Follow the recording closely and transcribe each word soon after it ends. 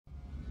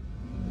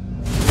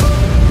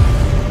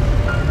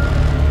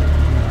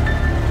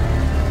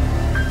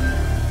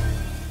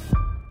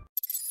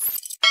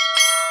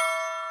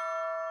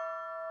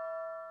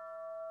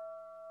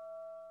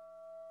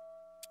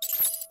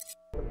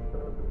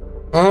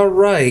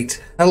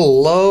Alright,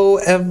 hello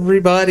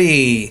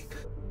everybody!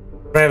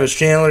 Travis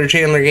Chandler,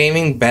 Chandler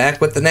Gaming,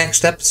 back with the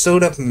next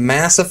episode of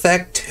Mass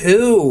Effect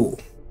 2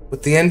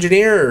 with the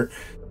engineer.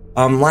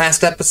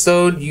 Last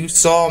episode you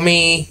saw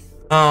me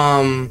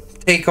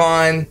take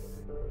on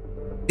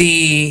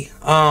the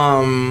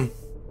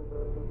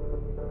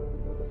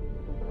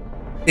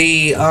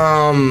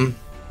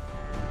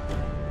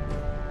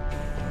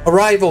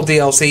Arrival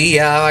DLC,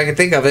 yeah, I can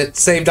think of it,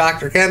 save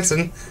Dr.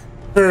 Kenson.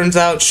 Turns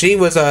out she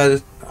was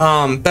a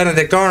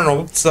Benedict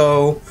Arnold,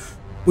 so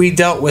we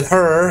dealt with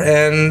her,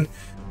 and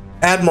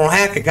Admiral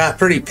Hackett got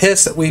pretty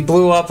pissed that we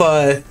blew up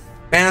a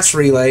mass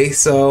relay.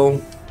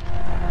 So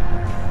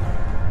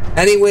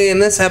anyway, in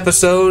this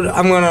episode,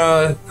 I'm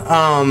gonna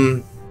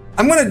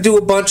do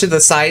a bunch of the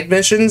side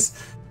missions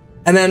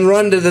and then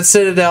run to the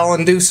Citadel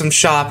and do some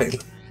shopping.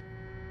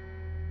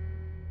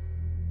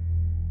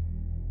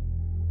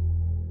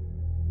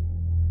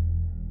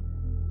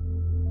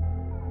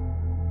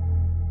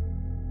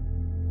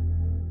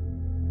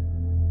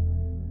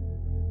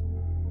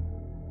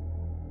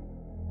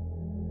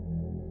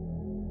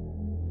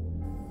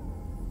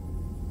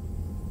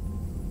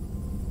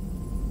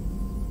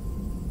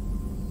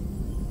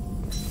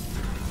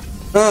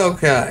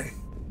 Okay.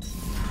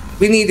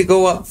 We need to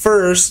go up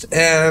first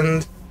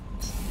and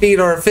feed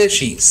our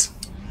fishies.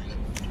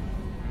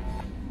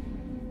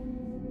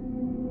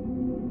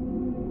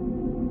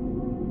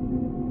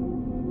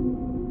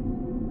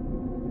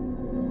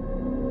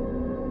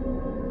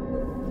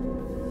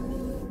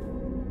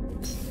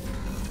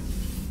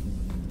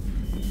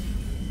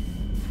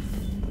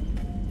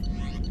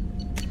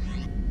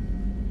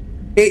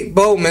 Kate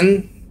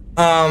Bowman,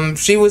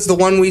 she was the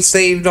one we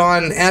saved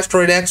on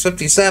Asteroid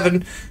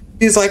X-57.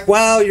 He's like,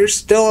 wow, you're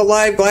still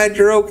alive, glad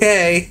you're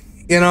okay,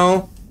 you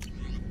know?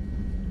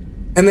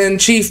 And then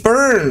Chief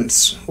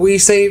Burns, we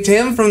saved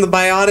him from the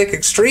biotic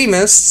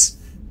extremists.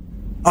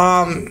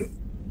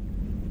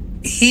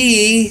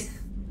 He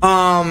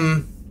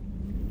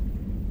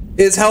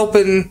is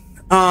helping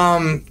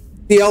the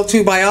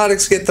L2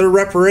 biotics get their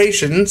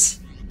reparations,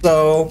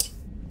 so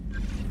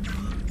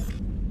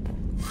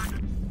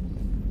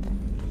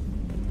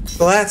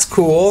that's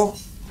cool.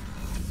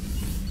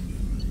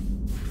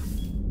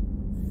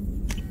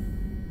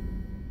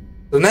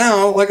 So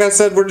now, like I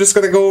said, we're just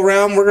going to go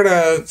around. We're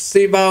going to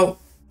see about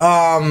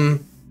probably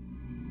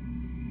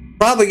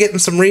getting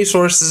some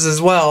resources as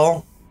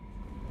well.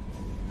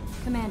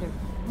 Commander,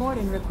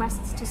 Morden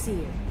requests to see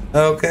you.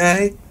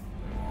 Okay.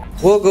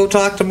 We'll go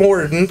talk to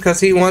Morden because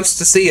he wants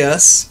to see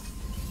us.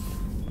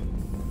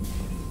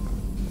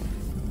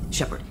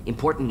 Shepard,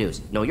 important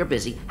news. Know you're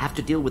busy. Have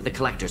to deal with the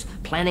collectors.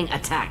 Planning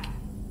attack.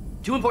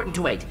 Too important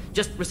to wait.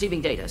 Just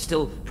receiving data.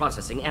 Still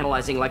processing,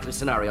 analyzing likely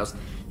scenarios.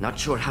 Not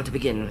sure how to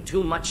begin.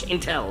 Too much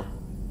intel.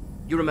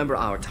 You remember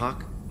our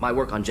talk? My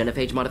work on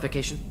genophage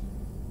modification?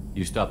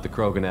 You stopped the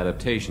Krogan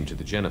adaptation to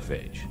the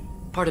genophage.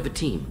 Part of a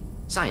team.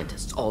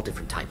 Scientists, all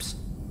different types.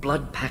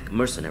 Blood Pack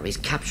mercenaries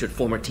captured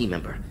former team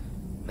member.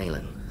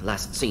 Malin,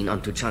 last seen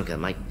on Tuchanka,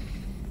 might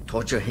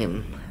torture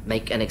him,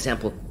 make an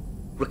example.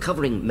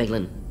 Recovering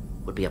Malin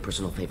would be a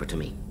personal favor to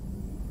me.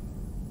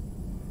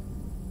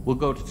 We'll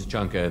go to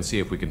Tuchanka and see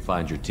if we can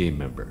find your team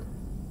member.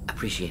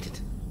 Appreciate it.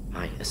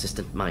 My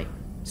assistant, my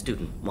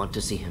student, want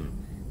to see him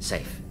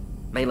safe.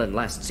 Malin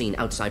last seen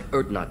outside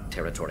Erdnot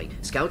territory.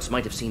 Scouts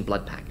might have seen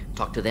Blood Pack.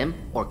 Talk to them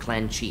or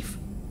clan chief.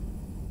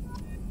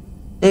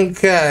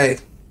 Okay.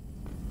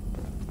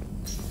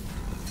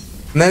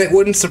 And then it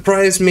wouldn't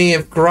surprise me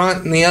if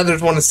Grunt and the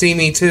others want to see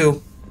me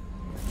too.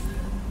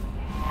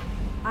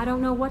 I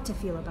don't know what to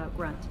feel about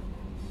Grunt.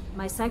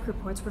 My psych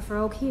reports refer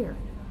Oak here.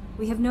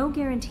 We have no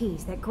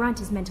guarantees that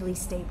Grunt is mentally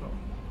stable.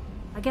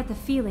 I get the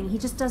feeling he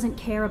just doesn't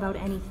care about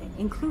anything,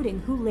 including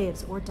who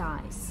lives or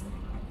dies.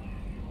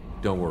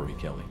 Don't worry,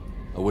 Kelly.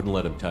 I wouldn't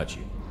let him touch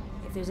you.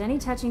 If there's any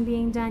touching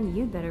being done,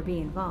 you'd better be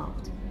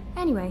involved.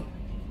 Anyway,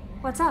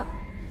 what's up?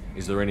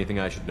 Is there anything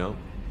I should know?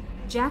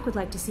 Jack would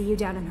like to see you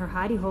down in her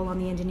hidey hole on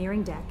the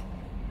engineering deck.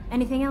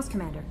 Anything else,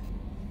 Commander?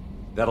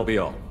 That'll be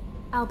all.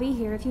 I'll be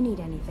here if you need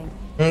anything.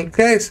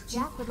 Okay.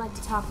 Jack would like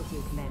to talk with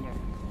you, Commander.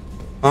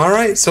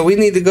 Alright, so we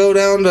need to go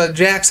down to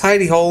Jack's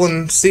hidey hole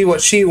and see what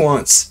she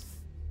wants.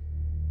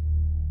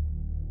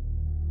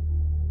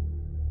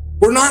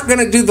 We're not going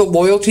to do the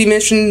loyalty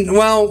mission.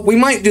 Well, we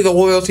might do the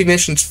loyalty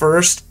missions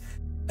first.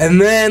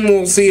 And then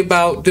we'll see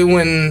about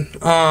doing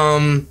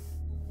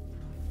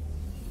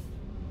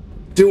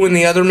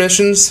the other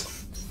missions.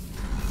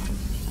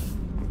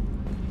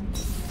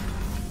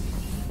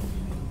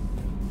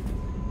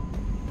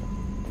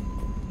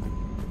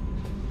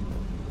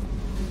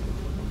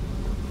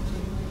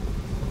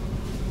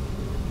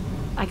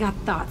 I got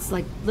thoughts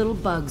like little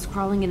bugs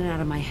crawling in and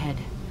out of my head.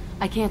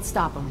 I can't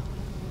stop them.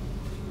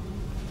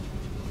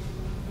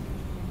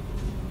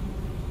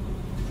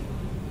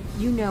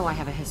 You know I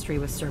have a history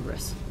with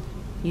Cerberus.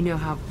 You know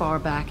how far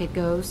back it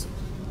goes?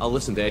 I'll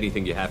listen to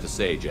anything you have to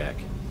say, Jack.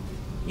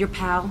 Your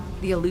pal,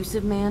 the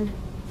Illusive Man?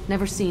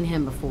 Never seen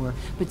him before,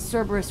 but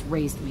Cerberus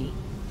raised me.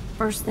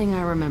 First thing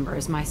I remember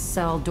is my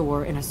cell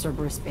door in a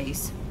Cerberus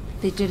base.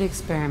 They did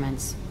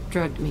experiments.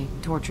 Drugged me,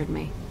 tortured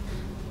me.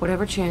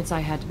 Whatever chance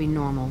I had to be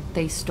normal,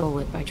 they stole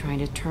it by trying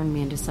to turn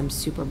me into some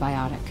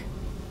superbiotic.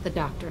 The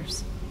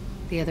doctors,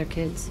 the other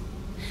kids,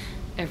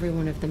 every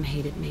one of them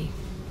hated me.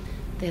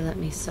 They let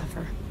me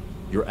suffer.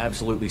 You're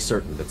absolutely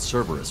certain that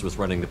Cerberus was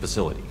running the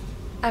facility?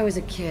 I was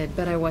a kid,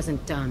 but I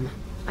wasn't dumb.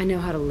 I know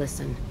how to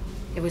listen.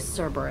 It was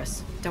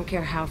Cerberus. Don't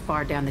care how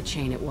far down the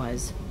chain it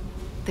was.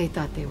 They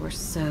thought they were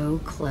so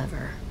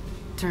clever.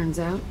 Turns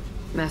out,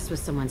 mess with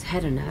someone's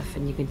head enough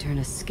and you can turn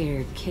a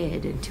scared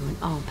kid into an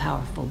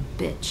all-powerful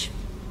bitch.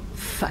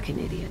 Fucking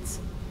idiots.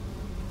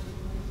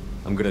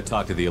 I'm gonna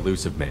talk to the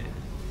Illusive Man,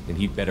 and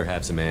he'd better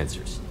have some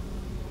answers.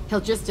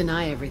 He'll just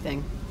deny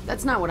everything.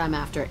 That's not what I'm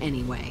after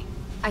anyway.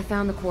 I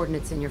found the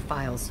coordinates in your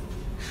files.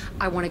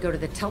 I want to go to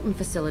the Teltin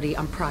facility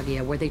on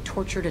Aeia where they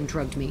tortured and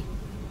drugged me.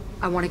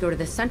 I want to go to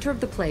the center of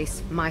the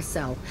place, my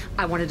cell.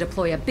 I want to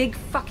deploy a big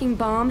fucking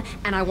bomb,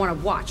 and I want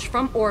to watch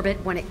from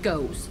orbit when it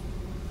goes.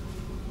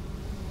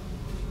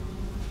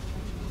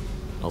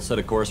 I'll set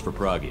a course for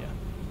Aeia.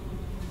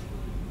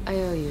 I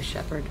owe you,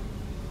 Shepard.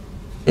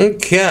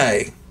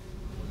 Okay.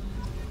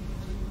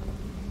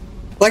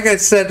 Like I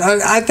said,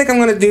 I think I'm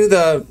going to do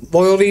the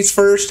loyalties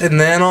first, and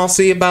then I'll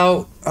see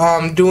about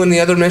doing the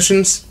other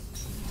missions.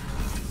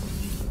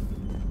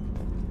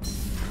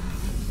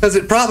 Because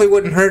it probably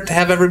wouldn't hurt to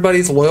have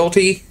everybody's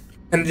loyalty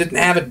and didn't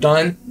have it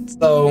done,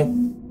 so...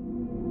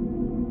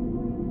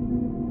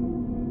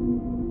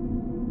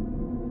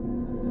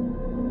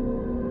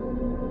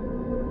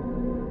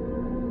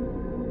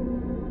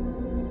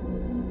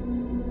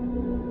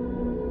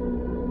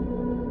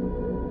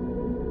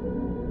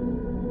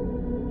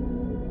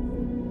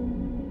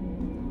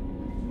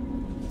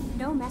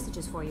 No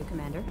messages for you,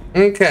 Commander.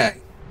 Okay.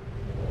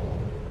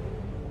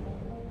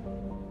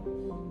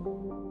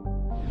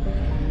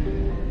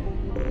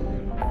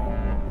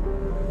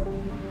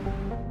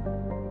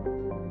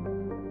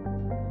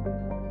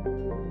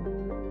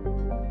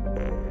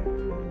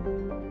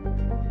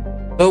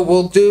 So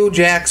we'll do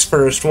Jax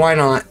first, why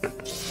not?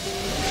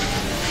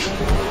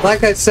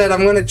 Like I said,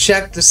 I'm gonna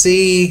check to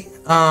see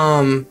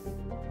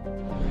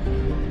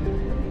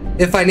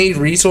if I need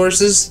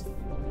resources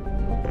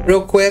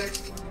real quick,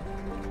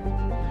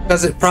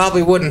 because it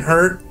probably wouldn't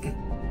hurt.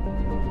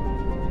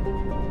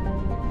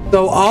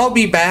 So I'll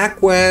be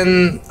back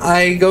when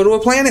I go to a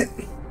planet,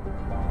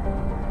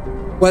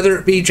 whether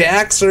it be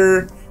Jax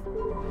or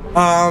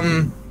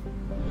one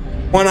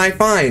I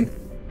find.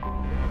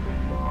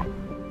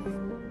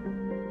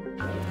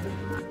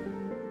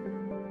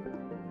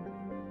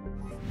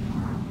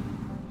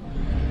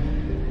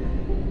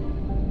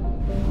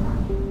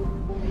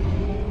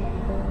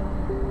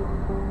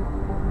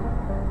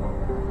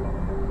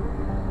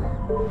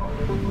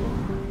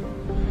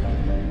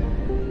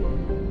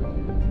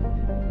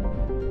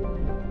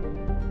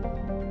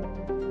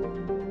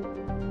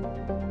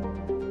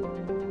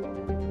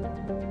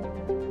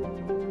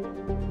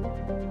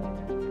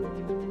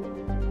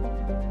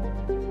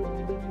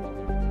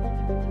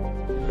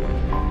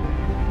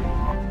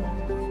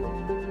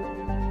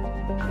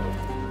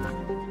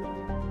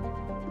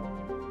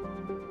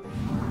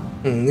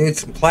 Need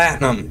some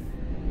platinum.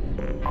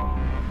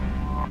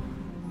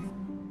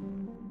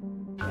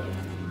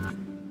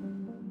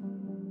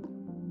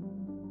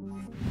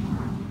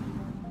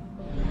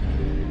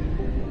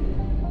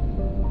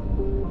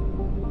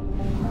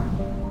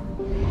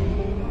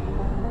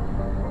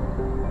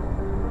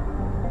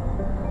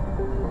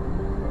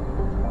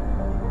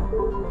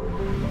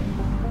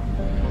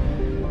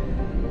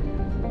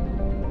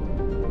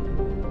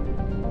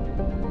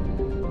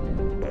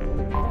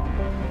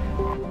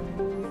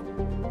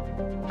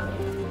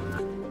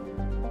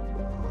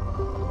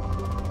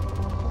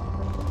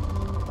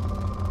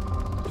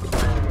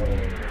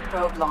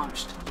 Probe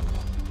launched.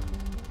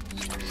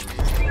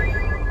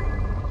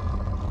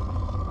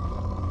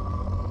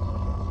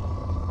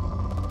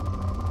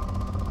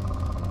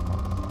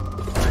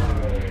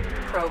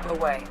 Probe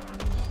away.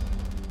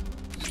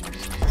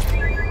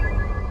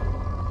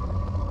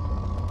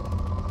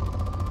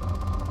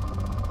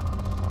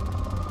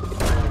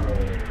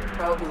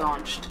 Probe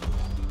launched.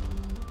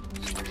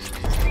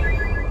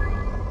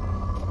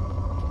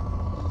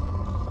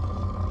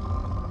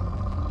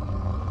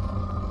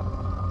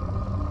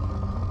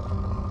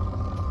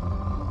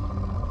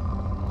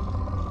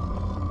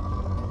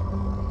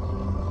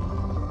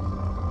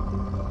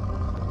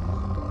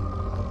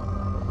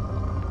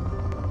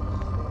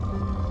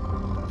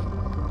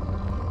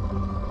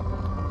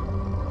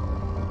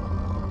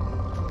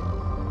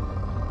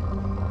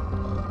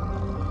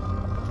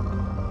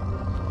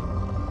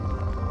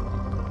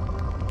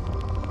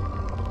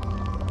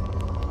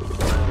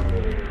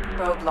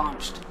 Probe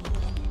launched.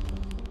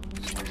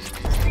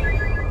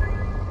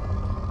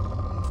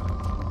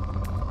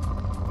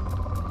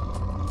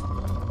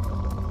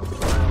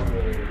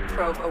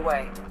 Probe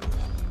away.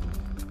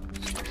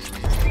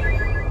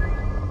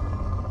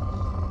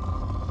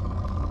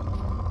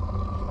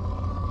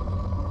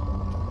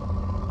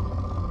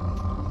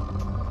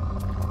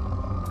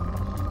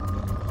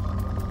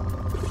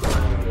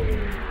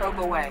 Probe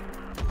away.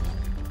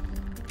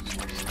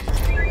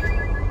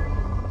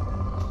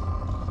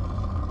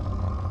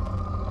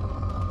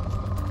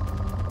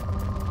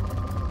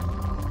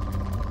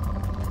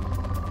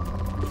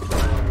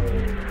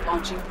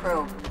 Launching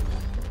probe.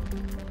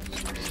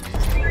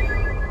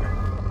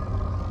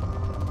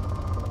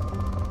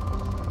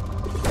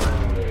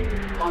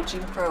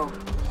 Launching probe.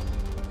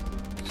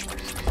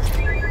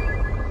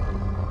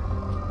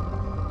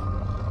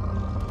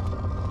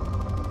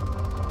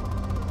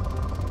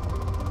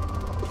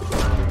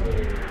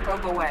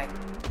 Probe away.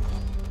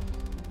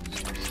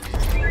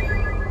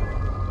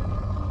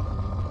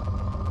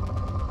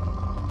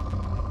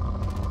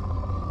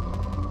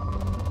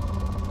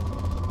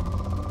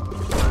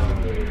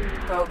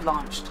 Probe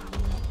launched.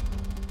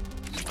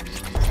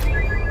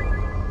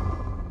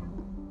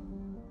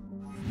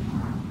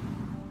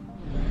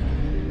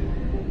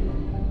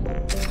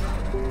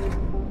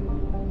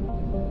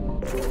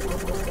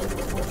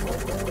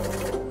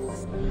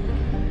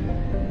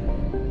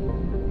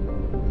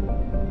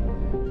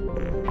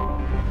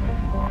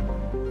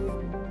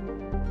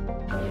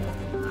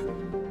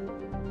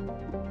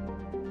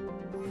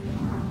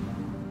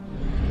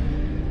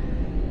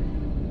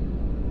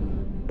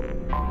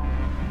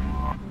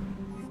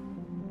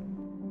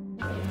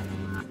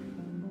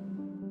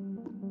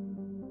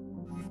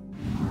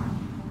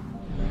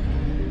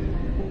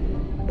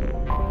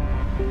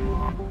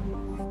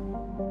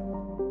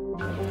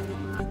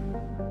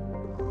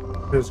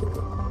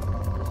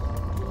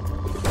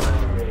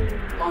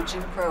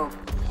 Launching probe.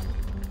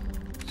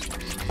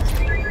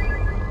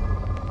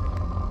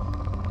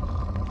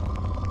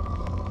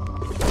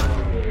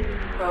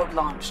 Probe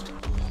launched.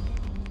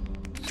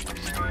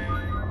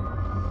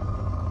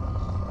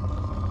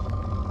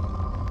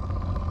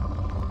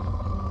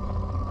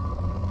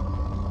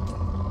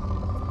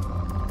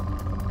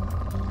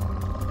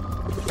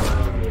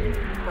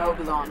 Probe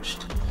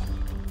launched.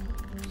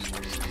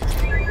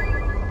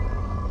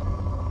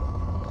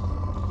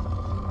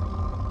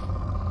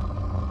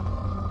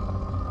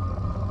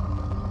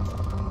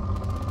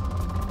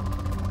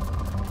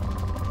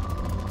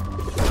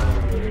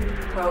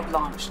 Probe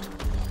launched.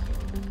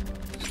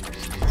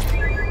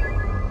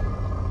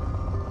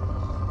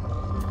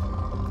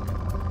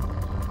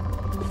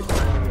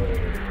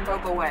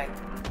 Probe away.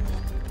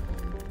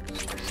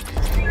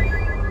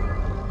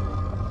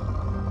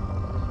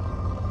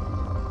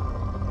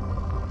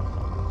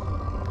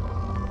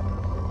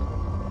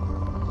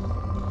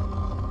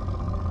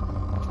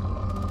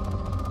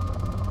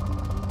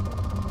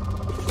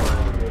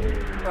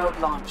 Probe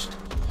launched.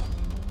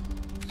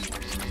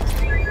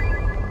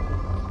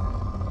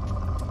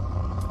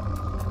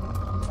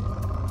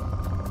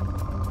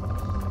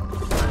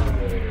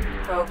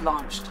 Probe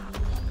launched.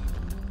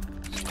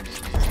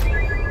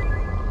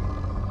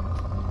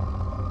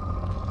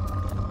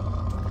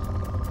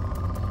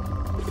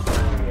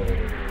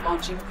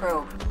 Launching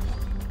probe.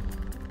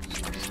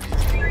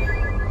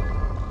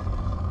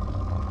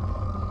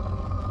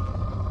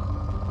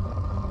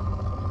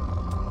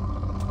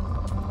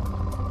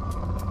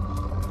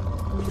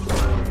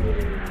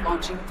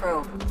 Launching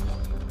probe.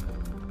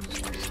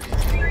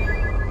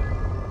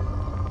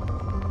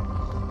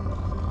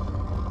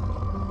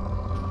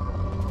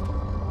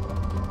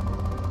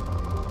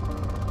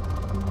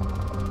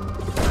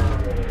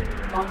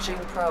 Launching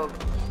probe.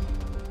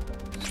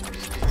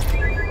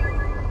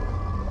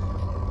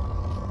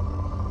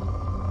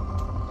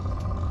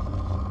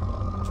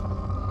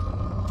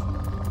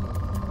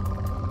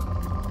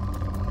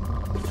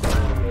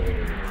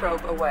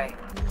 Probe away.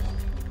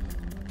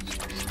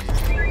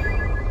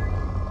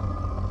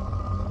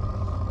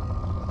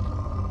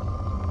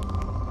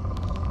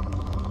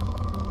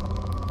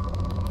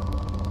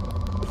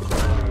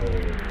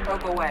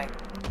 Probe away.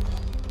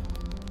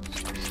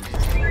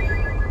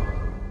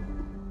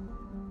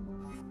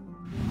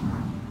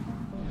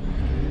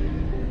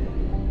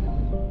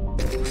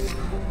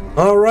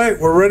 All right,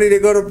 we're ready to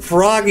go to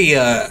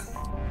Aeia,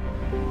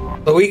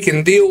 so we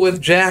can deal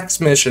with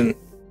Jack's mission.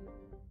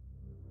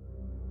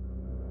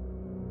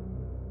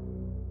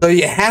 So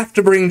you have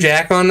to bring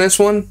Jack on this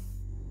one.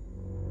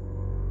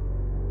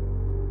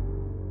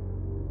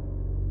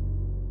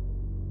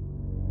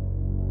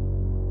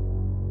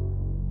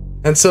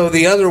 And so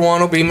the other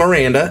one will be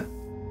Miranda.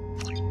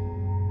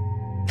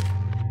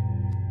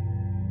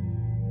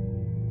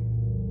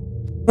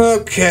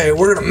 Okay,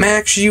 we're gonna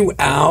max you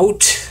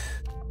out.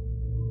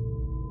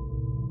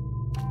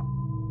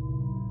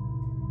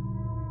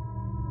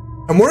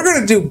 And we're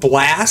gonna do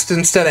blast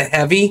instead of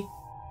heavy.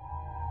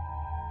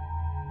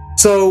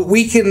 So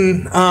we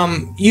can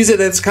use it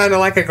as kind of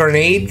like a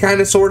grenade,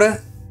 kind of, sort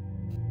of.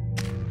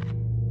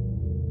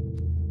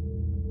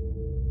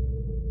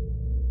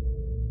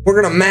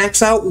 We're gonna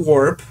max out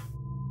warp.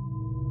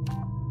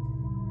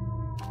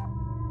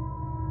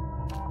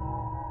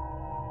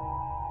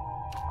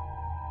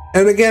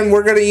 And again,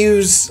 we're gonna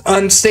use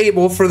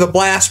unstable for the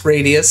blast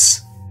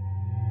radius.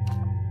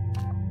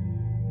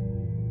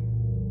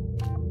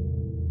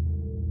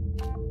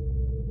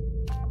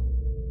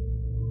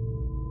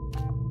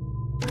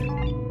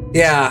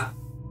 Yeah.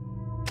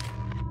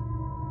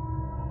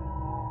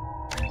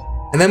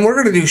 And then we're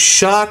gonna do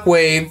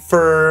shockwave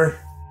for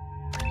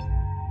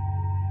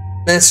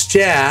Miss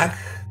Jack.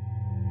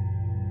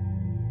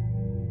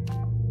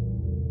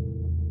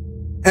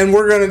 and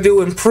we're going to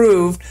do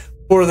improved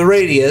for the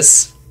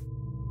radius.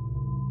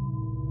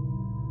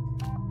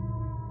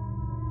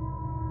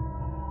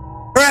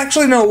 Or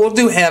actually, no, we'll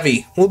do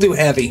heavy. We'll do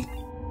heavy.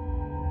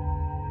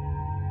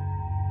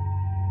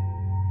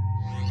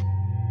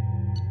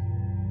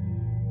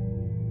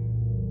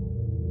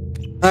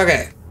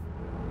 Okay.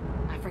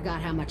 I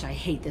forgot how much I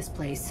hate this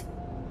place.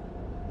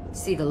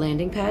 See the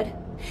landing pad?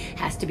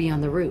 Has to be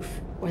on the roof,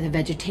 or the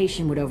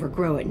vegetation would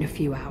overgrow it in a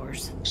few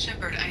hours.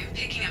 Shepard, I am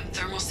picking up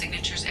thermal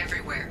signatures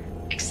everywhere,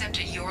 except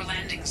at your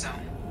landing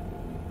zone.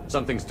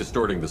 Something's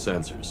distorting the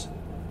sensors.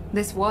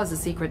 This was a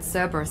secret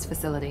Cerberus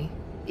facility.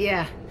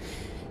 Yeah,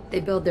 they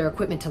build their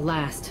equipment to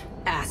last.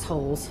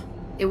 Assholes.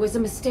 It was a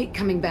mistake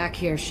coming back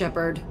here,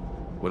 Shepard.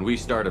 When we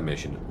start a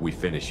mission, we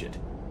finish it.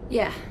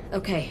 Yeah,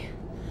 okay.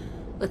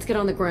 Let's get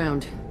on the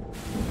ground.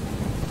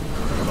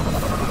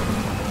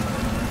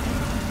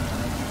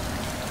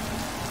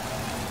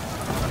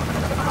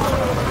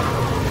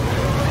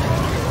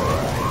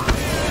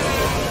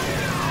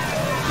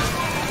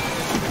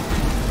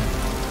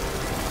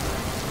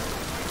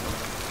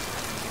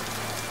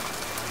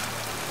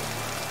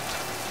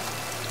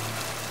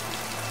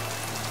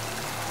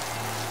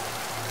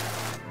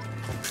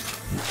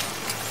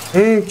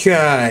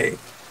 Okay.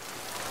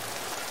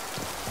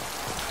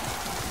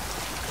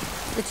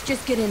 Let's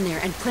just get in there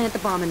and plant the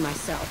bomb in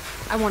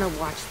myself. I want to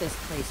watch this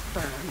place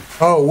burn.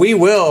 Oh, we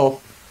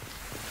will.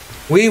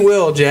 We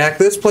will, Jack.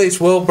 This place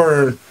will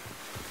burn.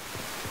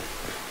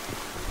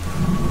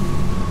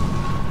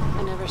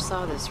 I never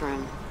saw this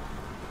room.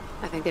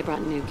 I think they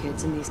brought new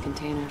kids in these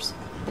containers.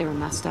 They were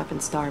messed up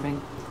and starving,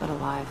 but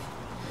alive.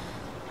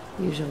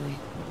 Usually.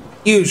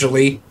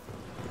 Usually.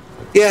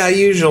 Yeah,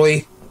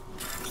 usually.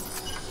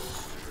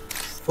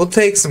 We'll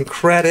take some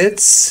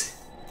credits.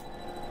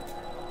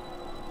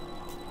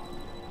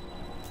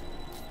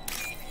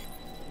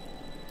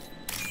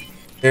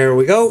 There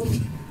we go.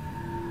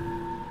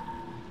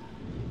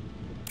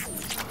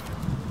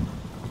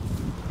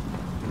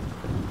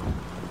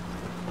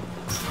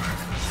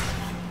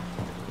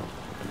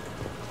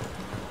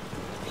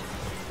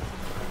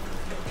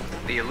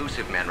 The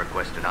Illusive Man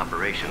requested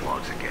operation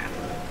logs again.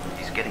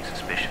 He's getting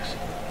suspicious.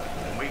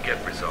 When we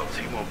get results,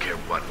 he won't care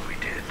what we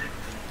did.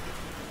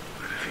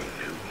 But if he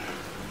knew...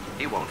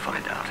 He won't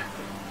find out.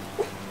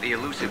 The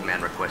Illusive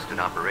Man requested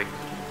operation...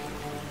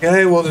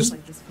 Okay, we'll just...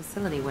 Like this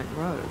facility went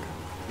rogue.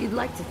 You'd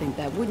like to think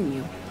that, wouldn't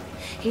you?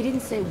 He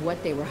didn't say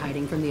what they were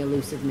hiding from the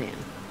Illusive Man.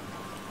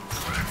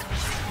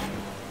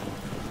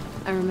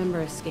 I remember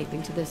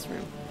escaping to this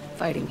room,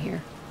 fighting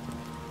here.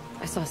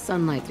 I saw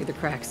sunlight through the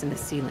cracks in the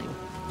ceiling.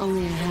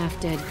 Only a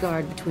half-dead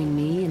guard between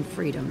me and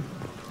freedom.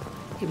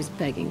 He was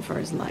begging for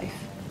his life.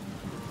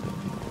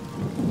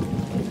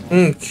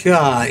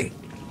 Okay.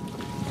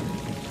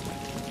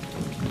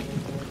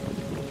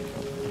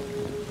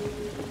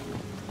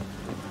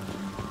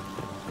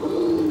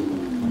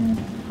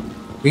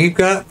 We've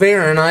got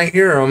Varen, I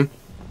hear him.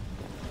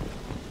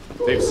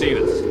 They've seen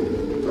us.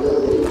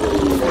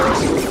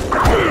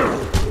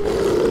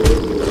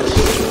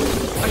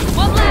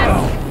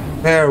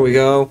 There we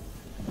go.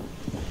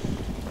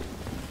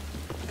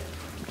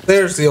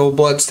 There's the old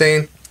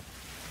bloodstain.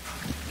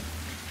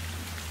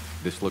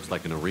 This looks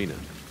like an arena.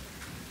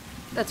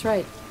 That's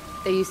right.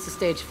 They used to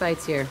stage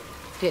fights here.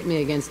 Pit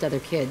me against other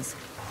kids.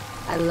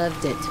 I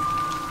loved it.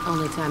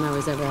 Only time I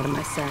was ever out of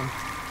my cell.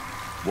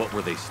 What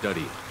were they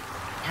studying?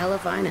 Hell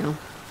if I know.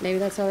 Maybe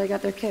that's how they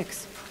got their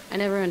kicks. I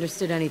never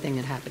understood anything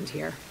that happened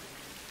here.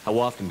 How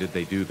often did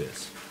they do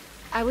this?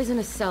 I was in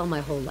a cell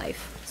my whole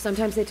life.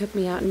 Sometimes they took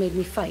me out and made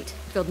me fight.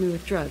 Filled me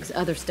with drugs,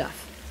 other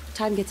stuff.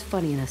 Time gets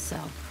funny in a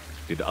cell.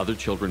 Did other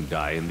children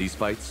die in these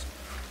fights?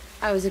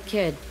 I was a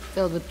kid,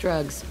 filled with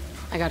drugs.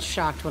 I got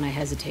shocked when I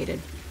hesitated.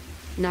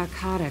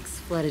 Narcotics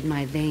flooded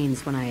my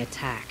veins when I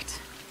attacked.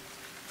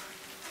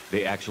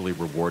 They actually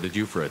rewarded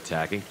you for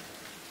attacking?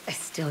 I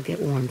still get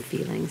warm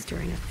feelings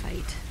during a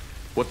fight.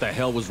 What the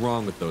hell was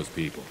wrong with those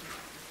people?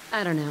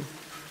 I don't know.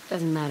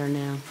 Doesn't matter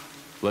now.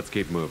 Let's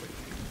keep moving.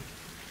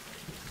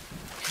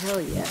 Hell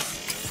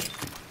yes.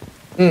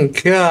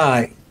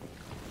 Okay.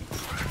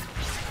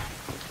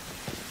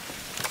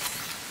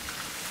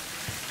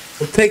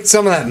 We'll take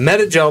some of that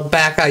metagel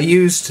back I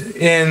used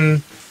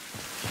in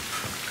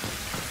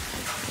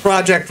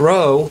Project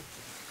Row.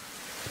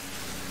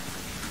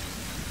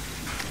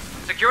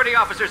 Security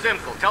Officer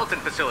Zimkel, Teltin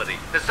facility.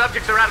 The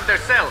subjects are out of their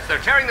cells. They're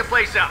tearing the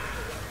place up.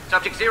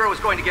 Subject Zero is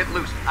going to get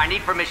loose. I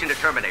need permission to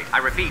terminate. I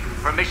repeat,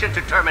 permission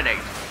to terminate.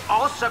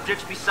 All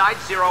subjects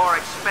besides Zero are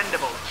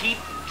expendable. Keep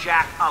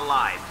Jack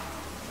alive.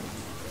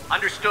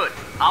 Understood.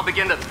 I'll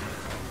begin to...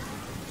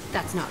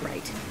 That's not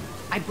right.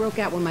 I broke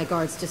out when my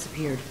guards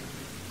disappeared.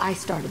 I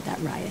started that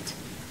riot.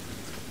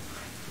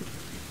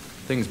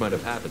 Things might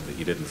have happened that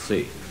you didn't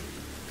see.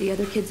 The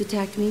other kids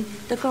attacked me,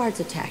 the guards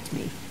attacked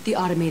me, the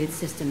automated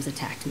systems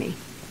attacked me.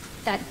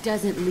 That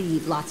doesn't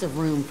leave lots of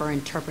room for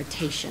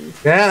interpretation.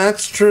 Yeah,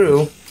 that's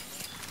true.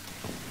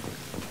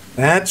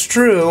 That's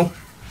true.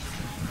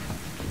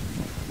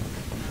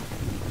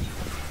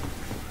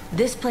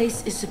 This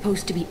place is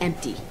supposed to be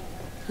empty.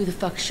 Who the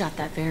fuck shot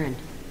that Varen?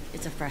 It's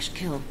it's a fresh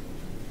kill.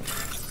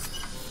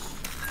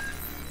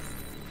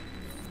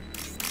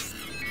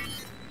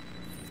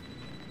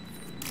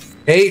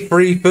 Hey,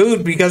 free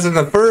food because in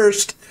the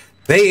first,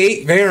 they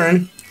ate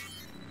Varen.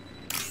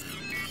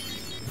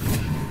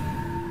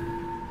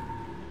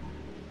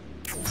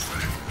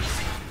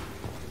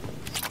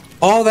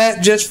 All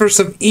that just for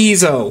some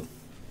Ezo.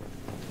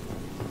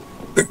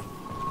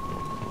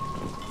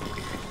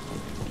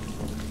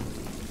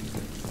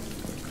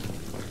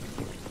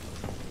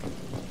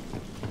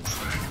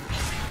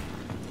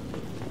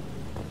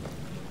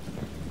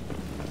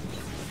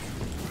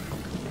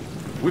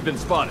 We've been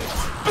spotted.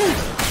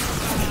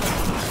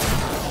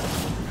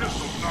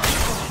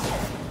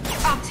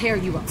 I'll tear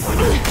you up.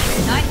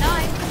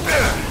 Night-night.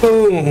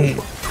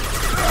 Boom.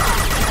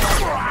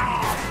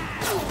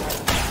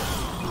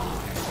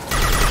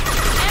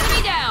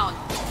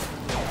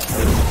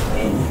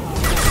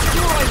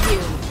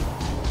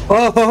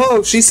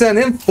 Oh, she sent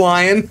him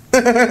flying.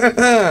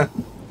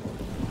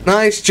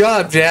 Nice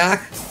job,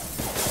 Jack.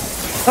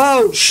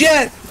 Oh,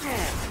 shit.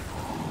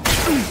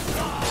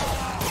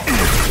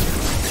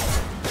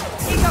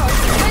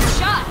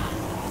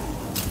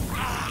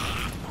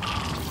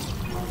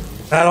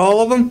 That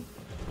all of them?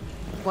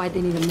 Why'd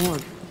they need a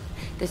morgue?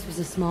 This was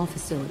a small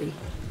facility.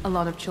 A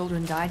lot of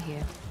children died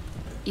here.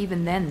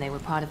 Even then, they were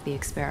part of the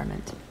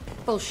experiment.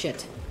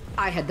 Bullshit.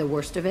 I had the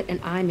worst of it, and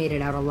I made it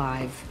out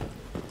alive.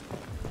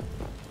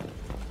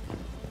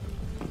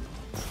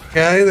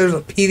 Okay, there's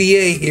a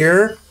PDA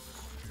here.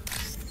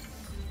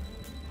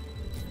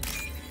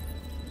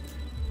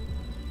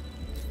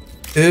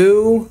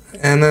 Two,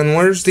 and then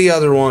where's the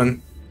other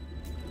one?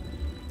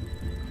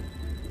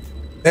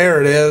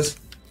 There it is.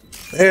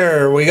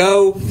 There we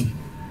go.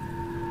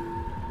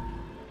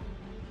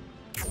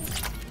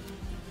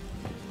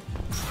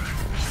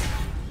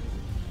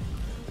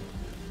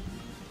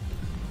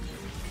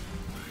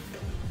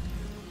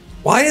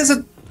 Why is it?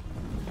 Is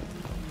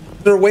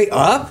there a way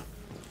up?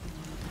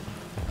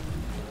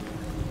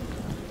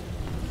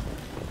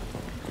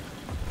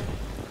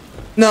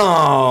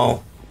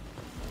 No.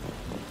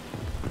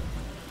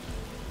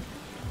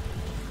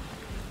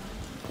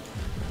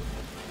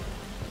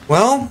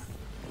 Well,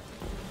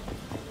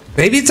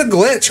 maybe it's a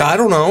glitch. I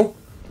don't know.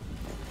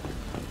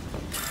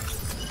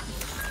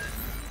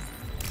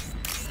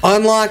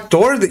 Unlocked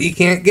door that you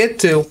can't get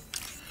to.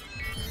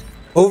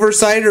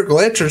 Oversight or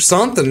glitch or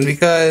something,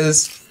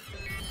 because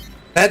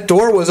that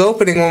door was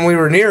opening when we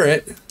were near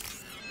it.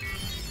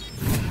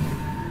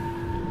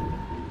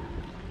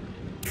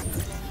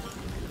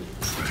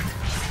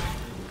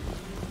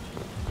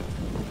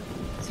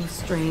 So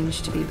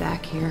strange to be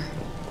back here.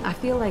 I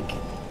feel like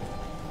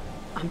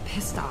I'm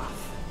pissed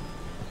off.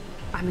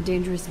 I'm a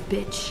dangerous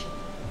bitch,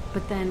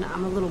 but then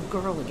I'm a little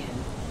girl again.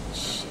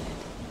 Shit,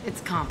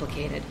 it's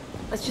complicated.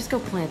 Let's just go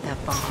plant that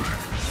bomb.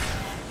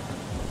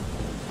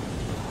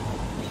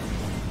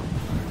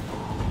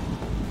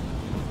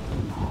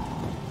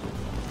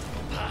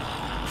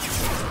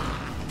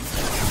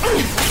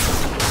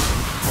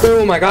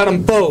 Boom, I got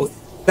them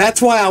both.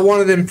 That's why I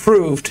wanted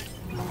improved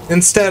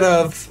instead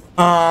of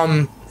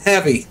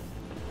heavy.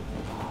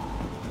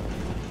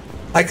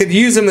 I could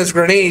use them as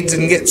grenades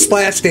and get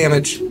splash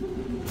damage.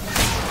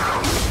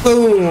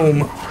 Boom.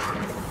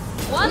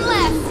 One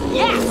left.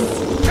 Yes.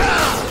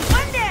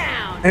 One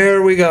down.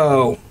 There we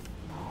go.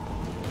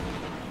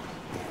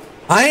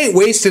 I ain't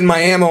wasting my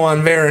ammo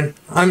on Varen.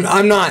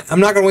 I'm not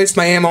gonna waste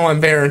my ammo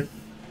on Varen.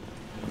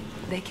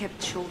 They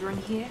kept children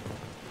here?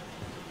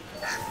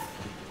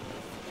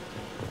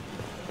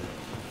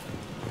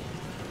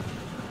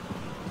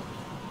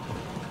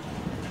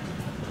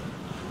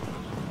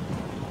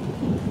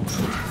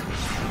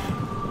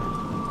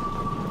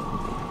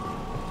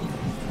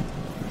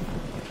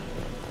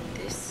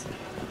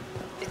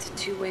 It's a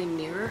two-way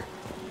mirror.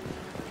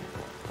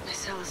 My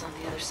cell is on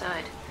the other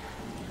side.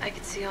 I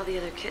could see all the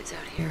other kids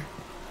out here.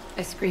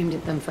 I screamed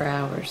at them for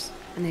hours,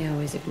 and they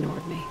always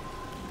ignored me.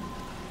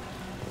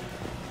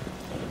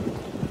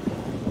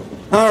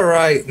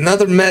 Alright,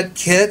 another med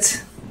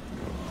kit.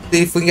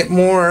 See if we can get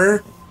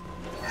more.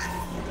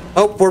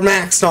 Oh, we're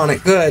maxed on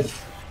it. Good.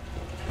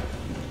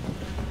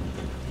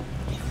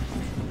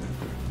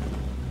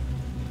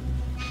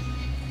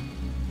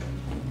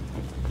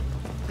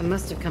 I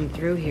must have come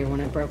through here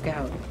when I broke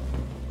out,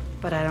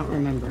 but I don't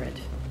remember it.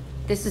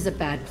 This is a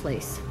bad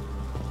place.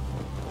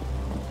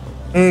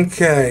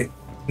 Okay.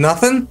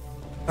 Nothing?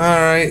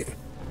 Alright.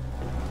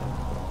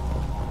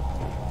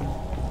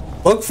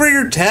 Look for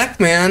your tech,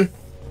 man.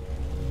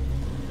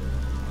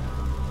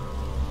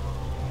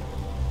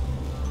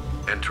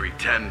 Entry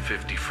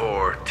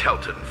 1054,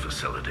 Teltin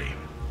facility.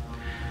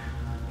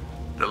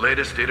 The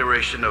latest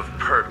iteration of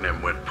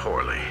Pergnim went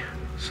poorly.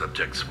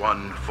 Subjects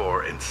 1,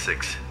 4, and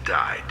 6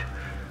 died.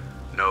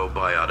 No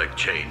biotic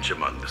change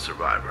among the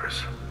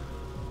survivors.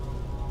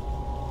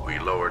 We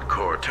lowered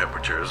core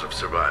temperatures of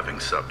surviving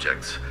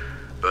subjects,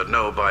 but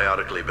no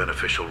biotically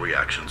beneficial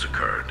reactions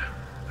occurred.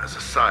 As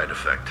a side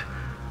effect,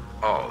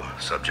 all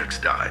subjects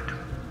died.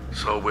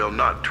 So we'll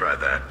not try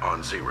that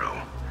on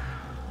Zero.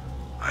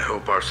 I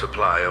hope our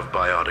supply of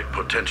biotic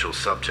potential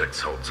subjects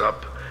holds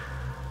up.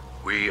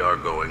 We are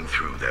going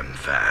through them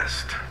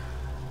fast.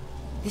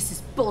 This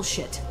is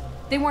bullshit.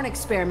 They weren't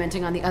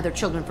experimenting on the other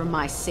children for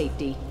my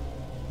safety.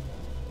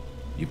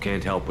 You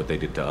can't help what they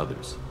did to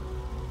others.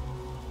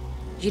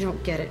 You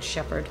don't get it,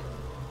 Shepard.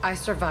 I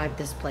survived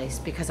this place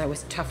because I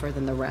was tougher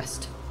than the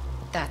rest.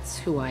 That's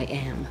who I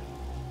am.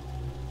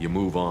 You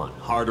move on,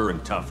 harder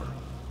and tougher.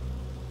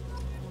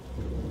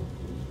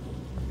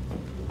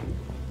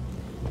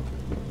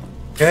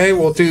 Okay,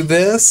 we'll do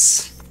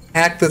this.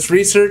 Hack this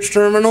research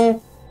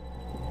terminal.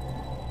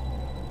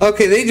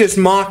 Okay, they just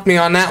mocked me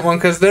on that one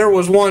because there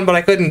was one, but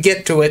I couldn't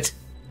get to it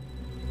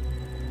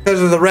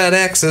because of the red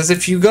X's.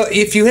 If you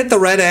hit the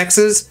red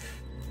X's,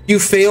 you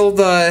fail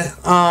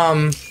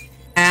the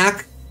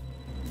hack.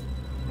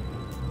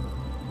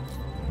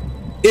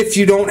 If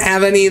you don't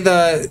have any of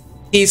the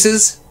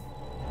pieces.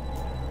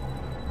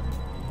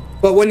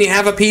 But when you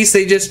have a piece,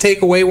 they just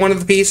take away one of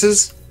the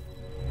pieces.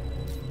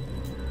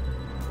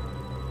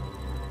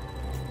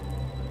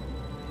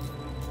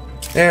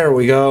 There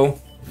we go.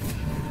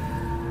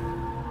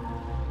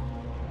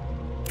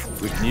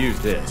 We can use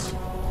this.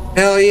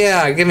 Hell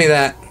yeah, give me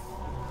that.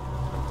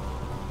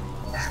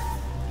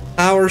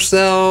 Power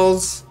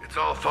cells. It's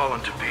all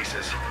fallen to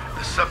pieces.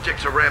 The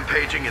subjects are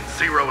rampaging and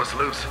Zero is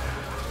loose.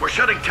 We're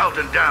shutting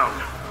Teltin down.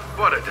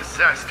 What a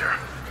disaster.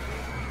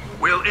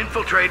 We'll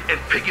infiltrate and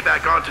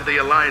piggyback onto the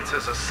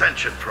Alliance's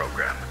Ascension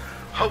program.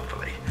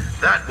 Hopefully,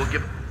 that will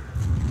give...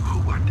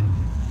 What?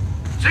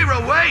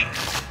 Zero, wait!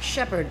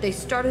 Shepard, they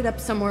started up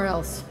somewhere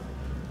else.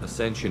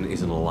 Ascension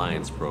is an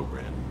Alliance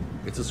program.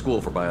 It's a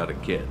school for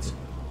biotic kids.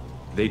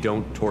 They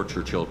don't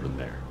torture children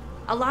there.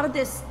 A lot of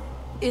this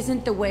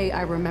isn't the way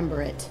I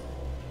remember it.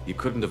 You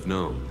couldn't have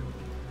known.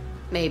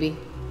 Maybe.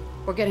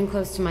 We're getting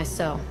close to my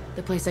cell,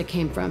 the place I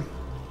came from.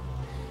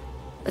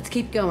 Let's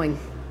keep going.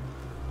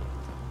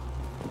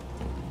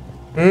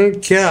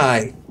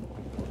 Okay.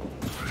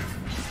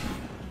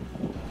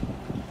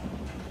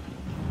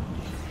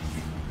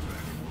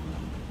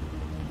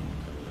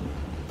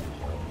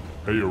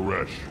 Hey,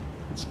 Aresh.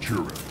 It's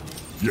Kira.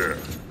 Yeah,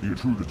 the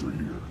intruders are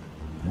here.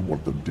 You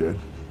want them dead?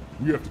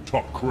 We have to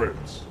talk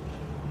creds.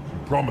 You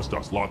promised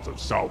us lots of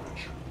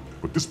salvage,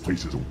 but this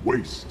place is a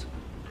waste.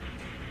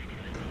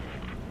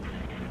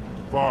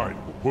 Fine,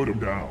 we'll put them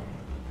down.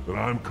 Then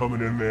I'm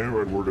coming in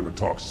there and we're gonna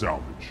talk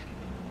salvage.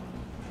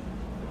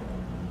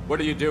 What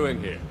are you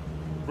doing here?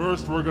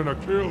 First we're gonna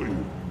kill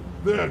you,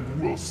 then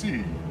we'll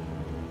see.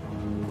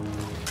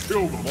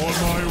 Kill them on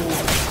my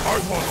order. I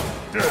want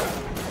them dead.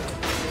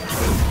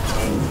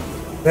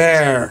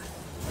 There.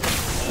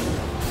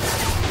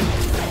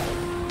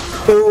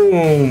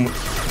 Boom.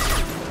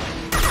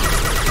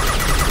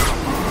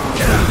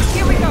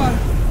 Here we go.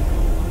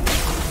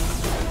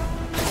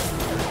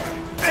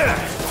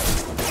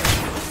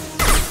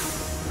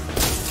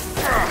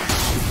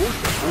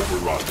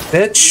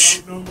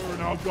 Bitch. Number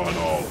and outgun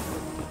all.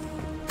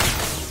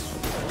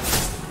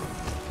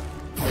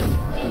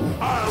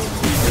 I'll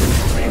see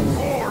you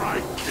before I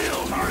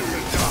kill her.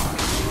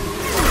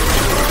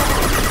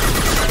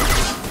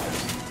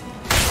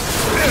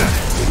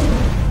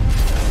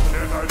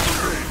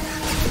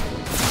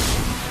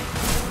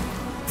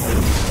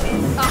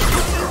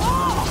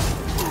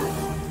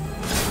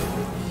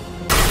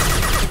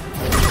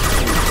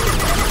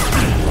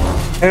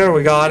 There,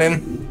 we got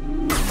him.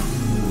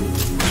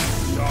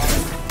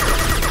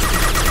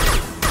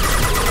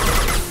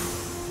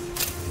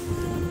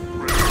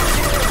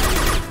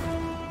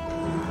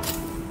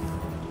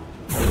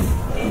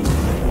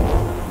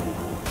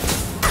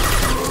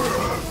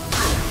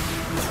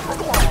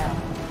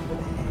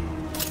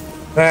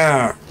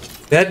 There.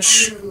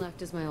 Bitch. All that's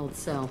left is my old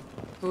cell.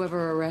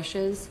 Whoever Aresh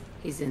is,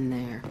 he's in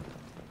there.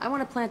 I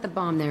want to plant the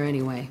bomb there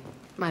anyway.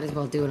 Might as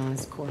well do it on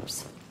his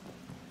corpse.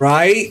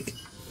 Right?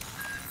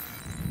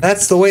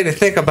 That's the way to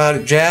think about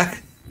it,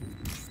 Jack.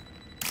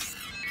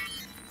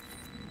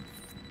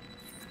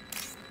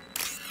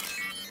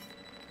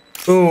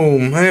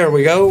 Boom. There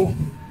we go.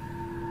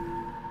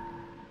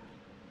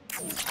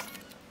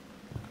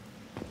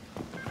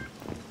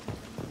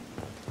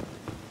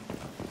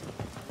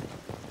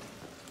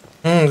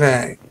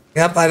 Okay.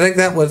 Yep, I think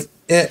that was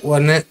it,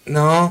 wasn't it?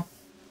 No?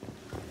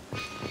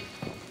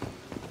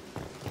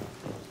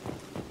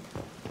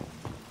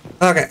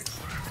 Okay.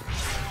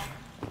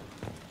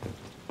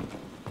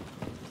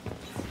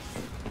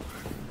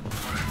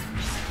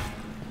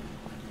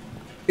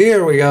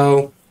 Here we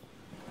go.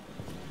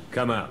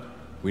 Come out.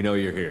 We know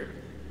you're here.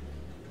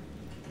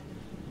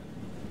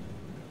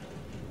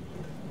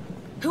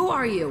 Who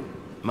are you?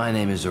 My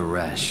name is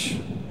Aresh,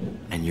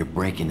 and you're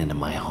breaking into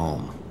my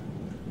home.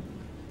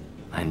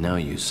 I know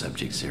you,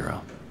 Subject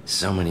Zero.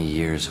 So many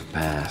years have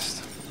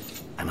passed,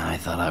 and I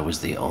thought I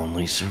was the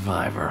only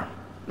survivor.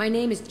 My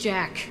name is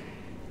Jack.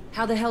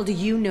 How the hell do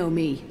you know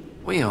me?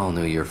 We all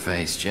knew your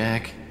face,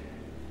 Jack.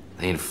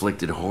 They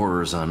inflicted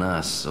horrors on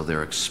us so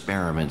their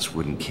experiments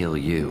wouldn't kill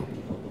you.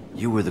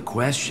 You were the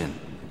question,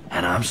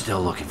 and I'm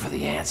still looking for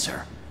the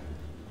answer.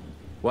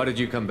 Why did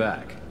you come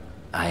back?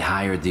 I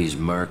hired these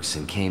mercs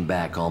and came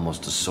back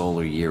almost a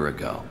solar year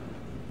ago.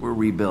 We're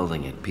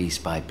rebuilding it piece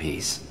by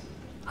piece.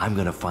 I'm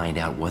gonna find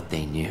out what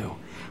they knew,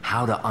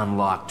 how to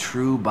unlock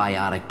true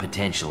biotic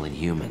potential in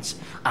humans.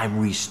 I'm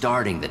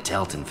restarting the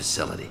Teltin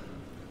facility.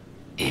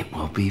 It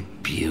will be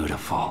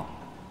beautiful.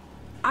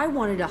 I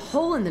wanted a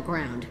hole in the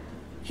ground.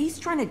 He's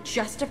trying to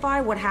justify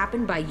what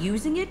happened by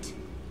using it?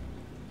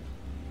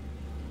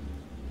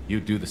 You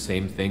do the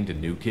same thing to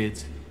new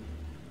kids?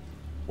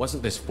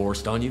 Wasn't this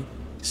forced on you?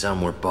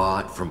 Some were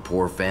bought from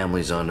poor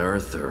families on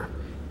Earth or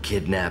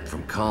kidnapped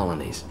from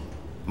colonies.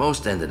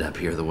 Most ended up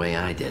here the way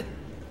I did.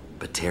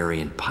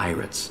 Batarian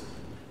pirates.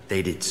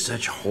 They did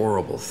such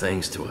horrible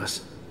things to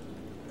us.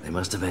 They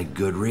must have had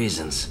good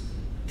reasons.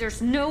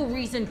 There's no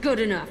reason good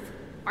enough.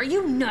 Are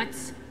you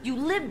nuts? You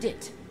lived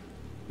it.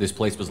 This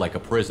place was like a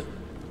prison.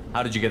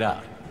 How did you get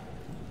out?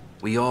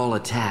 We all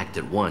attacked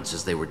at once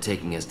as they were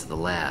taking us to the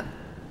lab.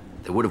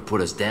 They would have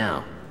put us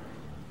down.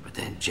 But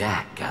then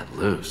Jack got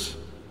loose.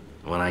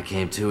 When I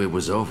came to, it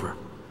was over.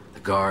 The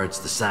guards,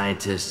 the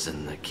scientists,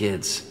 and the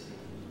kids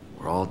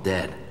were all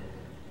dead.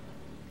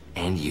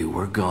 And you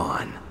were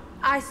gone.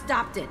 I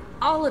stopped it.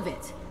 All of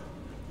it.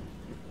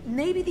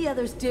 Maybe the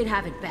others did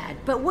have it bad,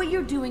 but what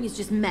you're doing is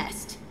just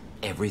messed.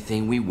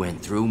 Everything we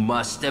went through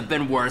must have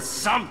been worth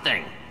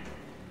something.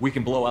 We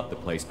can blow up the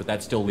place, but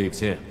that still leaves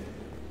him.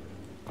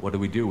 What do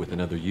we do with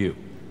another you?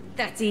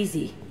 That's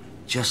easy.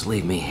 Just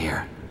leave me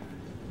here.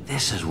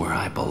 This is where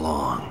I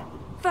belong.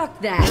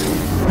 Fuck that.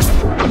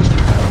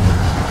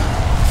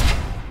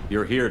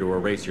 You're here to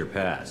erase your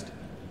past.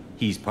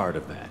 He's part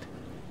of that.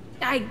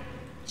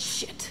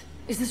 Shit.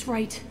 Is this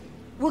right?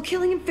 Will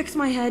killing him fix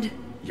my head?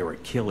 You're a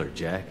killer,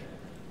 Jack.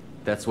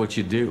 That's what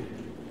you do.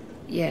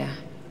 Yeah.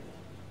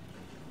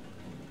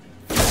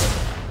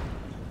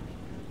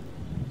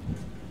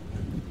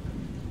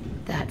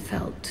 That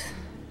felt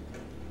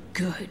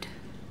good.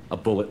 A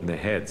bullet in the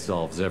head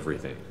solves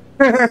everything.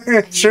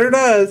 Sure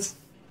does.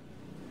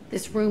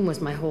 This room was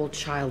my whole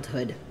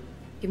childhood.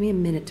 Give me a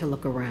minute to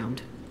look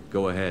around.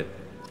 Go ahead.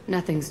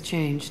 Nothing's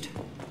changed,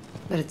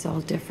 but it's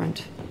all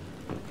different.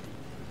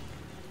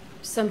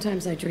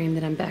 Sometimes I dream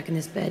that I'm back in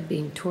this bed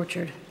being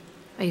tortured.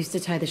 I used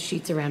to tie the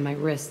sheets around my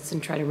wrists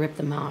and try to rip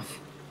them off.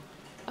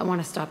 I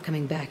want to stop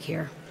coming back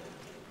here.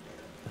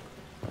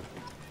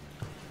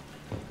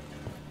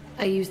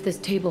 I used this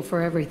table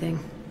for everything.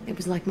 It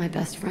was like my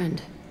best friend.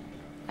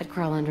 I'd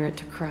crawl under it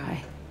to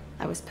cry.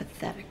 I was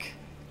pathetic.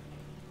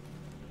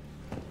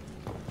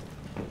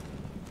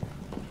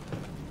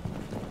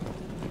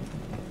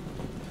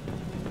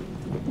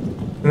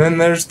 And then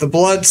there's the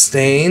blood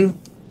stain.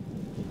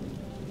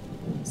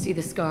 See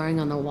the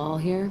scarring on the wall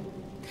here?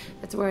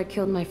 That's where I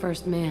killed my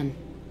first man.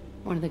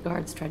 One of the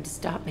guards tried to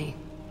stop me.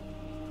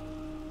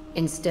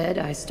 Instead,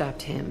 I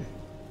stopped him.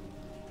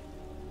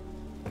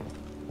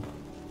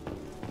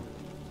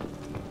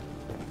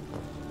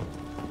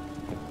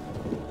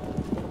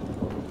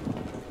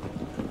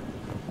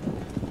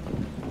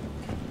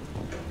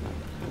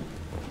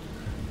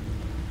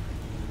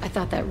 I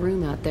thought that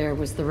room out there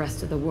was the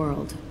rest of the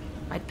world.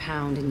 I'd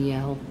pound and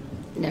yell.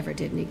 Never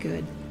did any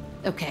good.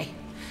 Okay,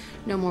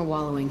 no more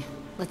wallowing.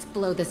 Let's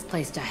blow this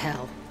place to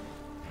hell.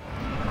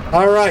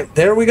 Alright,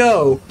 there we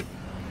go.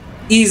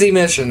 Easy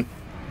mission.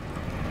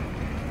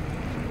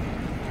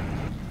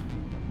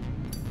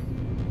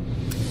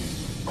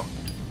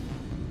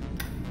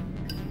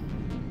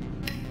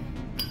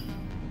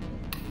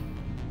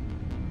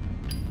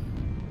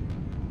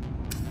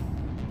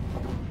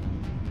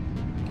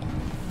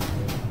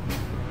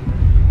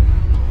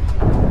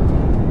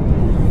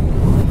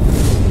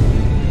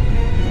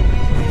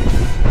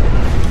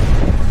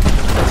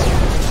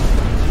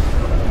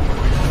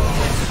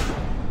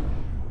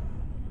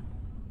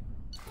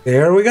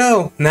 There we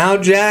go. Now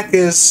Jack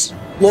is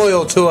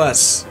loyal to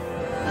us.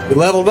 We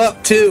leveled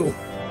up too.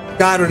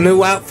 Got a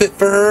new outfit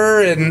for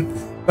her and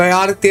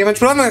biotic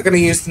damage, but I'm not going to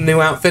use the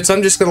new outfits.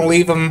 I'm just going to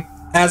leave them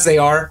as they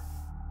are.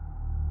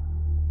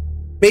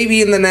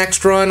 Maybe in the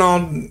next run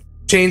I'll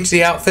change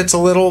the outfits a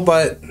little,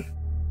 but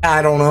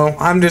I don't know.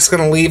 I'm just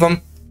going to leave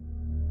them.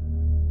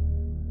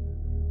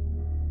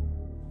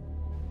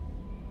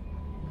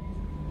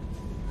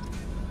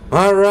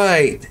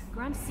 Alright.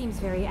 Grunt seems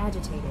very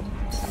agitated.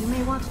 You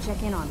may want to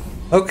check in on him.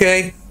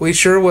 Okay, we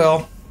sure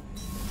will.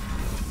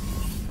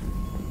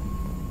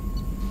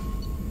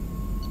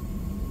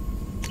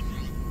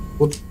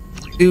 We'll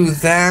do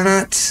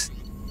that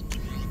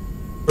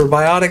for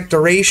biotic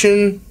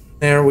duration.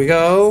 There we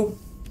go.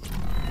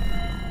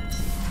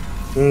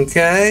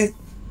 Okay.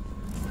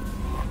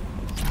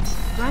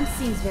 Grunt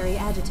seems very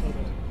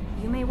agitated.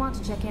 You may want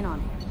to check in on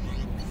him.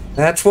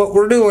 That's what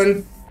we're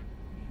doing.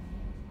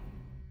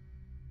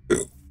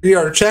 We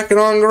are checking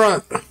on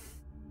Grunt.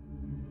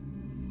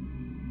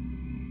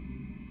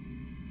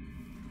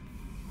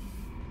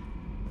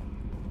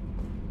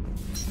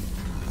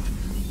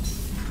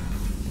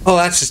 Oh,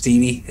 that's just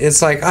Edie.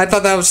 It's like, I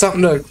thought that was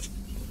something to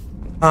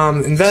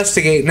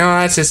investigate. No,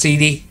 that's just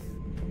Edie.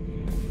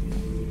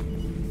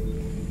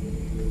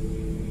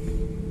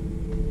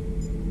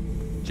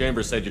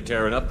 Chambers said you're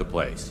tearing up the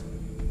place.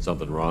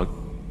 Something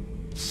wrong?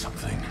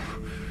 Something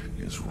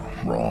is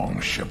wrong,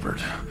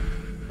 Shepard.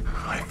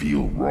 I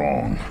feel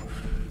wrong.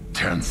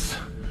 Tense.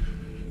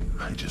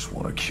 I just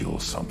want to kill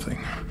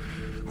something.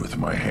 With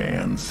my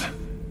hands.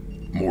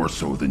 More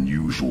so than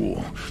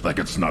usual. Like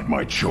it's not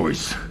my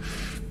choice.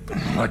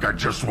 Like I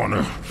just want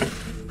to...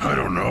 I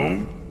don't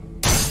know.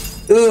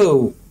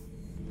 Ooh.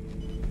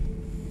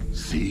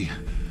 See?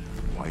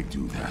 Why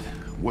do that?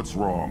 What's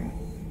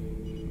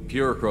wrong?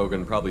 Pure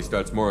Krogan probably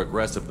starts more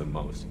aggressive than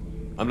most.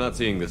 I'm not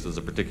seeing this as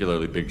a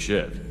particularly big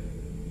shift.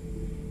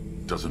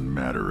 Doesn't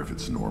matter if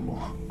it's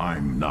normal.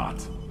 I'm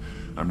not.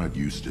 I'm not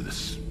used to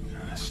this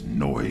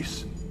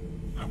noise.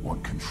 I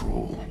want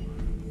control.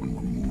 When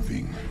we're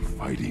moving,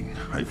 fighting,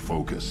 I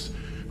focus.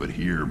 But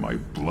here, my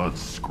blood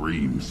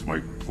screams,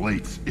 my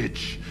plates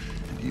itch,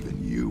 and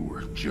even you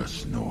are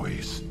just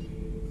noise.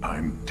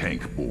 I'm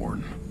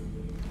tank-born.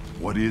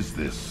 What is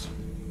this?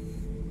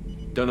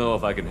 Don't know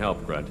if I can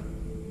help, Grunt.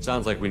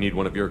 Sounds like we need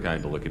one of your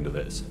kind to look into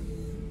this.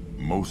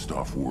 Most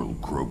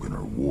off-world Krogan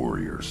are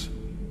warriors.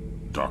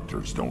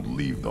 Doctors don't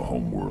leave the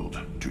homeworld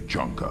to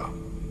Junka.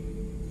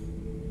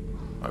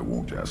 I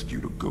won't ask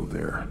you to go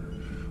there.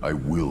 I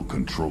will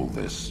control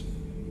this.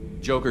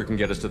 Joker can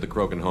get us to the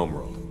Krogan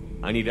homeworld.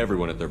 I need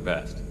everyone at their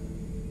best.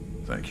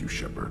 Thank you,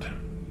 Shepard.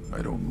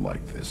 I don't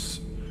like this.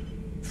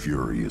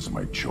 Fury is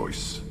my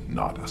choice,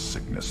 not a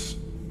sickness.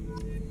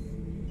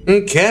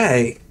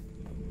 Okay.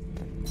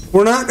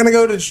 We're not gonna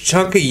go to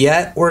Chunka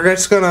yet. We're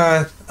just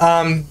gonna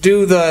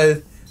do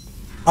the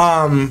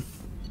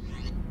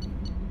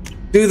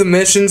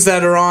missions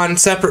that are on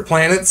separate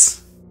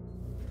planets,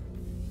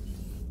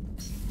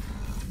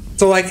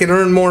 so I can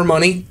earn more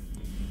money.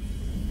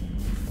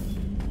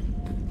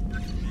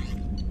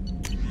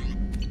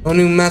 No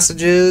new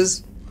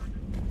messages.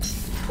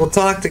 We'll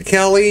talk to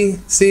Kelly,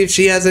 see if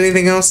she has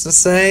anything else to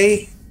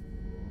say,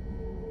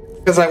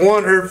 because I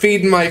want her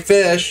feeding my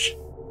fish,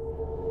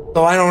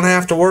 so I don't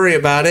have to worry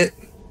about it.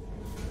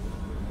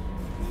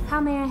 How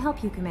may I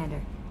help you,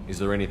 Commander? Is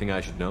there anything I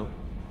should know?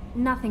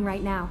 Nothing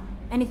right now.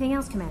 Anything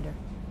else, Commander?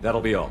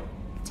 That'll be all.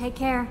 Take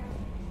care.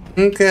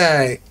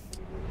 Okay.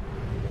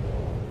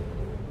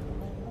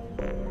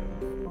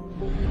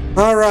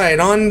 Alright,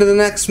 on to the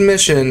next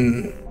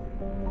mission.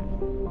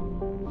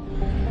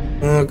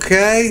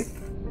 Okay.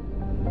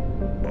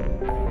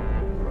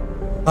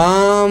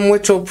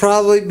 Which will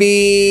probably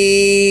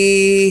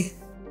be...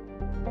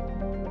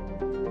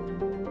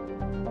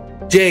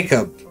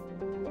 Jacob.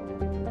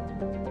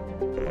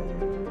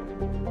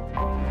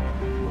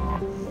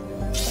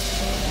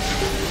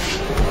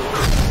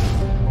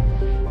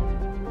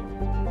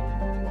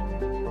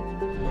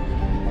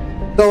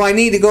 So I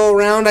need to go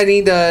around, I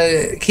need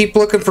to keep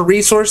looking for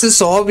resources,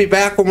 so I'll be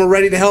back when we're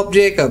ready to help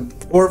Jacob,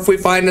 or if we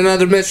find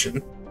another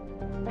mission.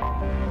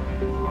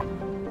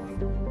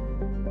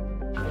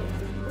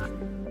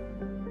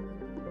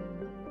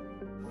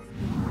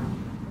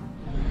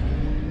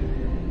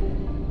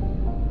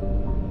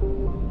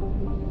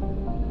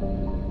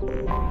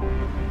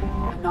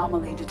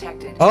 Anomaly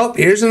detected. Oh,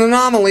 here's an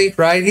anomaly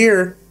right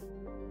here.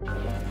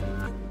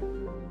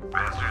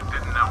 Bastards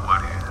didn't know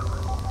what hit him.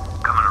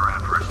 Coming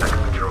around for a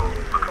second patrol.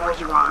 Looking for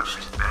survivors.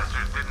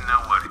 Bastards didn't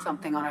know what hit.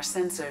 Something on our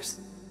sensors.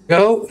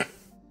 Go.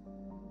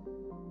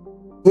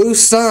 Blue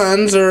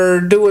suns are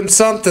doing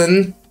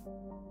something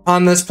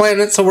on this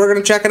planet, so we're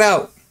gonna check it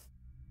out.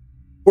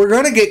 We're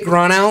gonna get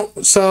Grunt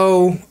out,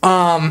 so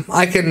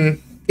I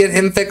can get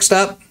him fixed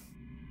up.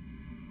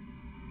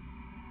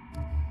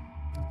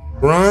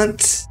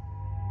 Grunt,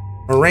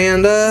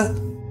 Miranda.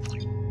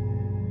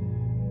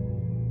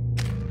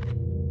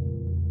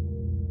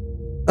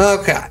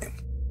 Okay.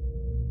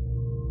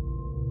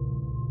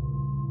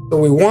 So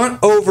we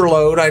want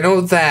Overload, I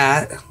know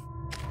that.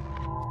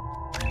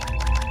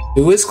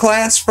 Do his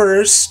class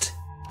first.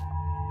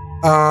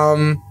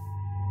 And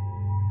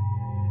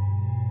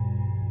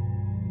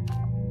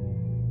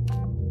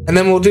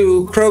then we'll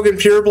do Krogan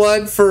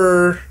Pureblood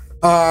for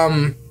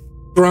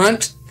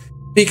Grunt,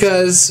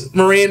 because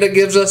Miranda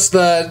gives us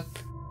the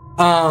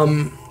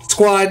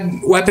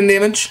squad weapon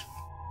damage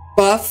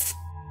buff.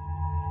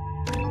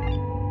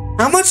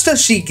 How much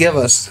does she give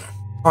us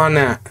on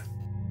that?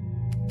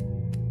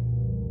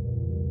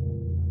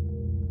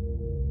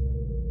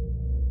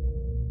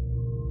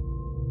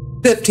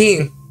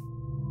 $15.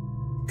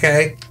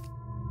 Okay.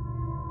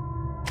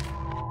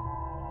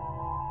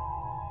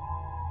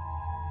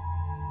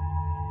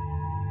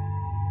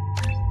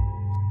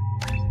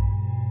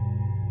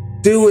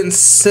 Do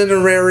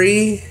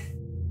Incinerary.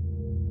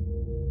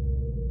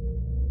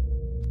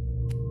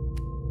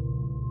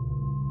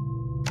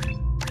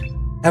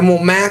 And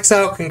we'll max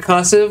out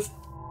Concussive.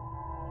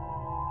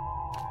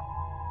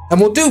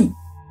 And we'll do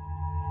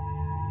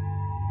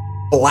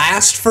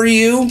Blast for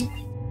you,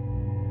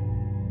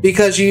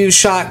 because you use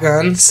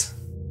shotguns.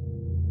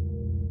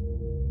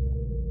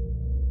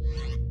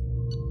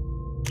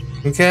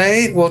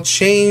 Okay, we'll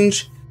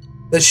change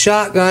the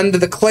shotgun to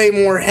the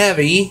Claymore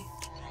Heavy.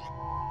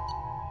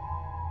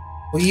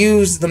 We'll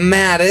use the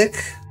Matic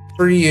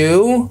for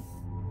you.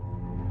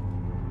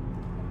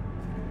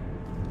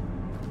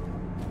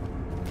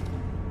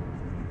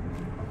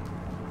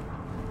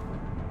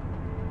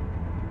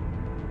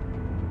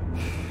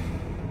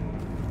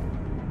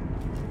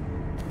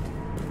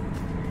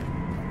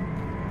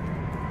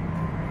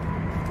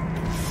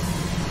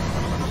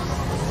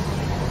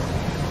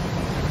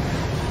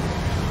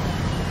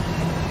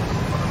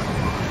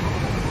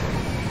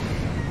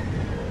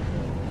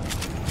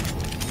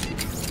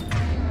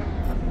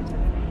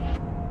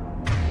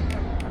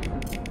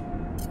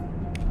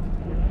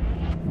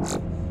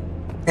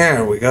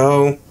 There we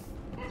go.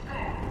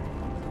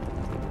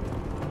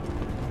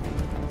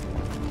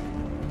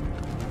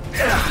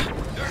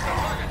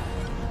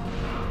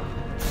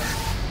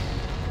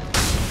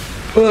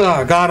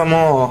 Ugh, got them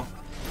all.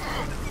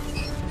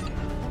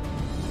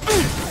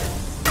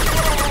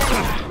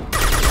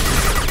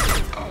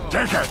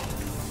 Take it!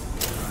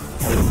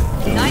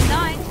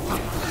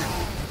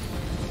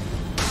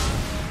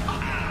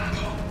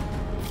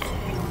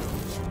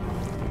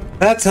 9-9.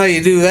 That's how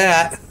you do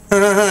that.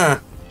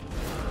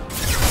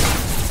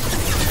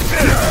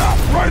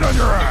 Right on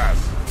your ass!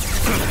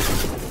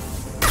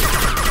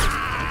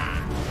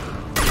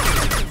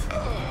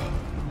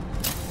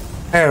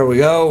 There we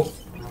go.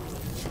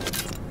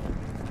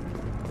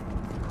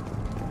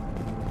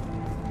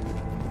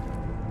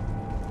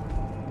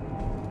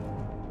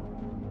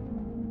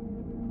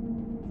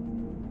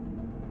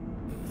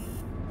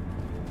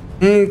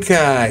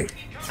 Okay.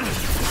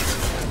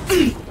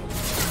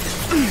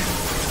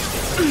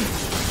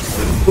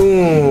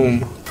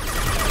 Boom.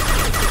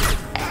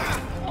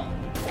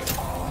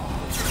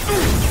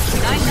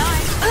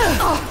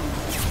 9-9.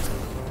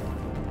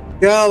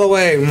 Get out of the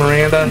way,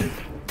 Miranda.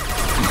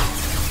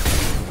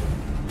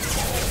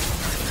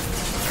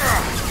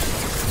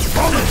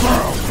 On the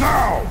ground,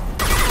 now!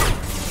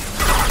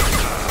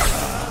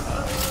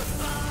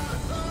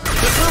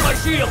 Secure my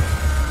shield!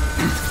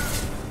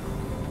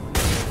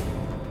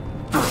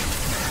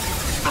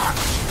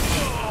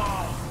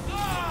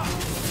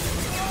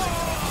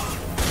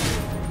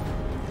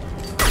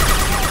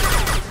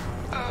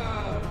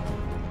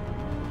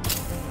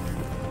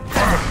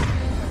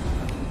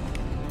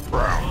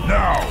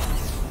 Now!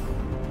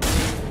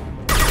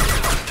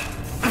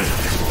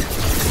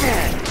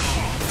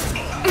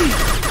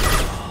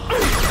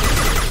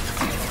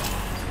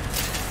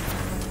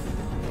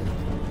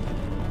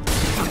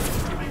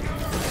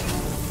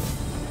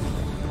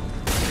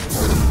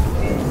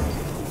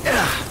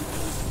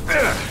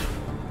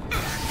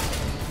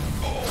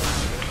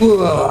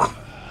 Ugh.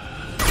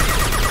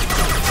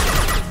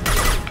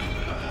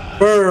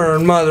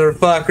 Burn,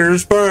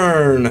 motherfuckers,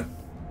 burn!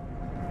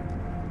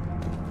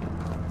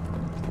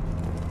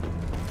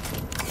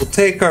 We'll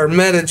take our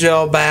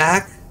metagel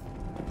back.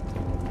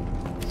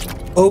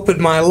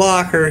 Open my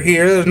locker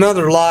here. There's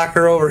another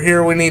locker over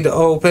here we need to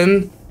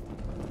open.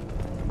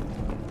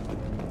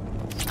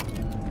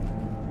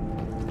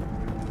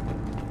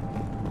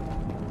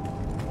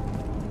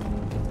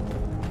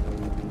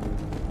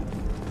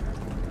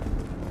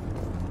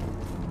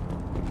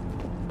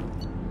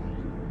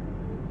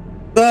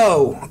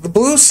 So, the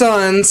Blue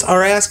Suns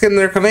are asking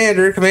their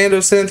commander, Commando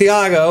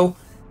Santiago,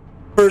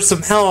 for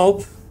some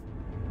help.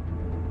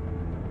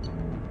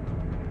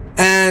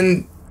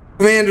 And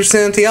Commander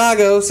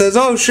Santiago says,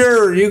 "Oh,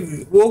 sure,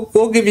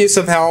 we'll give you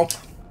some help."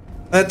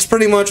 That's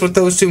pretty much what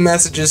those two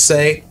messages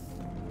say.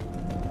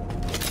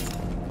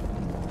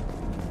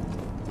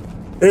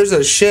 There's a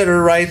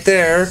shitter right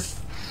there.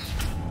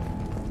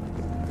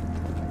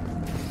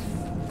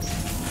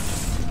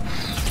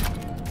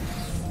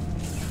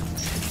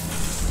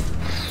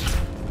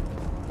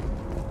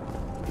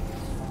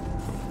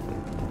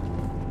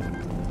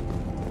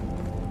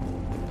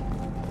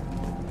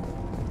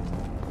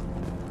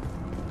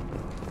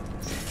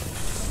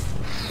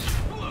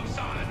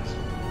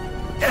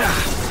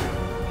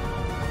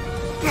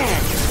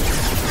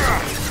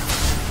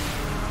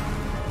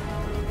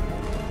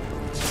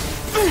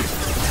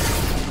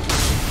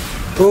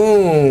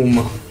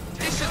 Boom.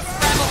 This should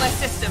scramble their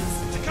systems.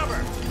 To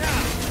cover.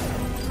 Now.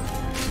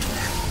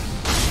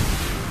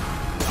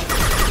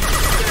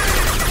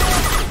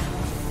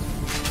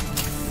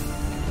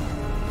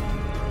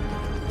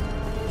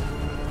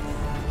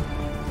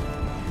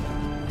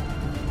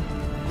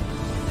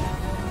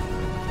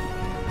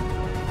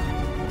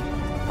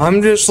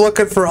 I'm just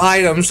looking for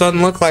items. Doesn't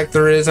look like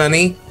there is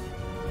any.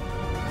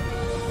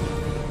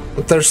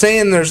 But they're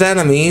saying there's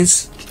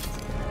enemies.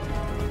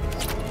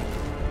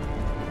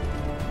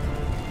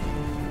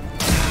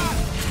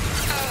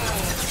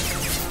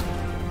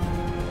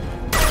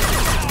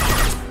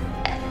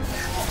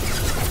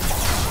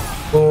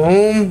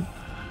 Boom.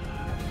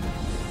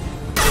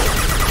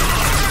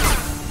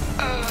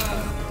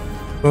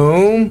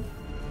 Boom.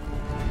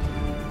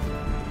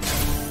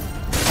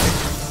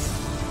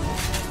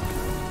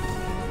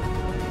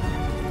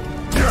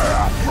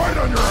 Yeah, right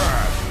on your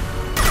ass!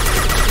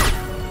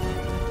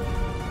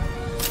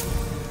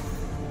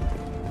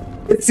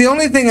 It's the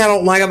only thing I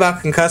don't like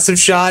about concussive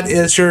shot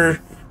is your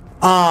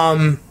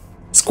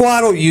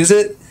squad will use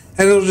it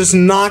and it'll just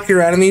knock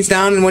your enemies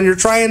down, and when you're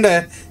trying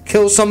to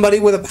kill somebody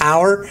with a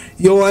power,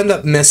 you'll end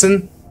up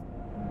missing.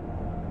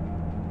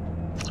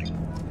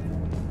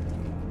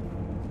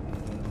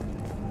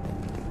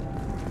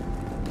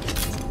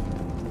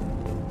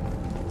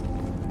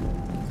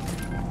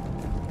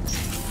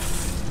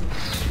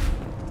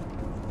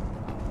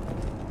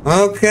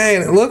 Okay,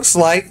 and it looks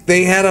like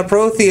they had a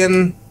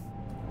Prothean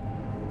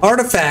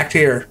artifact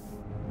here.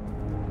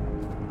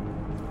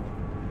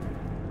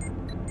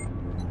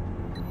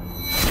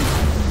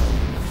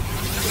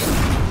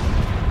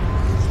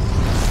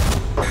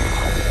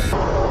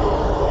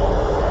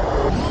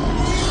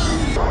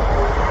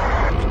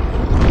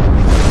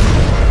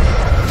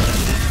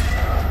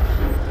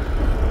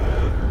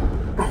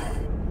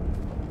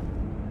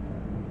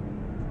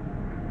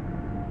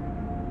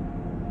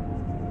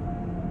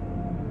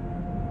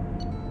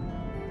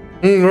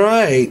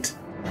 Right.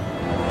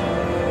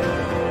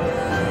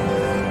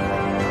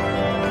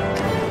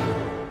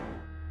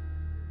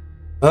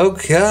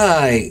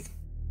 Okay.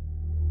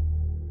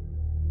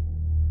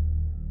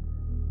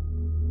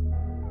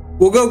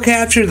 We'll go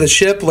capture the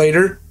ship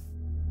later.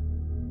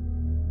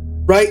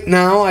 Right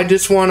now, I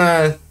just want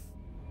to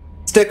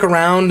stick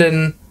around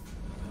and...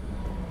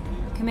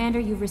 Commander,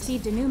 you've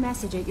received a new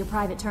message at your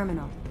private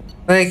terminal.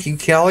 Thank you,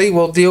 Kelly.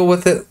 We'll deal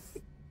with it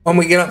when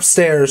we get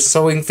upstairs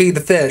so we can feed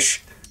the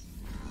fish.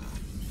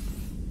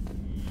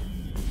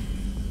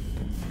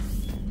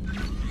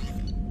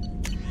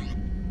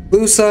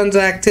 Blue Sun's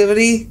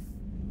activity.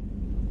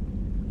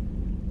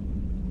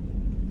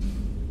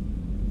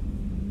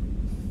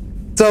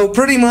 So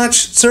pretty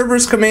much,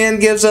 Cerberus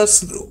Command gives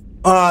us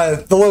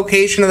the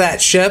location of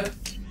that ship.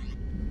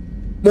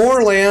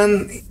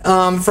 Morland,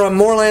 from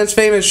Morland's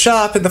famous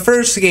shop in the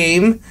first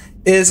game,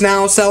 is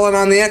now selling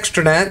on the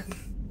extranet.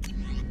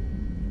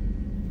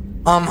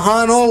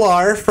 Han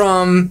Olar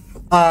from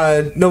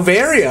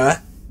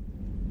Novaria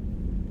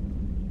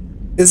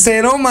is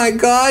saying, "Oh my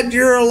God,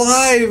 you're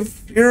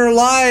alive! You're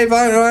alive!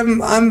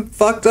 I'm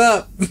fucked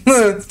up."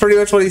 That's pretty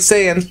much what he's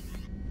saying.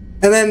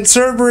 And then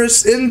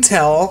Cerberus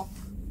Intel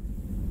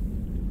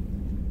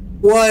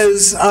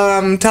was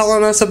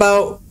telling us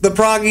about the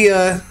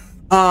Pragia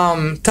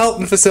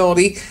Teltin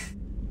facility,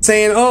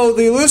 saying, "Oh,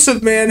 the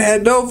Illusive Man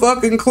had no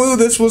fucking clue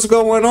this was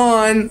going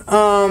on."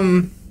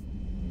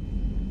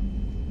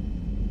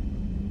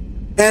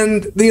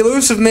 And the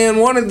Illusive Man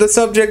wanted the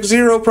Subject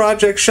Zero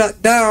project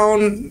shut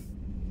down,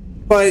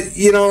 but,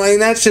 you know, I mean,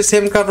 that's just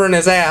him covering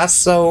his ass,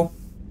 so...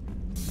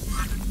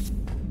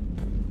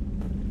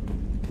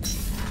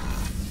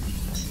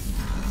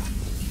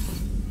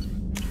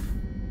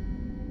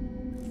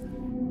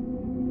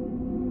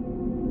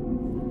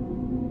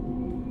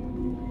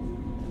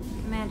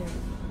 Commander,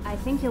 I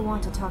think you'll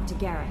want to talk to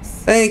Garrus.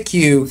 Thank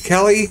you,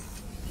 Kelly.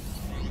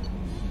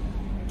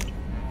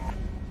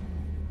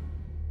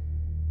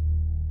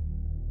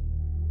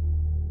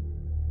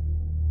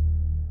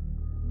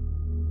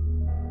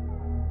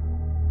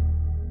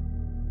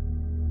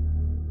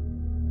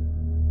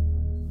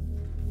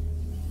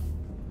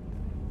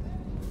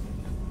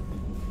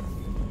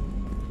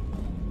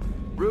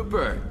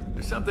 Rupert,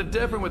 there's something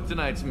different with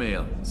tonight's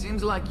meal.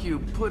 Seems like you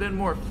put in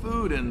more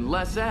food and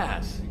less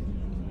ass.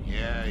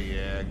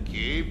 Yeah,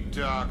 keep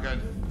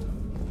talking.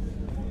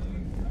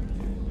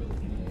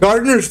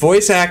 Gardner's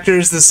voice actor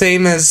is the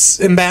same as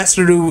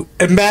Ambassador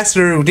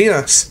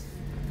Udinas.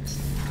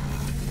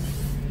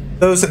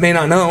 Those that may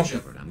not know.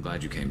 Shepard, I'm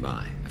glad you came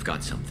by. I've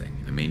got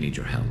something. I may need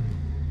your help.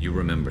 You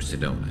remember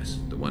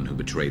Sidonis, the one who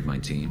betrayed my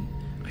team?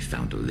 I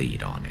found a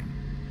lead on him.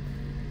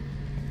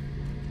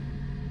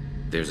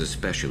 There's a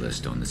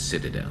specialist on the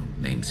Citadel,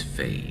 name's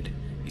Fade.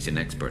 He's an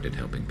expert at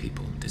helping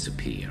people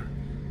disappear.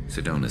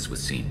 Sidonis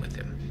was seen with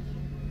him.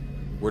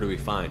 Where do we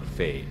find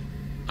Fade?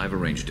 I've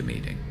arranged a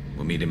meeting.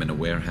 We'll meet him in a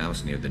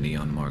warehouse near the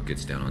Neon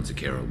Markets down on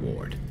Zakera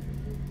Ward.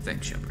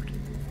 Thanks, Shepard.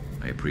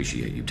 I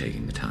appreciate you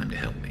taking the time to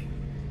help me.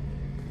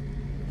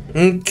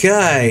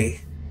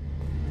 Okay.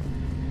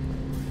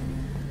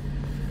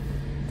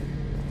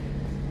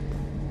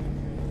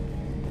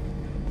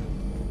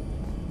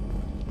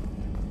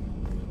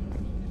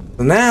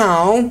 So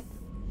now,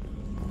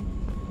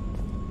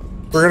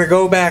 we're going to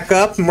go back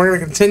up and we're going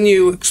to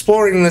continue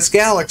exploring this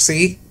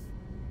galaxy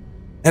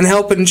and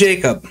helping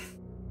Jacob.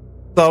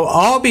 So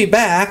I'll be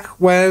back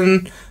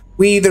when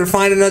we either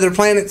find another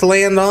planet to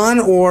land on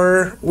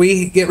or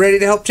we get ready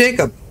to help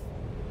Jacob.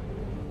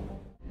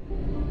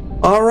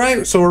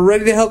 Alright, so we're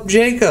ready to help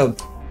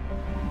Jacob.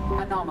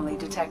 Anomaly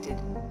detected.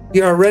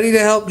 We are ready to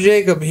help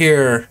Jacob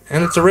here.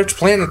 And it's a rich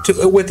planet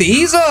too, with the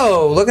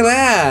EZO! Look at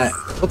that!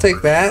 We'll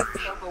take that.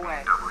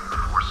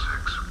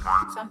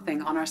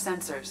 Something on our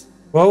sensors.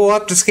 Well, we'll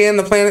have to scan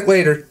the planet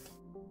later.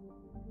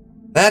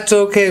 That's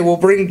okay. We'll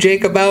bring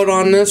Jacob out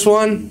on this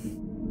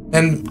one.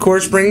 And, of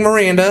course, bring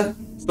Miranda.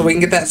 So we can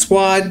get that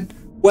squad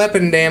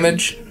weapon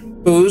damage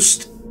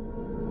boost.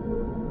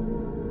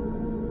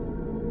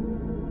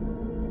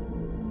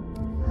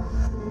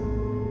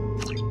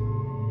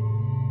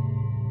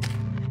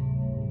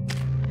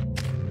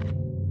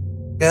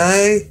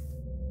 Okay.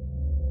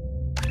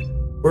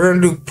 We're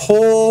going to do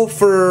pull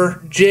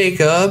for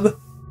Jacob.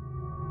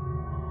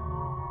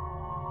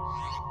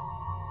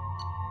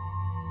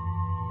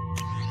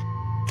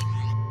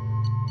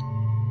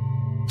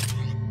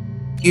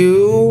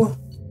 You.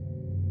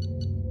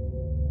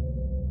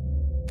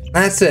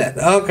 That's it.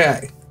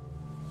 Okay.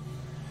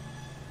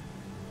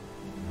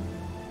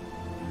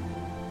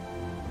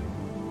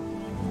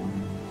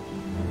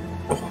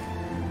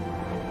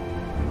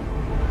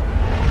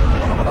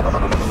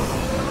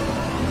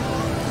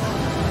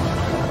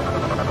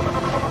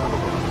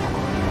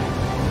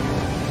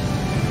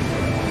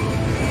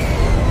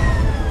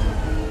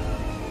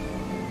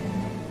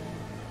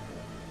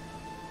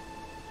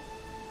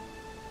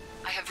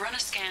 I have run a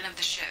scan of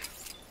the ship.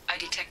 I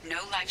detect no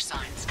life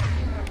signs.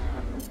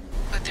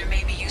 But there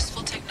may be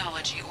useful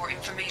technology or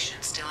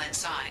information still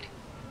inside.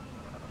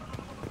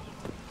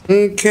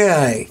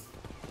 Okay.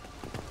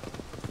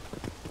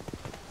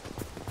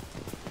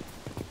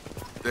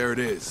 There it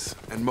is,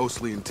 and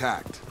mostly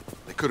intact.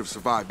 They could have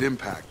survived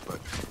impact, but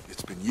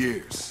it's been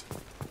years.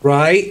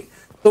 Right.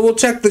 So we'll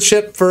check the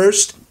ship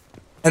first,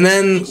 and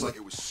then... Looks like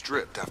it was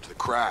stripped after the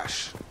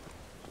crash.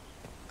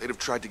 They'd have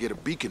tried to get a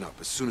beacon up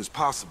as soon as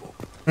possible.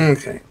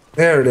 Okay,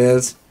 there it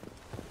is.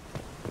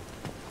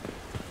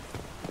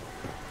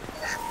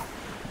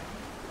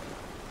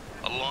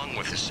 Along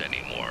with this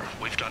anymore.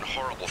 We've done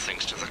horrible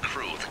things to the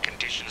crew. The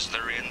conditions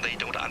they're in, they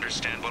don't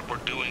understand what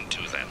we're doing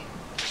to them.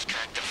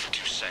 Distract them for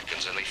 2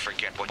 seconds and they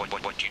forget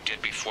what you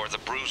did before the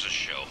bruises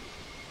show.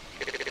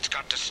 It's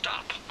got to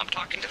stop. I'm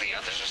talking to the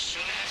others as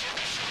soon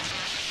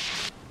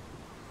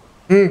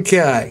as...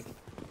 Okay.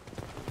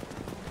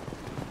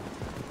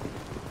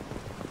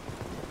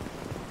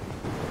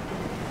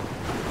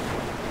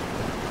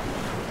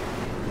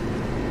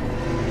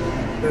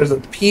 There's a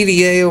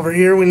PDA over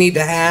here we need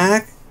to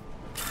hack.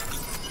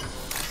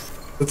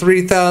 The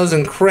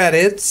 3,000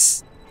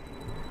 credits.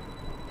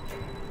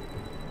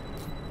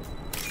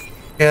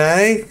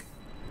 Okay.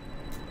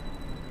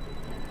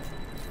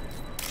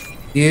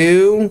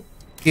 You.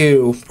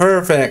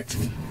 Perfect.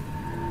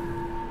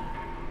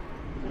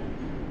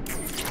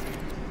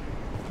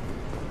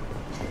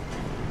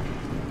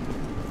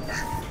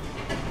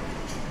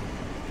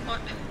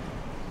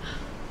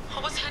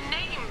 What was her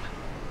name?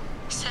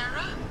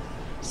 Sarah?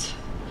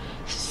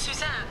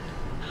 Suzanne?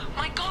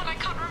 My God, I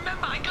can't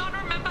remember. I can't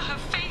remember her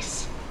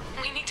face.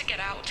 We need to get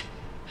out.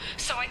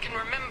 So I can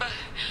remember.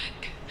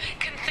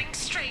 Can think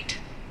straight.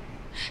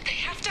 They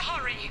have to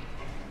hurry.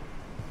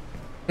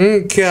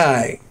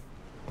 Okay.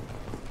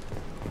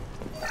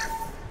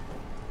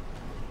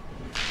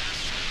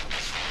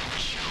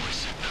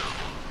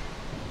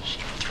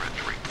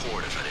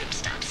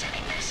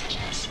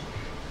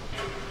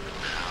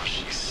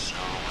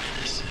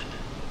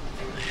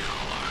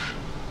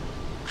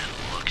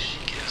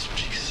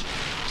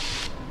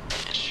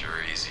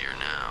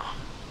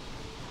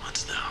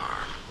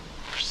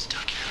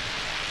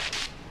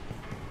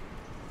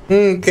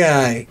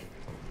 Okay.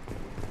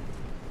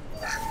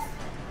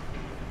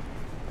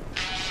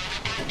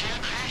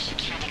 You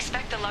can't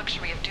expect the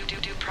luxury of due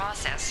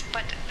process,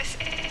 but this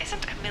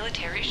isn't a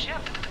military ship.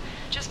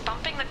 Just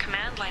bumping the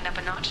command line up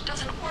a notch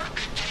doesn't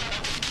work.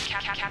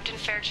 Captain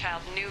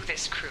Fairchild knew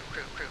this crew.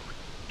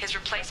 His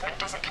replacement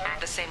doesn't command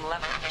the same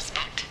level of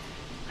respect.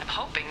 I'm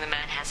hoping the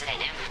man has it in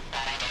him,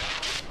 but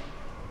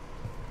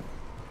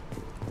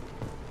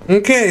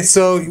Okay,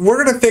 so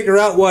we're gonna figure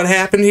out what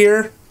happened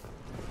here.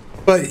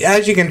 But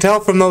as you can tell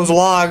from those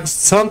logs,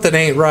 something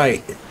ain't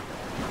right.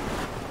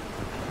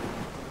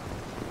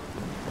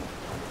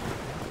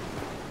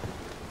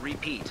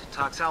 Repeat,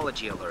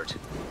 toxology alert.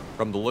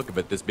 From the look of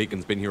it, this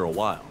beacon's been here a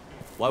while.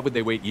 Why would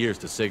they wait years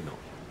to signal?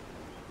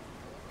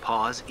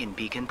 Pause in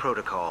beacon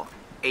protocol.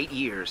 8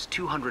 years,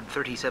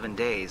 237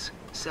 days,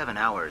 7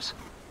 hours.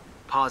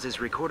 Pause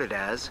is recorded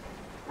as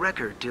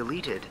record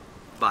deleted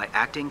by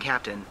Acting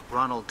Captain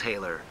Ronald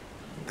Taylor.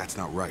 That's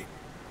not right.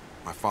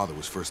 My father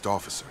was first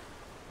officer.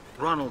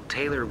 Ronald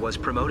Taylor was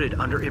promoted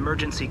under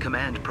emergency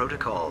command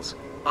protocols.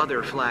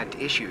 Other flagged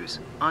issues: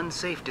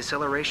 unsafe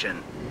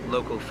deceleration,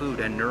 local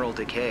food and neural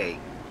decay,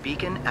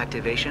 beacon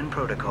activation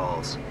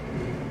protocols.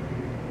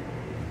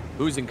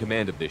 Who's in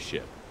command of this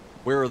ship?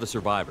 Where are the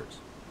survivors?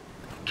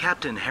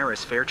 Captain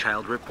Harris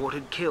Fairchild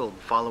reported killed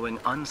following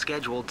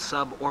unscheduled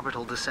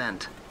suborbital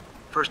descent.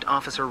 First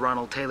Officer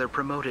Ronald Taylor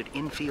promoted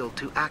in-field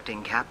to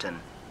acting captain.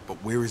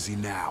 But where is he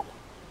now?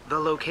 The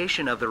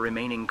location of the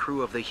remaining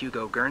crew of the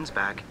Hugo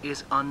Gernsback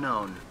is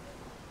unknown.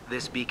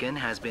 This beacon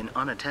has been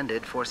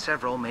unattended for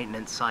several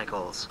maintenance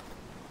cycles.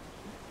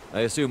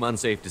 I assume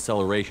unsafe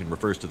deceleration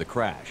refers to the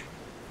crash.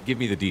 Give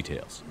me the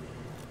details.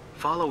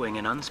 Following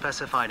an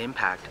unspecified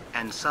impact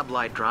and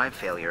sublight drive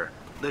failure,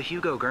 the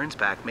Hugo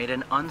Gernsback made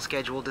an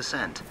unscheduled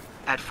descent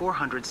at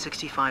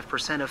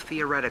 465% of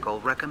theoretical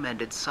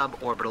recommended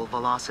suborbital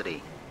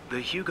velocity. The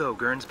Hugo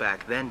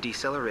Gernsback then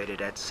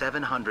decelerated at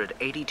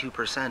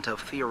 782% of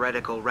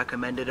theoretical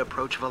recommended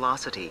approach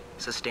velocity,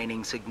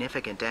 sustaining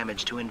significant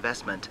damage to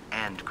investment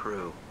and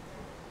crew.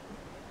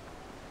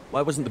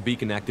 Why wasn't the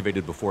beacon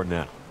activated before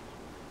now?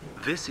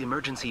 This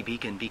emergency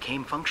beacon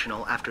became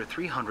functional after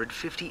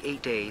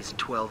 358 days,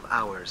 12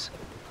 hours,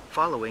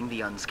 following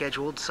the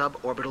unscheduled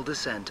suborbital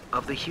descent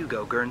of the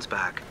Hugo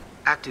Gernsback.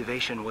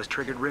 Activation was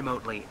triggered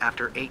remotely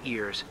after 8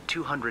 years,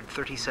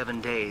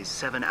 237 days,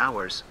 7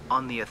 hours,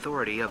 on the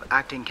authority of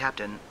Acting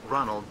Captain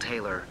Ronald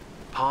Taylor.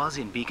 Pause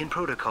in beacon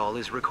protocol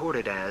is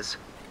recorded as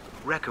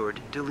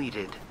record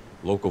deleted.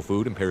 Local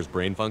food impairs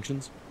brain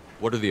functions?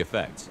 What are the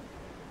effects?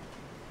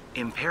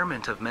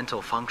 Impairment of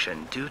mental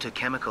function due to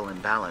chemical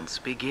imbalance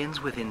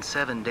begins within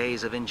 7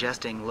 days of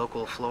ingesting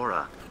local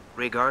flora,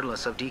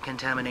 regardless of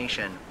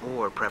decontamination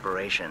or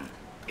preparation.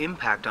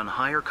 Impact on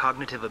higher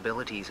cognitive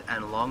abilities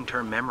and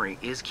long-term memory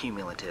is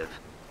cumulative,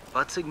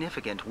 but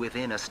significant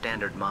within a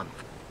standard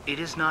month. It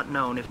is not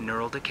known if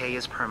neural decay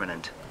is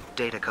permanent.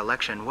 Data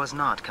collection was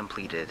not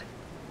completed.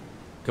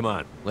 Come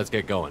on, let's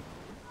get going.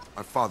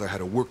 My father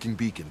had a working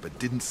beacon but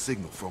didn't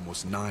signal for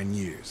almost 9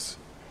 years.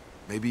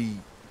 Maybe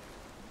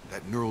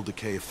that neural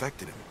decay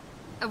affected him.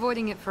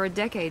 Avoiding it for a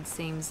decade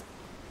seems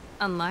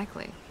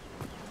unlikely.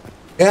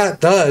 Yeah,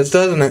 it does,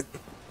 doesn't it?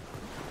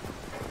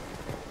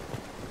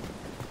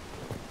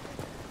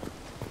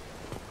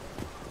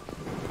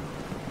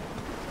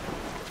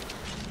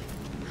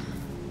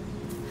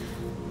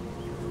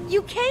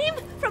 You came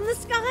from the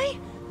sky?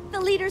 The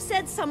leader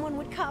said someone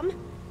would come.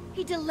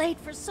 He delayed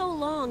for so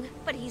long,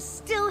 but he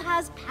still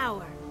has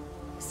power.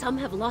 Some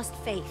have lost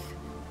faith.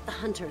 The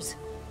hunters.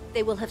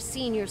 They will have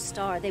seen your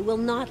star. They will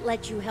not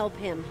let you help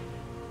him.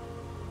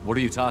 What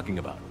are you talking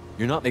about?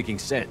 You're not making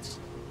sense.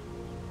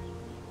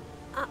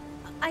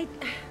 I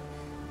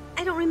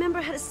don't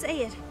remember how to say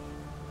it.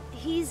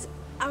 He's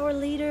our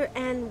leader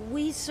and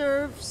we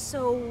serve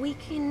so we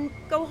can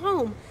go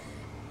home.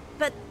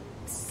 But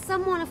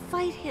some want to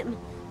fight him.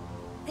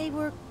 They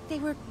were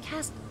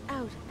cast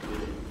out.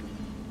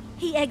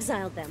 He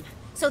exiled them,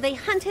 so they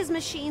hunt his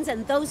machines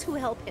and those who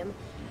help him.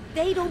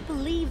 They don't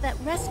believe that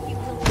rescue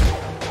will...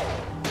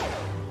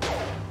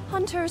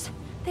 Hunters,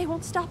 they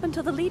won't stop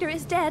until the leader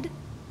is dead.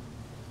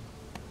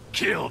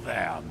 Kill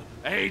them!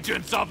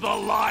 Agents of the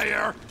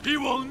liar! He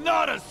will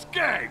not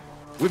escape!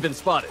 We've been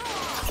spotted.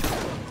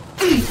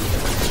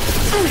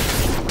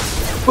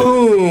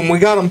 Boom! We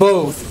got them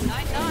both.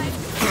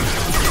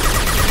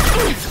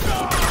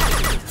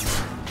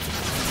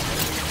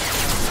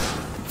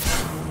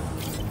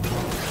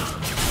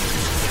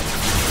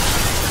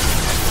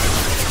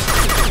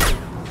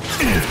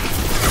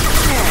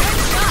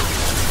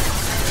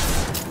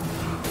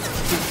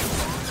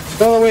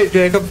 Oh, wait,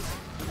 Jacob.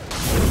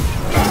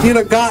 If you'd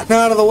have gotten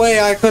out of the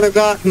way, I could have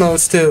gotten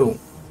those two.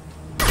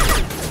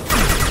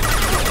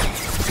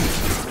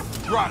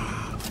 Run!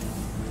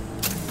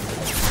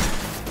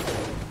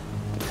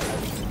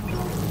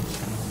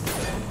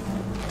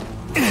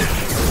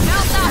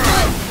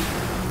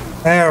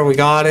 There, we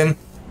got him.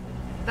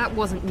 That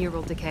wasn't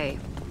neural decay.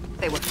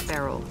 They were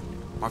feral.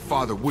 My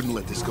father wouldn't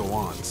let this go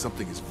on.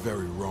 Something is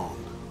very wrong.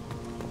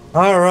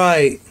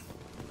 Alright.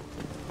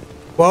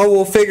 Well,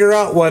 we'll figure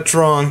out what's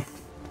wrong.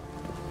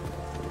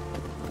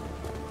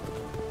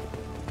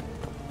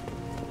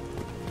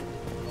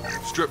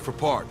 Strip for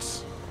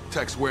parts.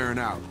 Tech's wearing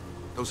out.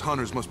 Those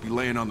hunters must be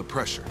laying on the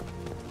pressure.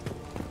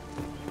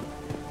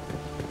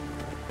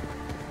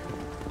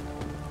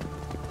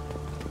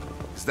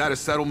 Is that a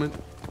settlement?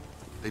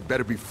 They'd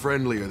better be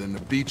friendlier than the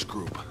beach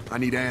group. I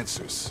need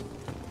answers.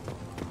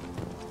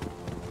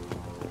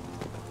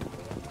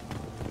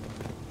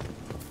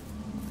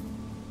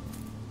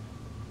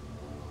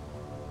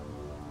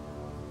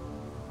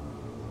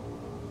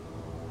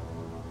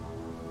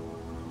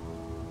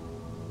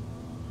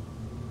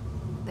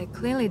 They're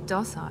clearly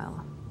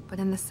docile, but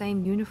in the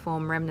same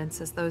uniform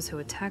remnants as those who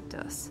attacked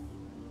us.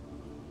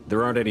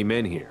 There aren't any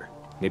men here.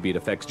 Maybe it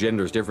affects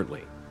genders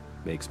differently.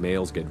 Makes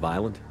males get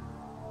violent?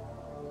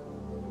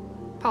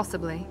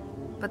 Possibly.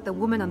 But the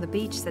woman on the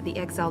beach said the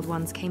exiled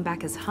ones came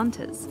back as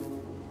hunters.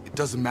 It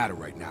doesn't matter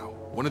right now.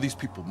 One of these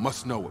people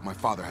must know what my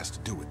father has to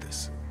do with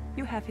this.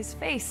 You have his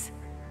face.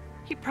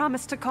 He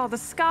promised to call the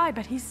sky,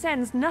 but he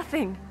sends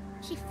nothing.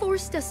 He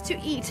forced us to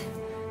eat,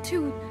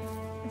 to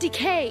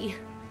decay.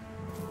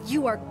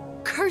 You are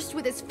cursed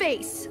with his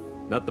face.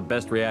 Not the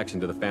best reaction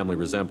to the family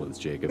resemblance,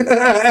 Jacob.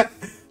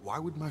 Why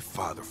would my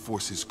father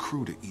force his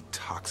crew to eat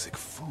toxic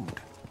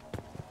food?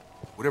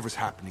 Whatever's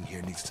happening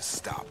here needs to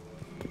stop.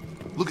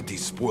 Look at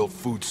these spoiled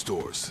food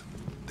stores.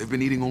 They've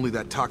been eating only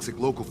that toxic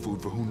local food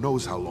for who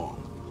knows how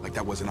long. Like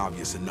that wasn't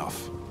obvious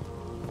enough.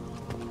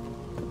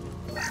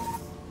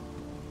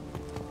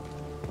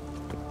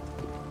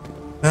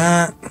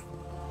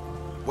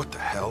 What the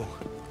hell?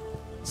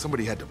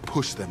 Somebody had to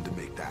push them to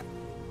make that.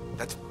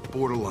 That's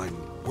borderline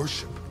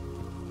worship.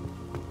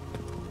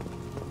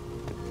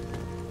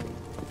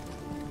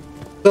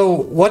 So,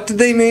 what did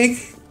they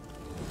make?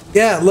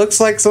 Yeah, it looks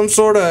like some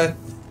sort of...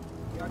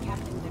 Come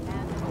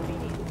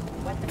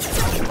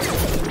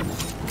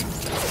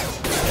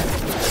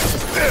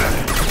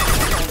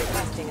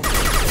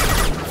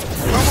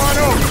on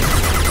over!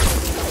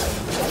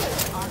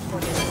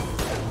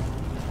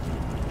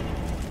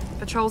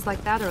 Patrols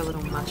like that are a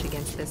little much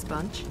against this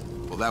bunch.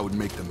 Well, that would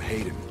make them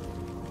hate him.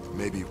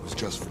 Maybe it was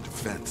just for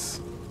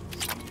defense.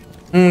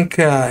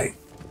 Okay.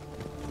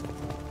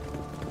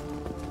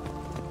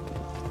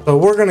 So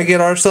we're gonna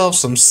get ourselves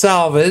some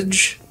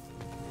salvage.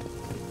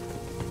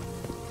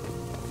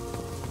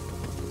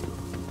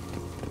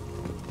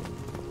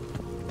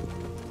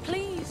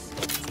 Please,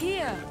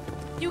 here.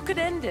 You could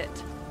end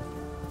it.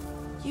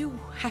 You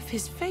have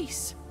his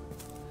face.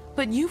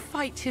 But you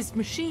fight his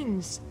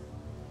machines.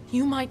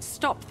 You might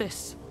stop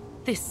this.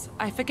 This,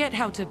 I forget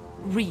how to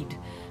read.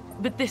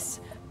 But this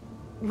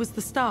was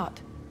the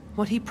start.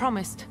 What he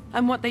promised,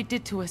 and what they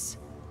did to us.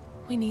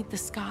 We need the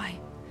sky.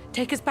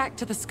 Take us back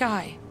to the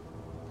sky.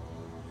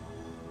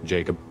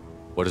 Jacob,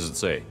 what does it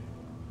say?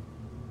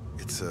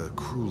 It's a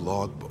crew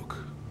logbook.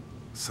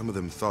 Some of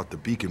them thought the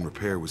beacon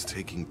repair was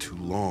taking too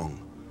long.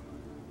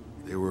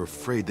 They were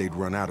afraid they'd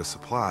run out of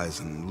supplies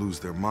and lose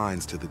their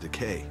minds to the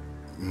decay.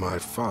 My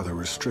father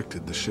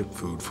restricted the ship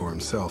food for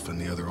himself and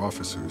the other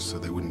officers so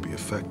they wouldn't be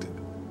affected.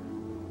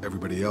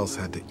 Everybody else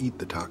had to eat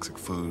the toxic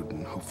food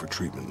and hope for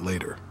treatment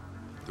later.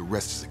 The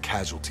rest is a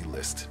casualty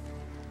list.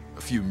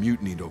 A few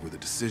mutinied over the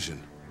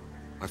decision.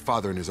 My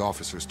father and his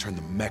officers turned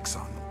the mechs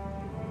on them.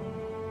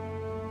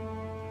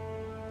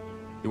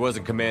 He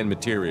wasn't command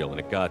material and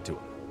it got to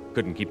him.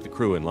 Couldn't keep the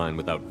crew in line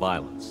without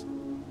violence.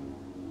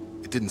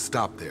 It didn't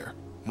stop there.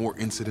 More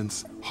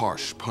incidents,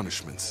 harsh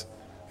punishments.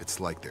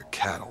 It's like they're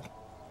cattle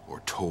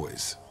or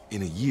toys.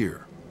 In a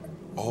year,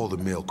 all the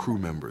male crew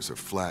members are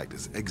flagged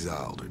as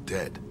exiled or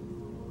dead.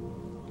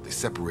 They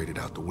separated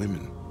out the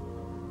women,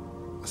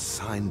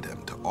 assigned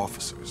them to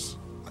officers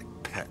like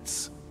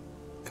pets.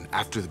 And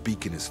after the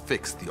beacon is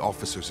fixed, the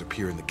officers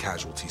appear in the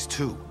casualties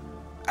too.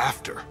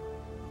 After.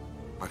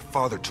 My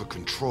father took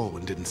control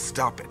and didn't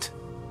stop it.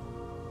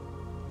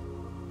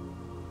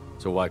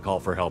 So why call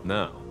for help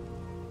now?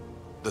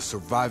 The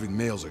surviving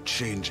males are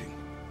changing.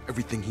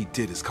 Everything he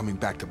did is coming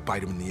back to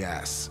bite him in the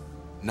ass.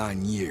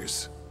 9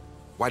 years.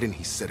 Why didn't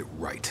he set it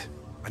right?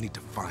 I need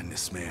to find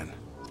this man.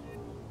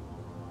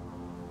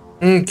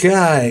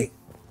 Okay.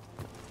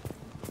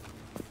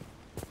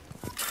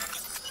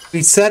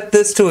 We set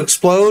this to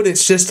explode.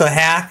 It's just a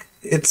hack.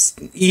 It's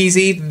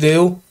easy to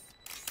do.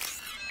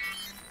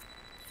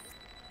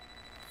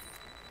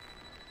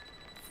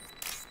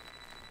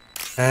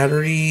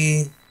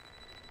 Battery.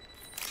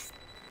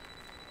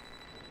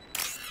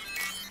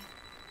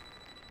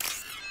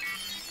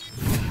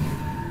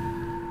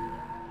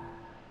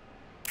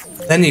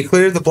 Then you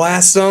clear the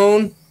blast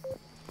zone.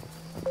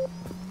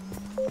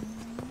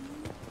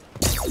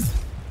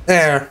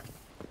 There.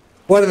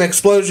 What an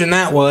explosion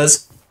that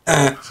was. This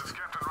is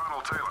Captain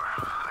Ronald Taylor.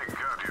 Thank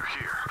God you're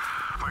here.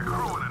 My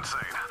crew went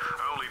insane.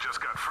 I only just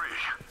got free.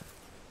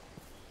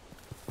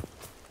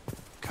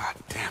 God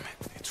damn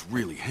it. It's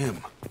really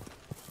him.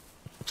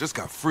 Just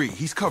got free.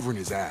 He's covering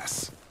his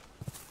ass.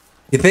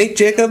 You think,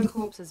 Jacob? The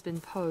corpse has been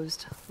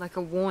posed, like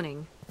a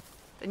warning.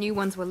 The new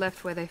ones were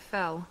left where they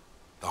fell.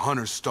 The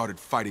hunters started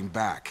fighting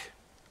back.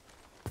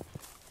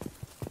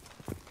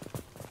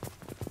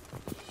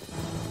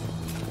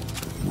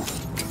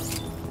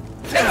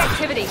 Big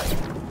activity!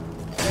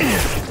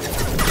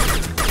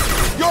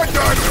 You're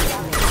done!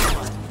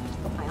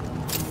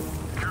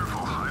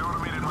 Careful. I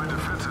automated my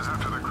defenses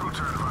after the crew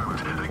turned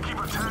violent. They keep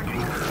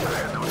attacking. I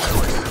had no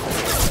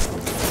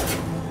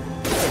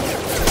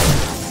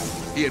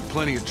choice. He had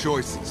plenty of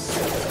choices.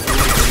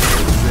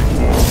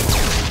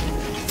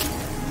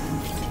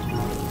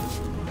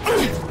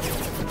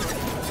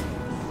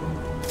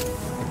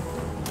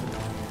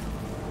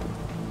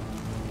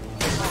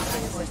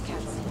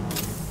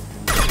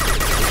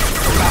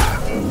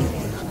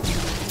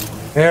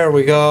 There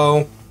we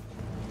go.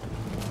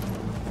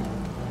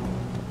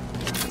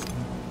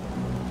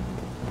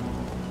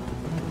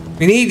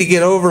 We need to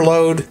get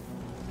overload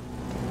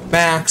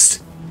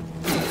maxed.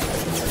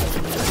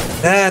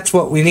 That's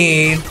what we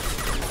need.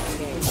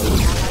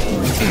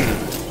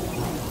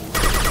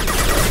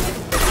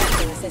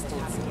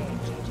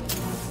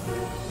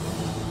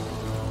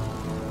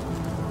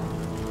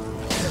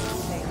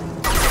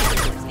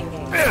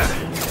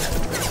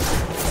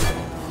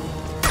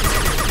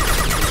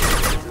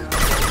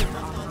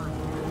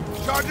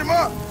 Charge him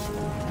up!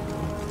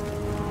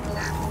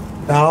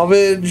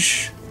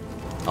 Salvage.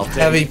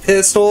 Heavy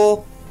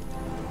pistol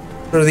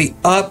for the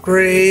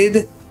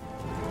upgrade.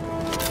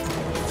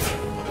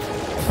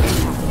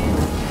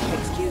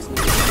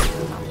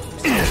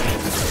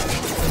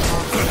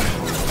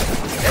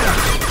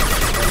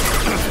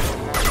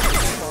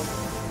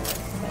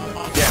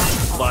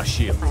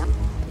 Shield.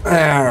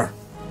 There.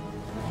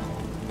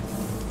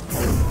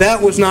 That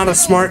was not a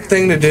smart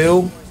thing to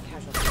do.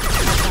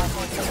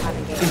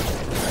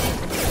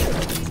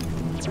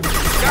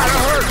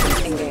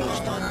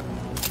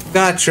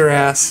 Got your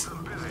ass.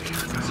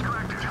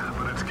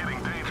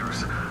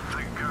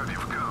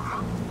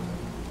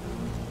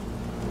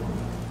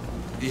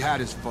 He had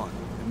his fun,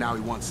 and now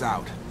he wants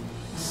out.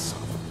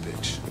 Son of a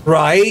bitch.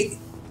 Right?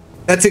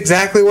 That's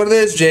exactly what it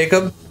is,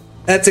 Jacob.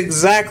 That's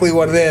exactly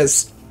what it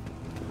is.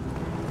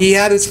 He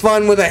had his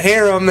fun with a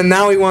harem, and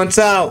now he wants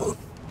out.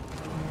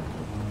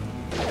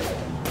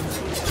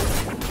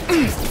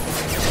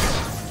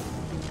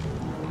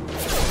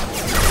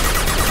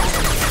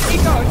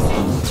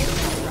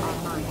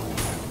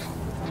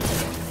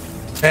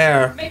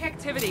 There. Make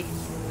activity.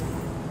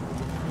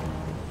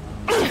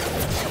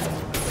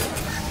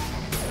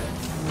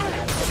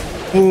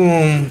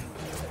 Boom.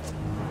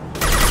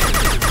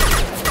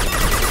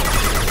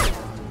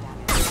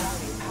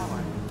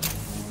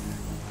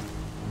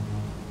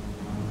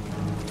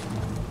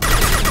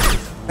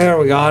 There,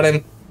 we got him.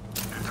 It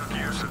took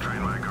years to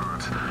train my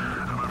guards.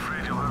 I'm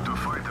afraid you'll have to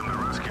fight them to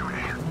rescue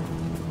me.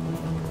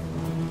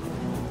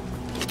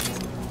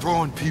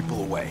 Throwing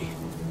people away.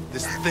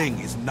 This thing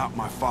is not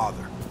my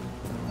father.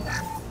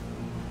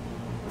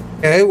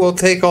 Okay, we'll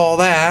take all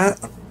that.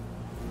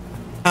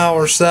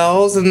 Power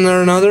cells, isn't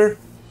there another?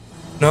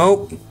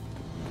 Nope.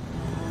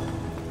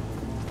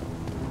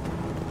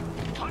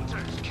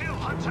 Hunters, kill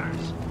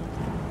hunters.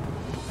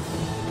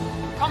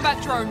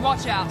 Combat drone,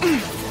 watch out.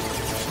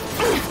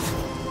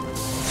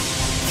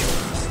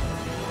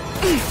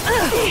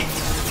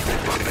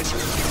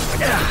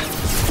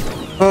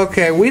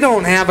 Okay, we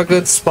don't have a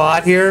good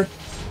spot here.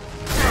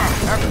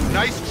 Have a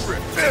nice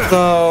trip.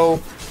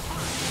 So...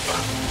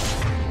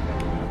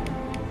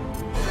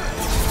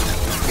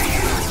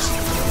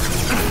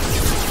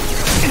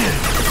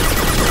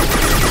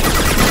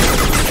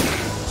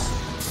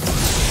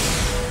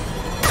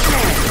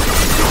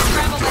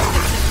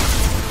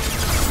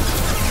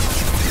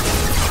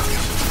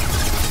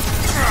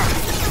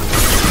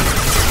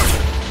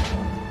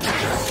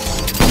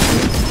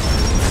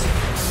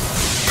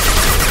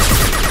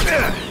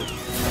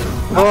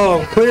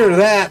 Oh, clear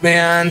that,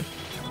 man.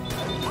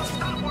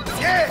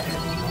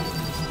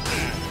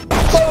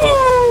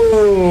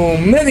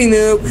 Boom! Mini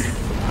nuke.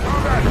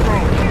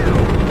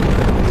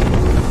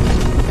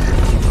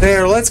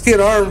 There, let's get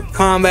our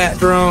combat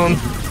drone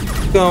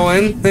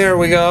going. There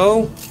we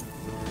go.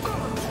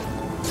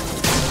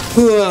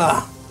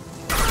 Ugh.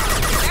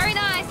 Very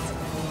nice.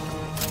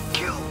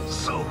 Kill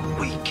so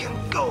we can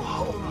go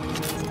home.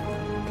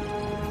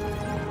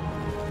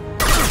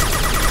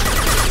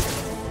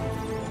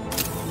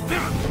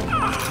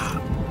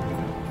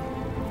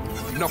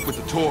 Enough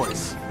with the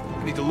toys.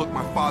 I need to look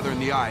my father in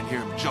the eye and hear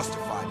him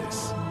justify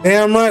this.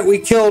 Damn right, we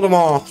killed them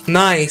all.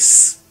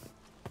 Nice.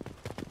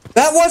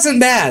 That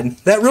wasn't bad.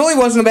 That really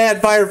wasn't a bad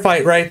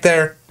firefight right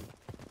there.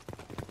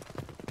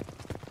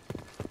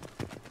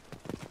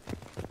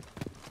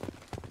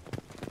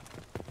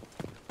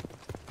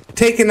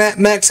 Taking that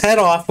mech's head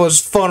off was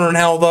funner than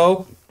hell,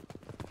 though.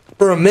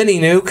 For a mini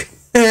nuke.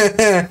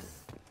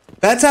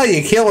 That's how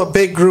you kill a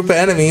big group of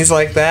enemies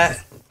like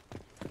that.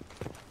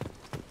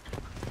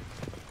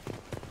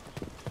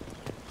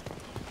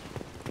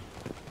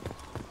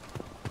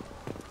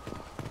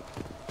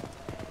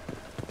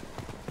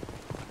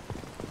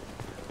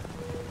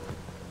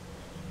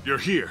 You're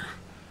here.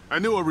 I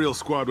knew a real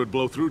squad would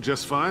blow through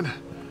just fine.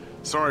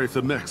 Sorry if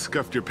the mech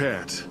scuffed your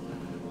pads.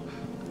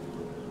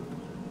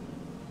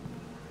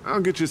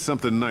 I'll get you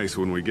something nice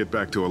when we get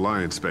back to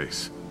Alliance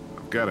space.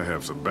 I've gotta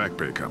have some back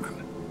pay coming.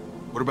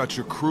 What about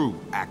your crew,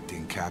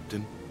 acting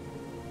captain?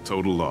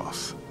 Total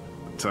loss.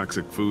 The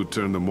toxic food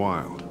turned them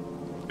wild.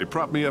 They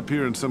propped me up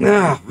here in some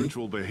kind of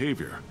ritual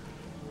behavior.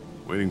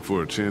 Waiting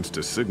for a chance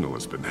to signal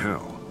has been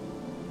hell.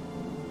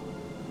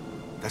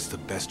 That's the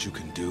best you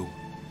can do?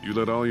 You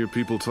let all your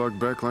people talk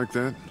back like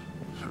that?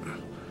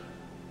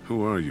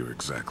 Who are you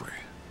exactly?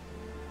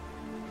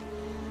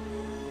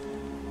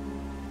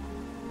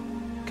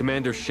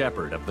 Commander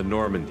Shepard of the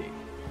Normandy.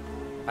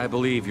 I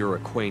believe you're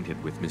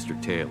acquainted with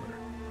Mr. Taylor.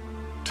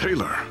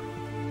 Taylor?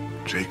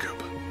 Jacob?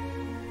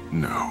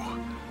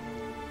 No.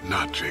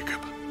 Not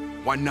Jacob.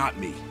 Why not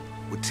me?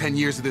 Would 10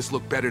 years of this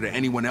look better to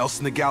anyone else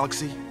in the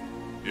galaxy?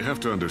 You have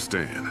to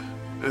understand,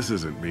 this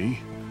isn't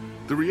me.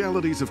 The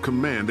realities of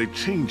command, they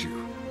change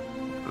you.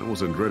 I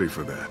wasn't ready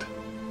for that.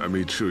 I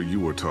made sure you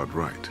were taught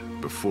right.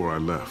 Before I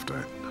left,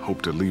 I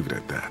hoped to leave it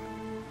at that.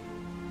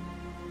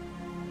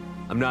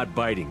 I'm not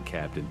biting,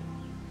 Captain.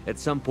 At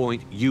some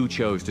point, you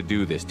chose to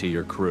do this to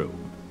your crew.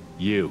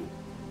 You.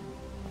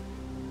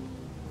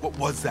 What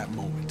was that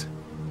moment?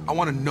 I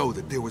want to know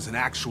that there was an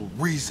actual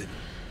reason.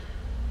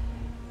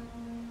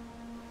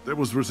 There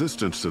was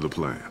resistance to the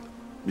plan.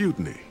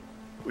 Mutiny.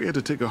 We had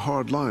to take a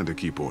hard line to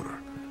keep order.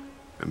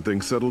 And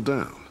things settled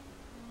down.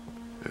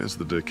 As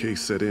the decay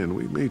set in,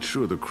 we made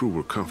sure the crew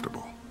were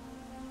comfortable.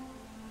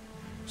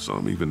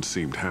 Some even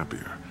seemed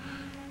happier.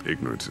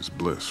 Ignorance is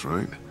bliss,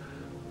 right?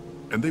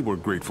 And they were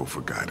grateful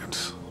for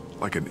guidance,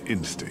 like an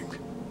instinct.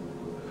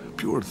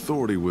 Pure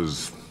authority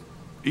was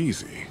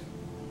easy,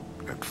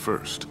 at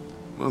first.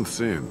 Months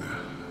in,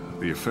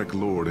 the effect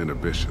lowered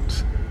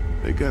inhibitions.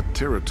 They got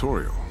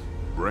territorial.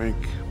 Rank,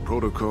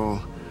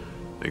 protocol,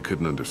 they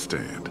couldn't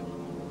understand.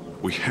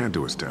 We had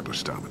to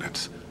establish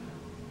dominance.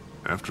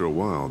 After a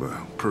while, the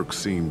perks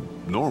seemed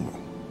normal.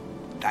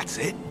 That's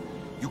it?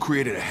 You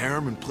created a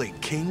harem and played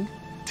king?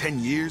 10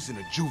 years in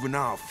a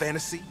juvenile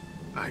fantasy?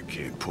 I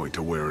can't point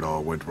to where it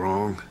all went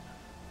wrong.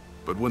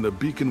 But when the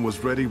beacon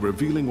was ready,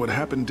 revealing what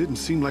happened didn't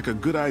seem like a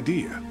good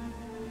idea.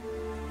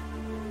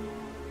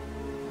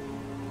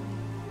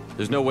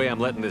 There's no way I'm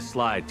letting this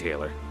slide,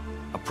 Taylor.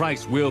 A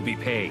price will be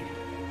paid.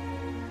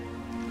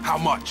 How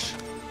much?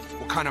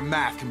 What kind of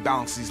math can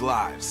balance these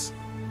lives?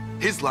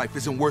 His life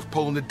isn't worth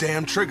pulling the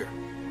damn trigger.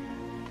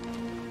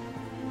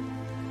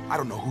 I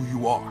don't know who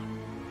you are,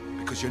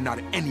 because you're not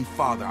any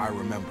father I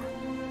remember.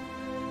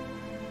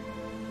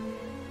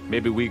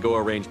 Maybe we go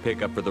arrange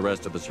pickup for the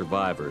rest of the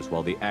survivors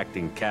while the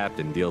acting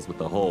captain deals with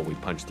the hole we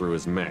punched through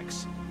his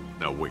mechs.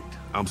 Now wait,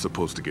 I'm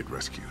supposed to get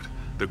rescued.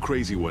 The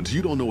crazy ones,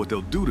 you don't know what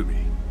they'll do to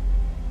me.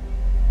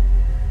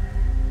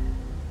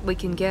 We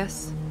can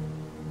guess.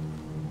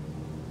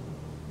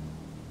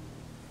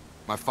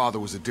 My father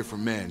was a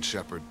different man,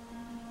 Shepard.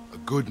 A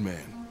good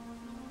man.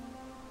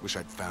 Wish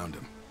I'd found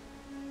him.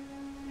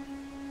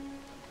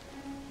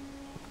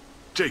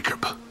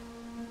 Jacob!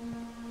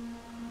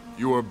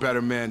 You were a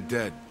better man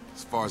dead.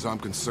 As far as I'm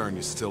concerned,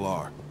 you still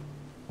are.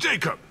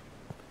 Jacob!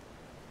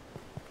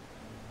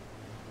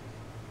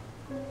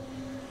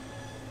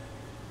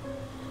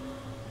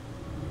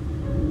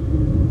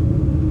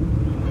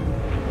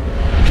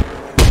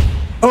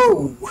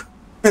 Oh!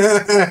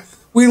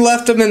 We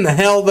left him in the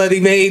hell that he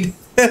made.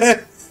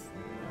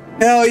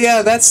 Hell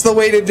yeah, that's the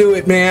way to do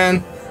it,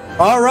 man.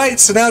 Alright,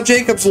 so now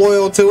Jacob's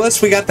loyal to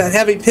us. We got that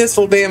heavy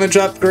pistol damage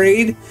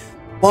upgrade,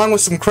 along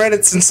with some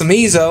credits and some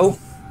EZO.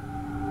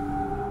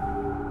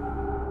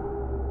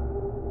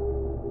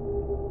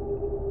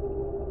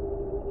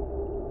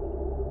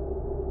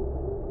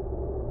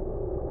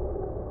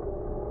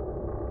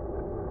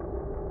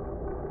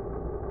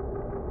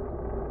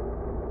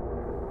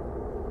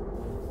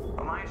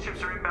 Alliance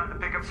ships are inbound to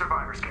pick up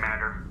survivors,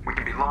 Commander. We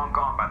can be long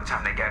gone by the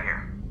time they get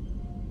here.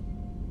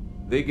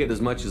 They get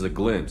as much as a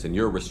glimpse, and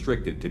you're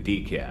restricted to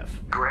decaf.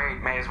 Great,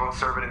 may as well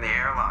serve it in the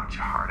airlock, you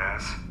hard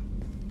ass.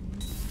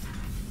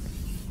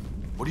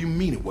 What do you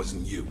mean it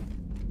wasn't you?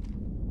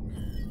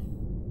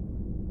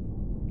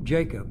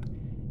 Jacob,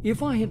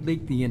 if I had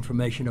leaked the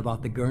information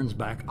about the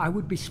Gernsback, I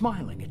would be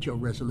smiling at your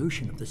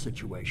resolution of the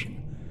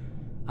situation.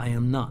 I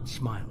am not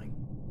smiling.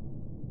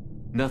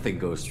 Nothing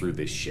goes through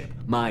this ship,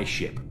 my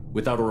ship,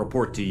 without a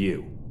report to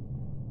you.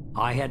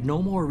 I had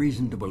no more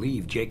reason to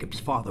believe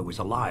Jacob's father was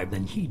alive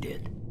than he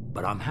did,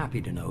 but I'm happy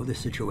to know the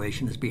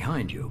situation is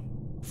behind you.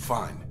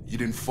 Fine, you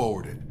didn't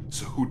forward it,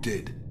 so who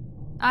did?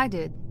 I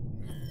did.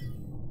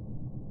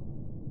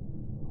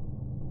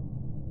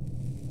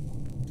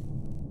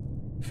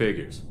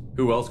 Figures.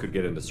 Who else could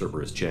get into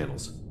Cerberus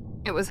channels?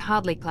 It was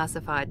hardly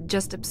classified,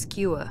 just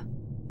obscure.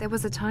 There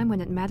was a time when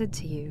it mattered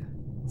to you.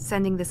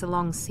 Sending this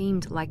along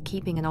seemed like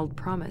keeping an old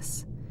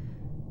promise.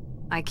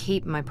 I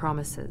keep my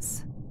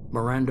promises.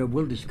 Miranda,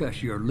 we'll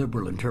discuss your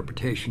liberal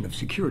interpretation of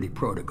security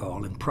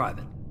protocol in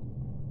private.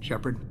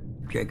 Shepard,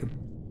 Jacob.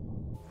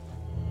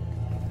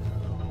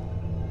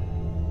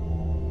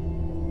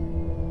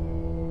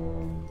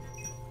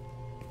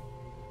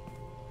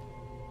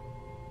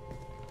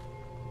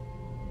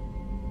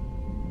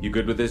 You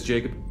good with this,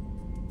 Jacob?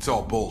 It's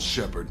all bull,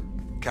 Shepard.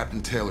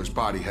 Captain Taylor's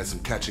body has some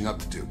catching up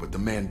to do, but the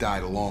man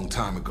died a long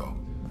time ago.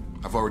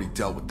 I've already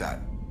dealt with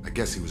that. I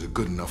guess he was a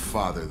good enough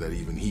father that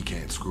even he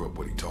can't screw up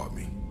what he taught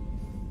me.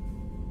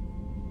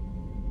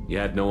 You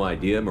had no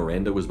idea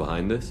Miranda was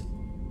behind this?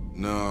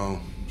 No,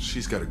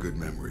 she's got a good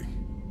memory.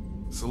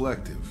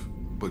 Selective,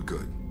 but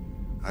good.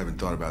 I haven't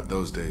thought about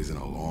those days in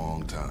a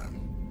long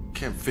time.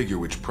 Can't figure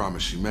which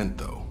promise she meant,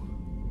 though.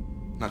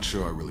 Not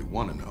sure I really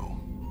want to know.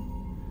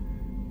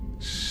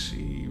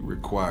 She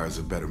requires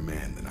a better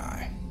man than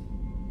I.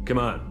 Come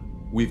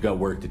on, we've got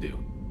work to do.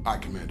 Aye,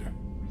 Commander.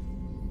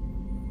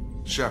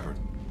 Shepard,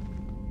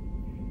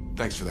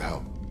 thanks for the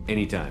help.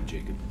 Anytime,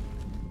 Jacob.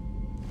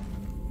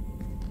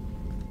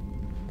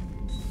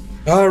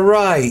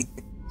 Alright.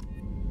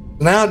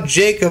 Now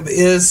Jacob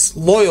is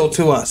loyal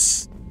to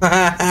us.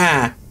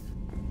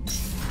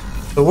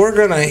 So we're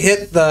gonna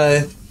hit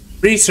the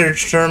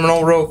research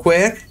terminal real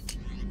quick.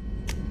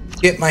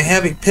 Get my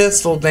heavy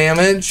pistol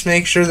damage.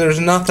 Make sure there's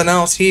nothing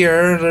else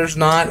here. There's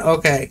not.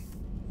 Okay.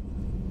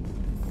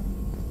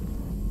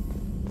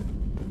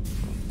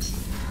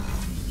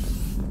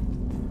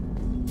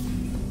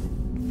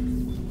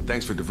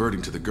 Thanks for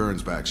diverting to the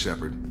Gernsback,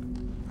 Shepard.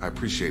 I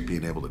appreciate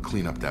being able to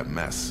clean up that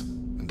mess.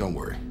 And don't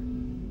worry,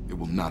 it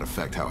will not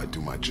affect how I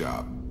do my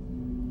job.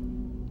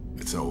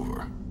 It's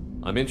over.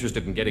 I'm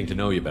interested in getting to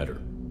know you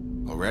better.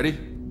 Already?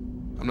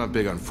 I'm not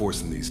big on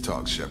forcing these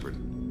talks, Shepard.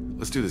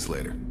 Let's do this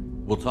later.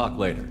 We'll talk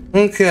later.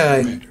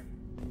 Okay. Commander.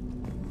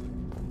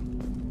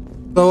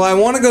 So I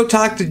want to go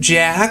talk to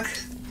Jack.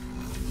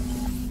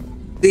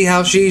 See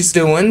how she's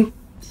doing.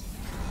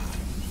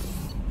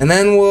 And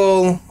then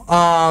we'll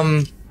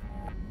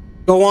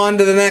go on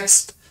to the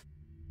next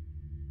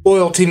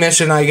loyalty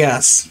mission, I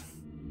guess.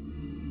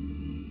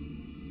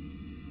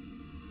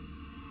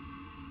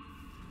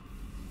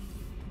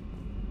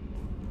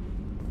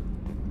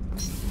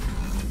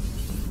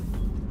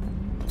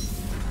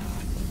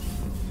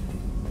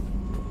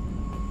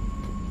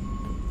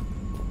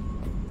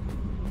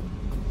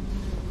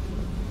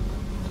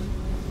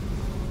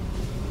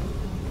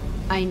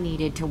 I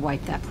needed to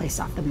wipe that place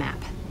off the map.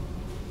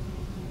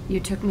 You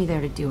took me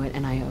there to do it,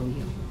 and I owe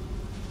you.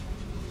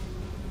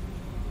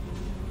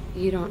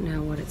 You don't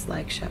know what it's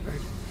like, Shepard,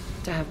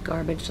 to have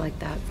garbage like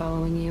that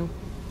following you.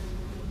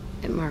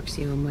 It marks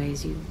you in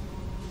ways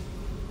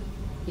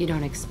you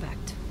don't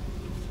expect.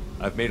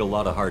 I've made a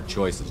lot of hard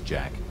choices,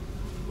 Jack.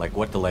 Like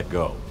what to let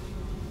go.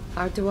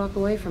 Hard to walk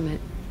away from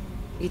it.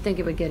 You'd think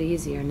it would get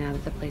easier now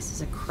that the place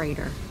is a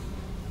crater.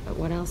 But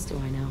what else do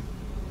I know?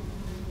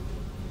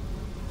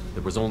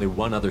 There was only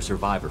one other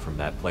survivor from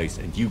that place,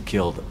 and you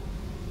killed him.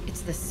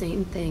 It's the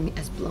same thing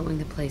as blowing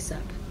the place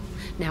up.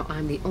 Now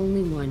I'm the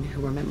only one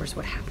who remembers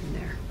what happened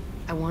there.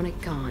 I want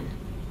it gone.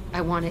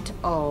 I want it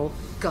all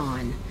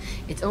gone.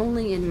 It's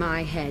only in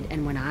my head,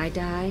 and when I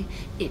die,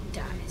 it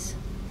dies.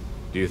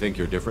 Do you think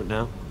you're different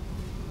now?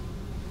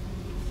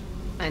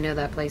 I know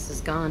that place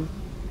is gone.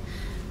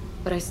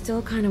 But I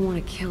still kind of want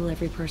to kill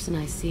every person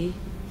I see.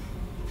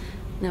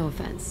 No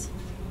offense.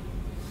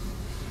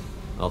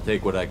 I'll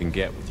take what I can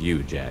get with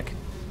you, Jack.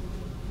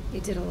 You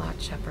did a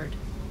lot, Shepard.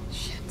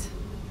 Shit.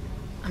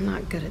 I'm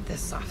not good at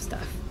this soft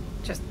stuff.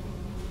 Just...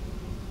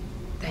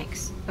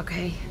 thanks,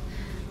 okay?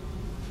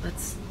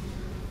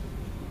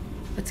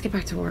 Let's get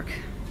back to work.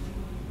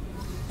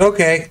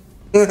 Okay.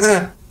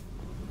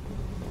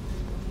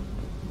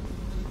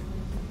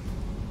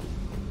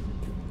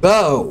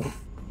 So,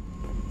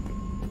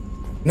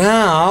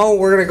 now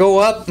we're gonna go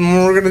up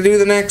and we're gonna do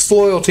the next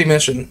loyalty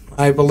mission,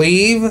 I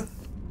believe.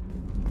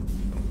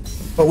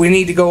 But we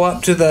need to go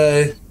up to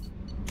the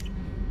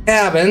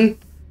cabin.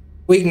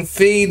 We can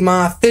feed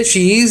my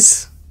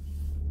fishies.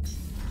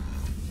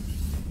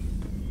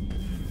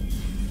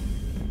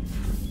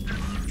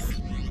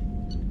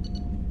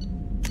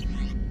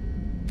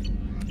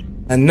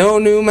 And no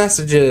new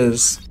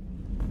messages.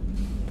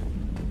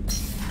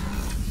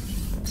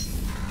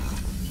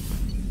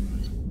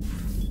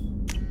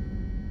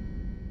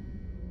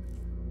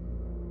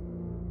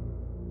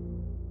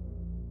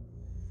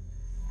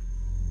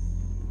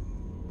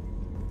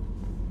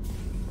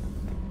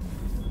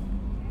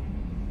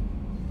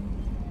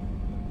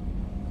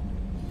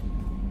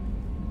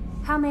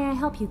 How may I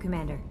help you,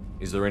 Commander?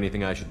 Is there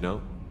anything I should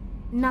know?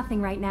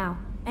 Nothing right now.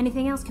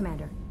 Anything else,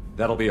 Commander?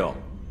 That'll be all.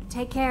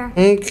 Take care.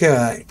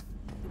 Okay.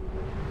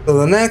 So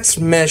the next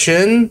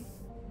mission,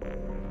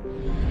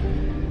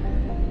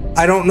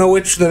 I don't know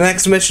which the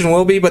next mission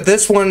will be, but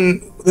this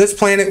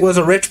planet was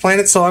a rich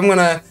planet, so I'm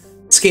gonna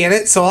scan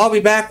it. So I'll be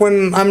back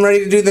when I'm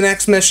ready to do the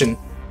next mission.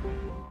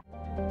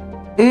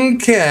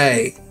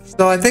 Okay.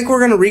 So I think we're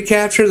gonna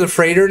recapture the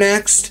freighter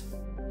next.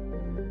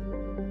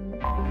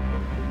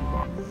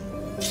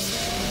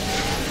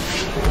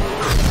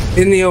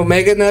 In the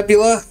Omega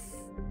Nebula.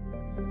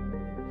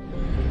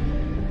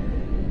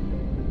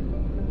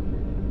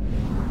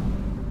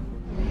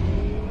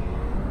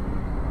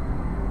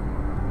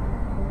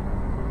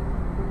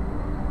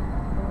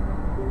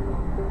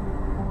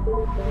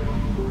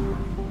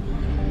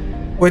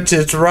 Which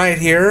is right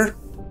here.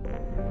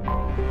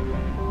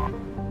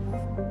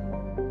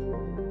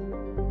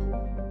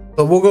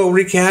 So we'll go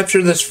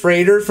recapture this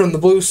freighter from the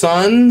Blue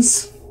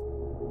Suns.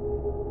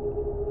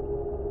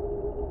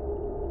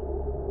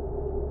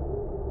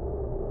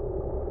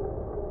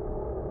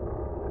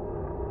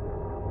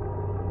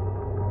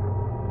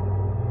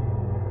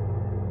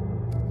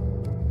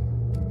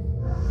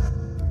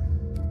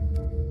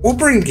 We'll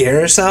bring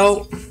Garrus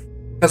out,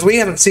 because we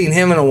haven't seen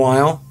him in a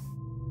while.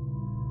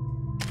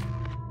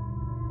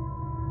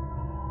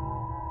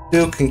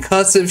 Do a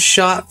concussive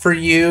shot for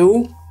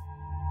you.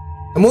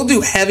 And we'll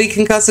do heavy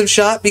concussive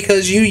shot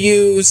because you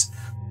use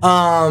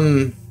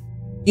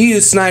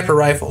sniper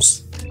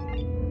rifles.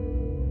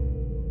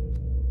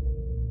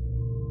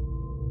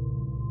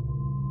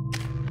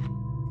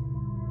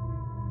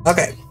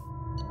 Okay.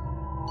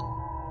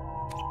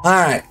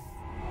 Alright.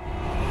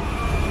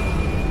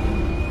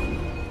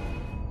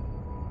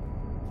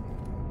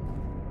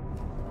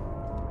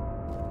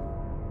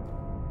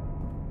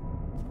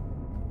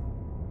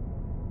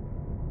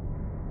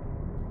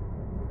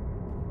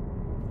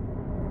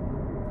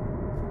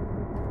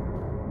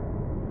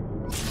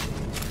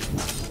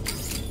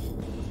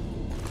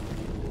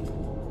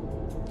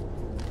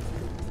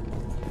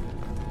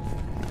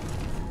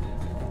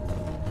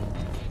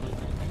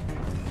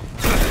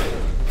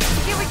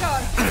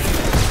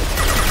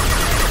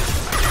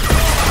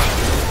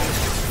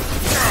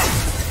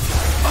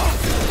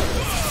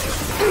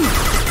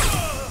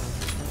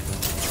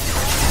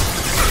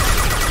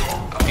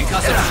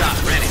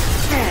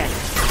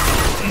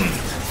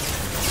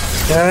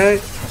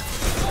 Okay.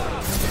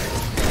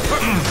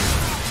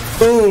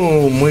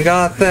 Boom, we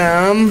got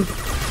them.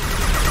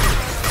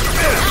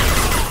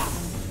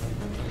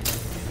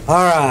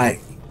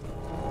 Alright.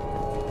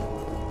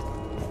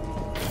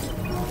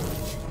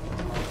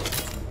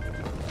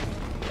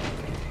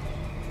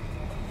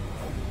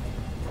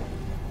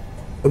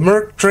 The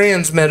Merc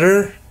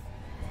transmitter.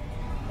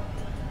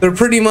 They're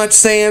pretty much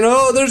saying,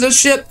 oh, there's a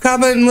ship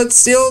coming,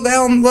 let's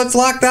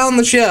lock down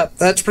the ship.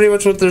 That's pretty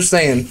much what they're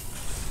saying.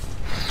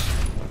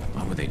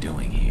 What were they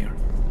doing here?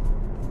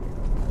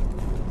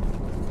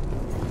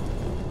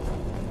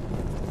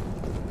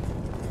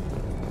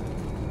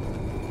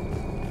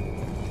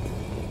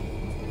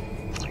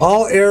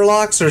 All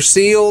airlocks are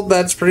sealed.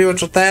 That's pretty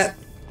much what that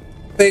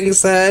thing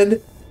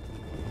said.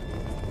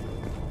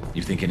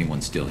 You think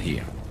anyone's still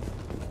here?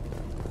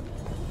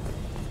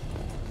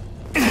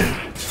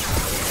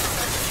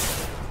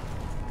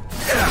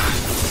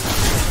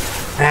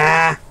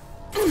 Ah.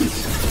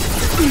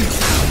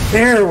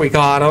 There, we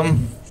got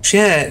him.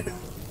 Shit.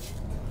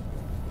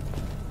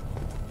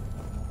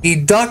 He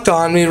ducked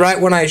on me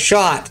right when I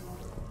shot.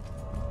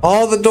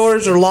 All the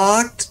doors are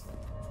locked.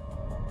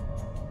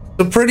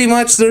 So pretty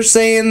much they're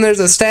saying there's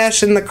a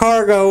stash in the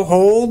cargo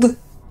hold.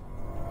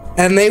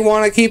 And they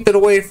want to keep it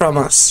away from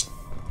us.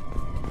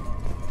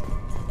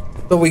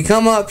 So we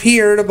come up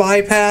here to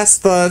bypass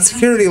the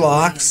security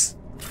locks.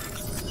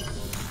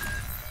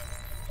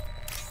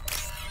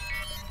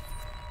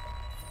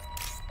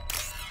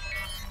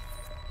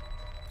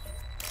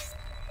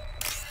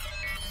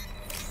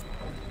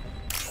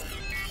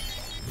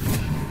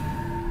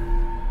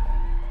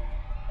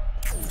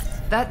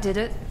 That did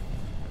it.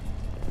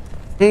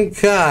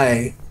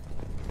 Okay.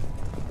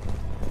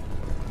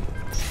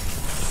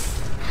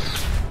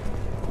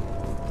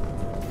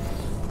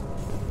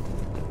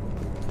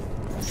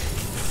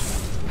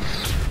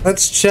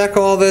 Let's check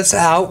all this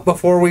out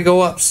before we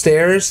go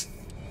upstairs.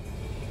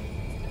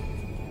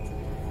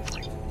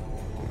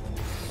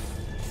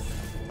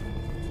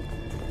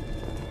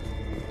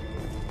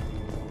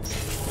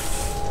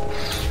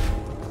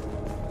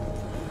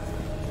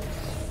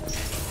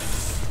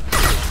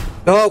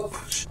 Oh,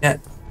 shit.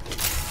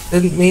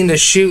 Didn't mean to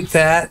shoot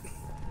that.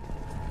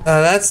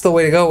 That's the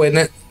way to go, isn't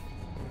it?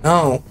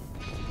 No.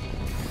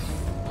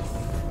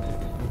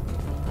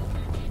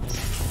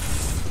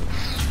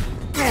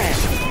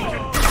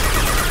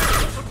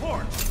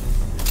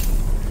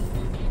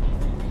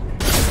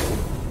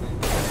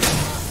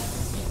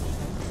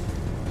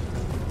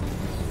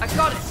 I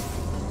got it.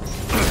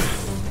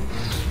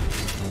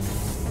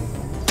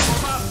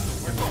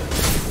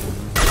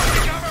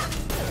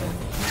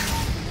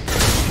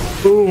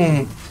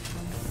 Boom.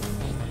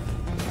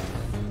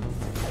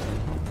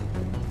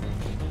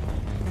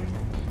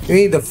 You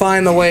need to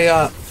find the way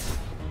up.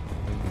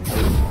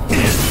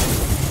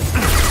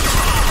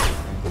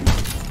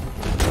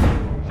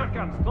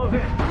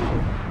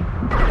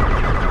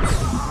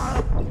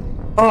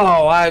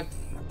 Oh,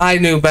 I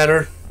knew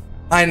better.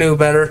 I knew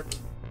better.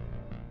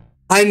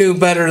 I knew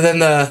better than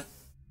to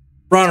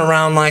run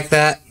around like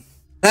that.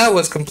 That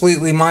was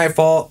completely my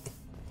fault.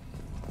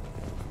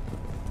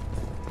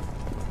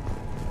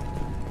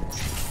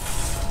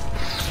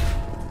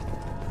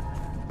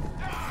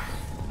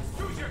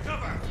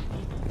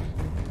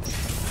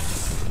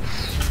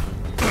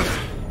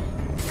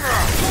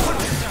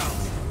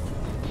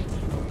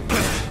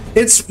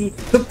 It's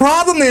the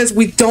problem is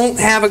we don't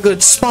have a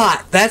good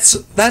spot.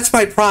 That's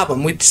my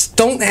problem. We just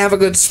don't have a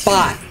good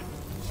spot.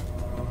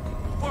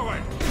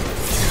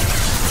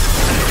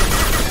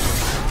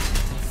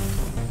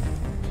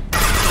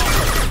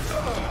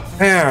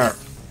 There.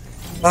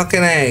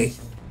 Fucking A.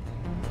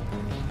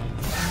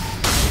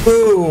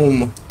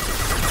 Boom.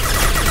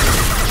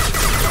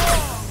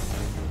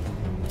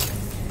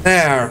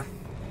 There.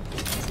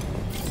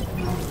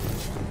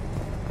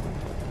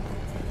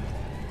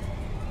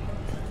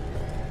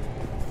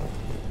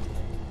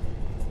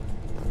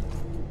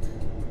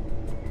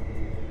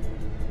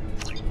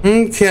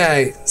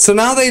 Okay, so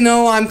now they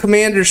know I'm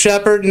Commander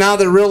Shepard. Now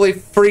they're really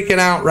freaking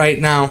out right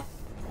now.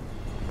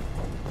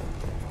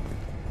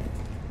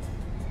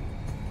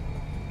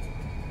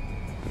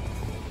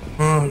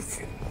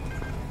 Okay.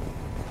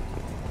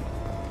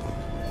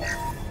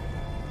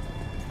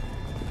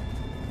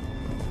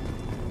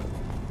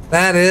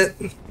 That it?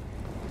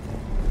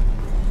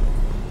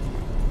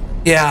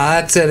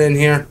 Yeah, that's it in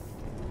here.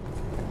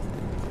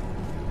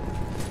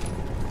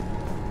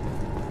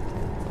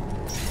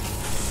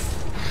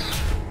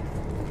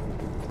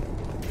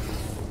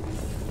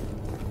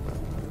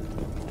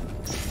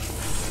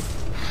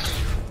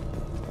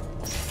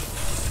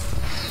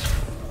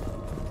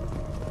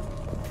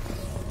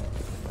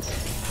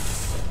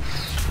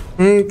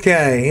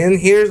 Okay, and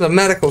here's a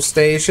medical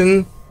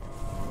station.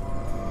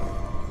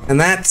 And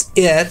that's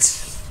it.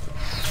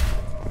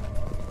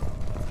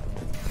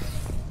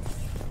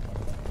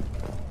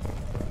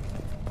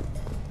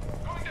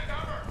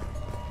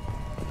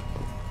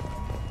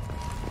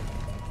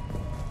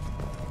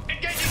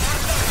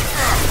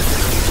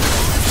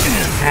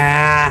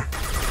 Ah.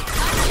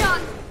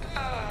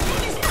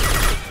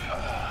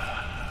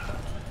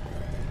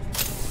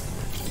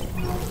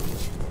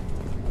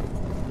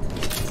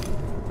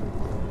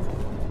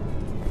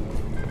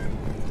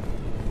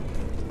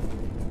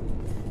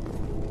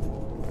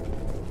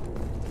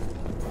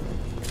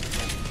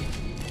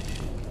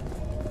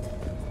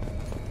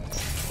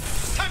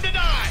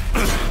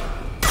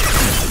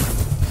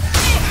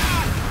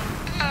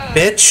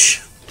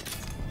 Bitch.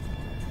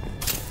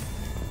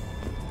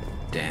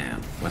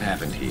 Damn, what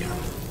happened here?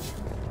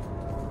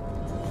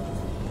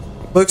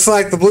 Looks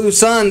like the Blue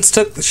Suns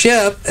took the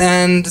ship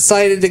and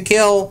decided to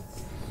kill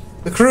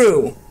the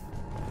crew.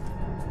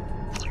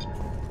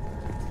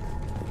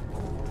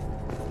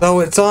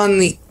 So it's on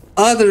the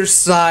other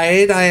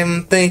side, I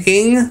am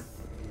thinking.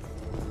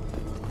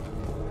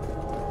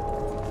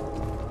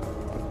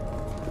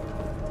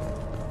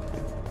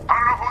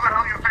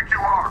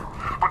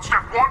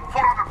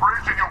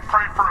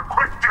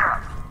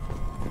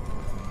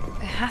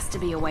 To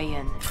be a way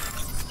in.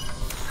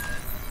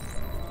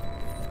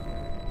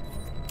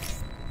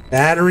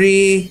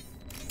 Battery,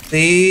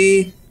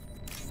 C,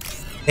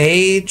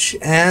 H,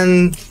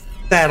 and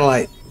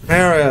satellite.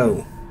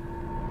 Arrow.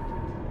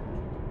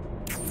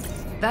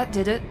 That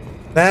did it.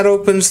 That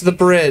opens the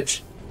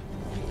bridge.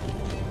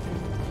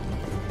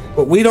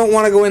 But we don't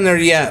want to go in there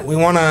yet. We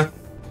want to...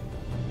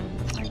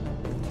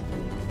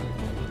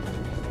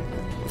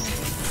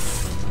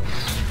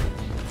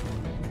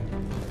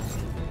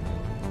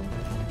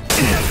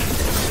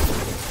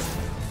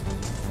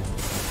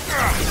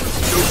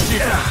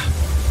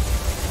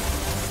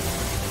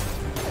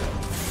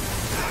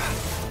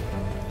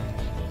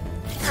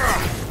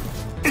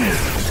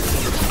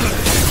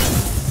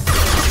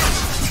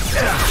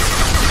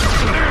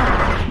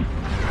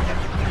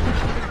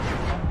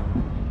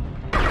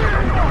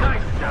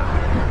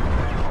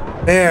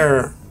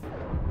 There.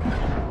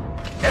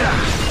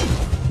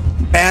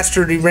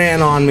 Bastard, he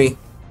ran on me.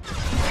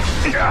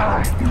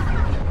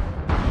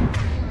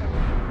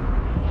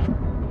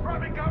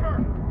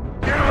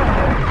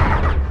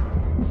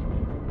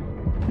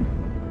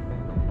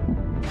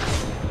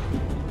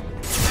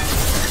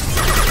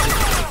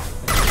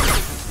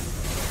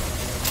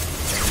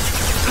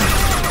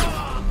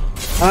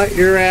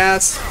 Your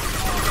ass.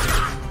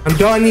 I'm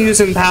done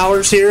using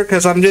powers here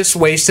because I'm just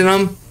wasting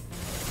them.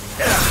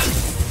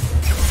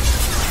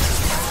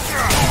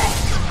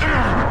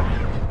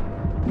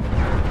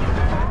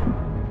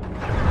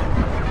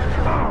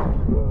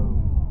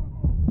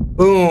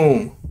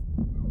 Boom.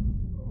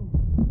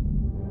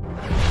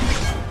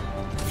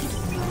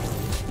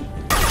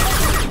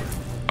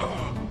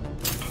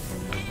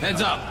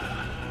 Heads up.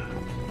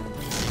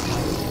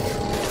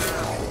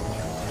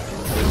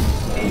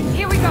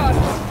 Here we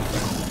go.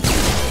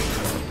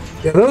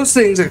 Yeah, those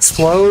things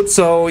explode,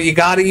 so you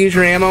gotta use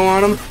your ammo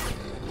on them.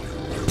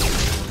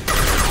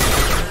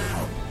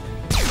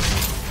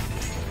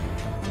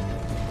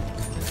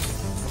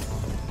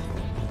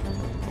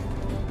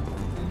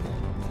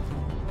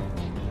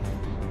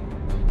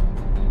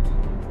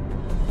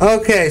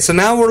 Okay, so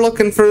now we're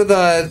looking for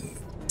the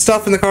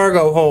stuff in the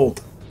cargo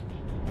hold.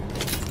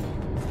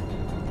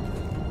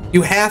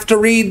 You have to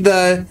read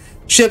the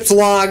ship's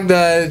log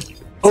to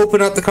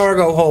open up the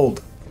cargo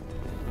hold.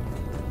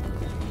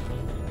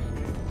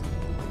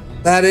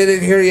 That it in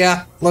here?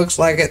 Yeah, looks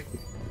like it.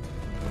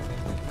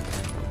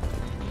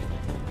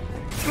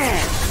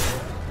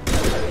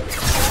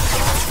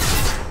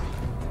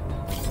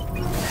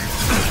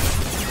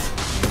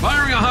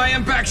 Firing a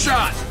high-impact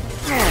shot.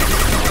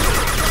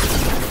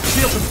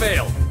 Shields have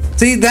failed.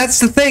 See, that's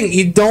the thing.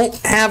 You don't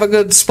have a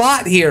good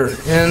spot here,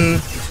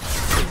 and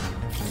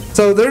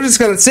so they're just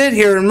gonna sit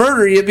here and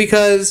murder you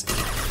because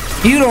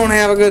you don't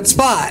have a good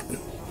spot.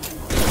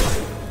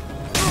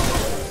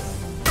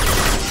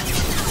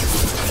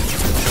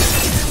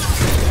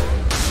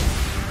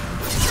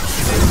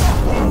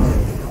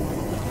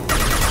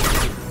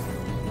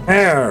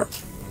 There.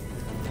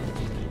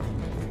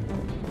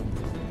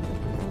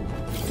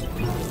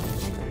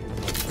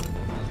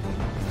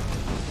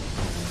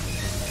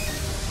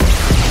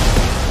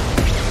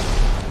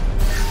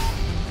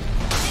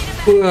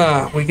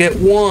 We get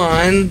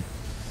one.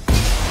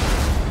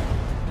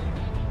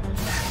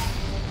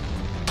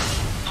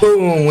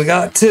 Boom, we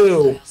got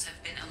two.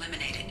 Have been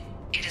eliminated.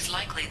 It is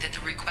likely that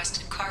the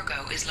requested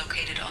cargo is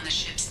located on the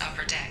ship's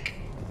upper deck.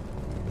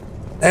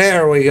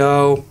 There we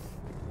go.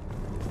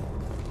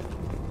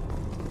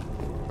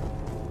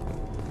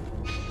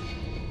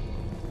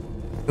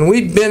 And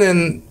we've been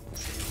in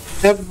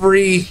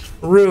every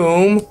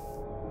room.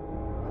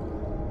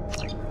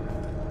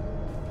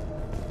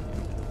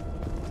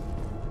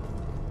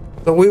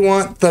 So we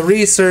want the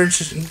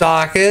research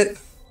docket.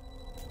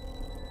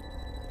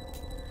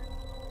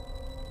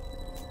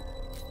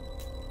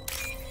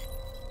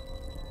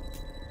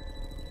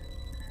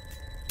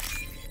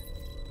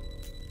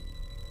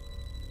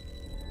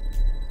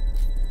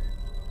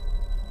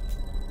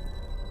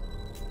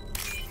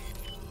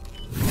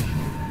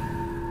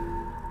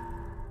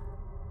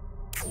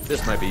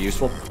 This might be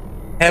useful.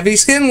 Heavy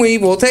skin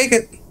weave, we'll take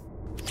it.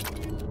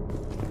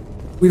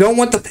 We don't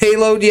want the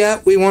payload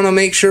yet. We want to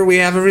make sure we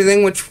have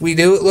everything, which we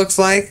do, it looks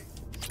like.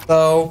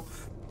 So,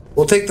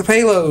 we'll take the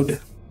payload.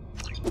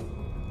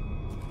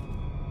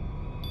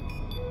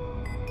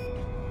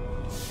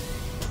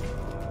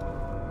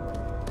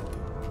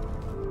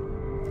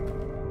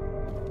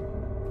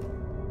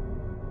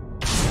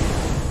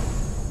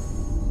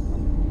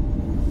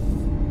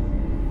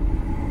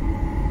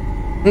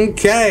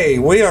 Okay,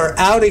 we are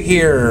out of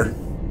here.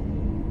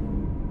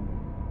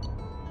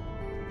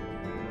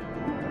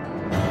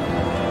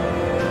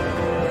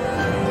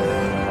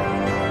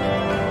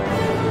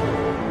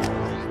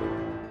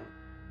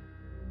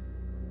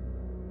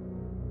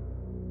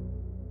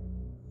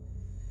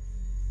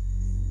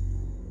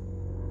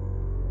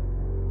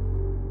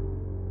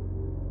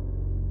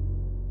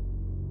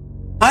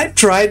 I've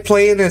tried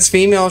playing as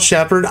female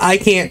Shepard. I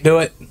can't do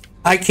it.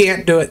 I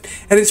can't do it.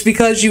 And it's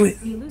because you...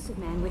 The Illusive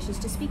Man wishes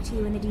to speak to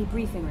you in the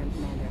debriefing room,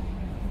 Commander.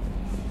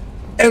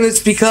 And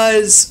it's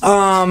because,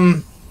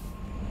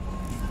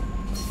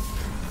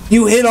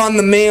 you hit on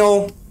the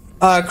male,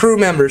 crew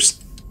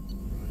members.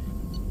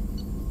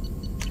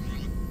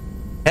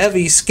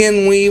 Heavy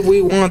skin weave,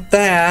 we want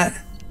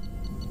that.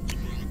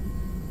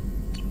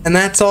 And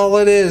that's all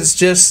it is,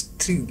 just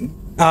to,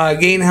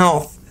 gain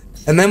health.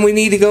 And then we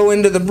need to go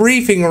into the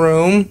briefing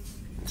room.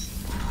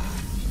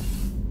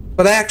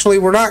 But actually,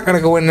 we're not going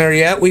to go in there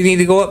yet. We need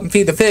to go up and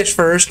feed the fish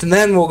first, and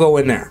then we'll go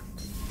in there.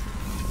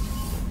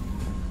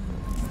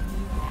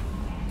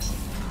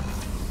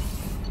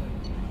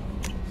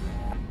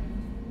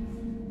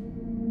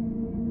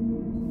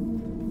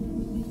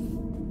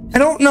 I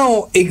don't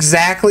know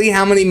exactly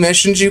how many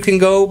missions you can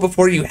go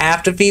before you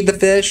have to feed the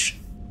fish.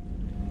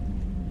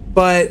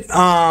 But,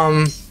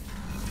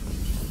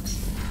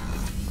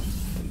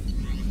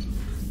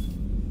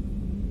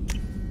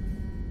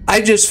 I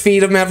just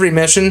feed them every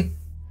mission.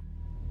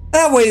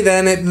 That way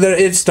then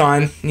it's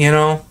done, you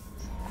know.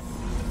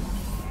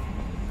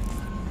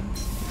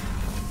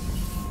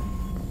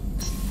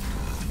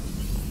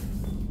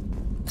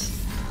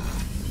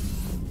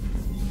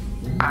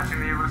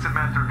 Patching the Illusive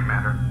Man through,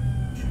 Commander.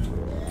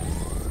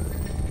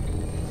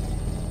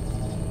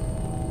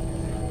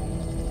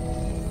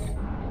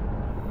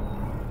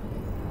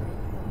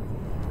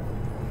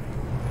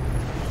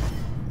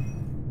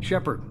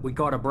 Shepard, we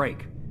caught a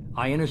break.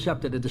 I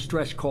intercepted a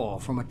distress call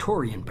from a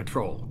Turian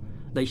patrol.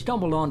 They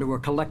stumbled onto a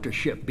collector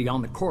ship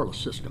beyond the Corliss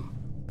system.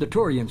 The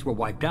Turians were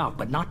wiped out,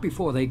 but not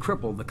before they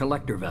crippled the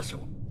collector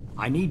vessel.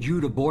 I need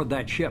you to board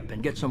that ship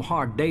and get some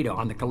hard data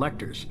on the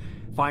collectors.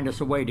 Find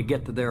us a way to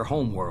get to their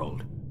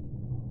homeworld.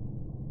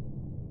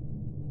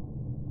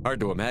 Hard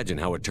to imagine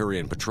how a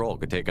Turian patrol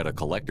could take out a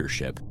collector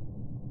ship.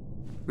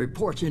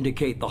 Reports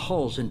indicate the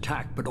hull's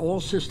intact, but all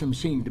systems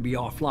seem to be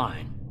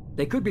offline.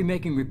 They could be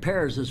making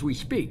repairs as we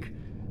speak.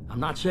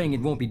 I'm not saying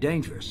it won't be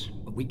dangerous,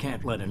 but we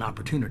can't let an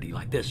opportunity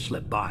like this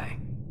slip by.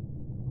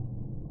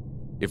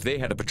 If they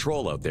had a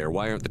patrol out there,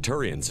 why aren't the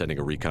Turians sending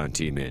a recon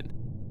team in?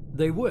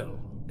 They will,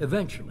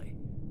 eventually.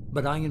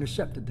 But I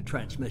intercepted the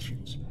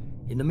transmissions.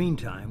 In the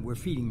meantime, we're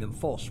feeding them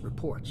false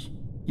reports.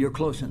 You're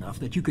close enough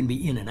that you can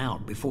be in and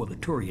out before the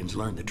Turians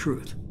learn the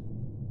truth.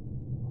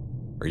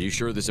 Are you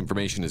sure this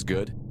information is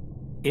good?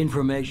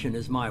 Information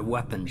is my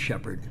weapon,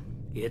 Shepard.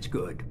 It's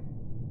good.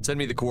 Send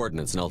me the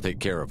coordinates and I'll take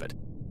care of it.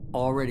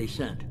 Already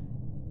sent.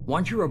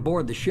 Once you're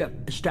aboard the ship,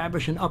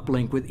 establish an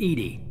uplink with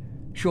Edie.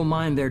 She'll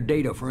mine their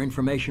data for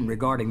information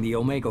regarding the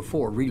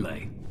Omega-4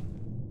 relay.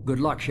 Good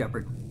luck,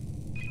 Shepard.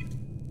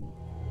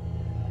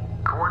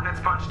 Coordinates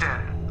punched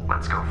in.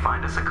 Let's go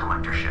find us a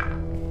collector ship.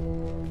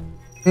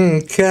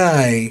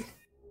 Okay.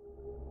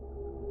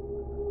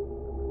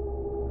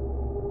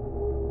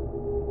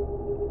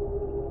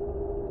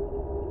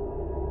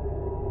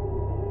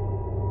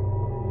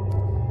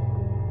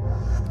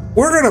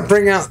 We're gonna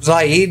bring out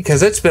Zaid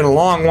because it's been a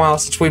long while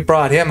since we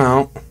brought him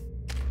out.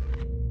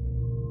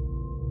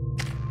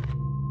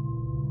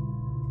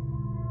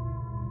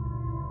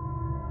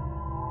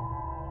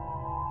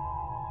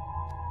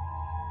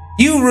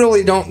 You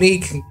really don't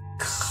need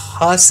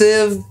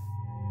concussive.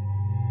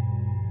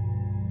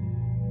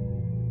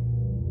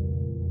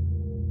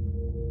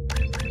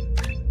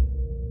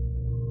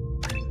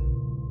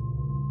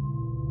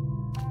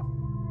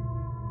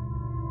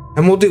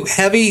 And we'll do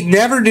heavy,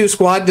 never do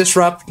squad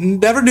disrupt,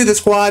 never do the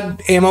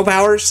squad ammo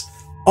powers,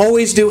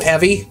 always do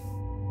heavy.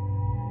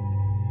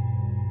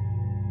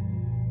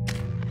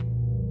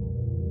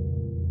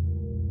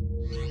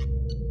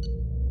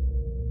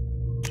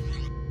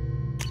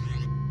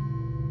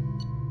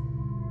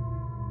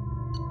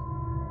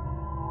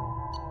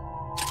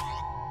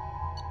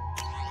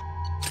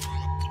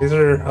 These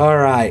are all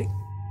right.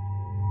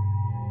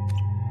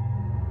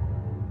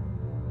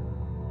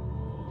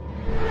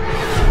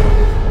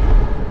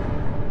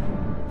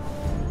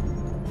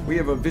 We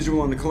have a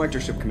visual on the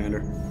collector ship, Commander.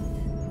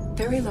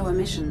 Very low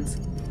emissions.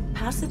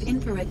 Passive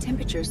infrared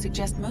temperatures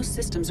suggest most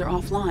systems are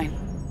offline.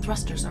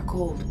 Thrusters are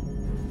cold.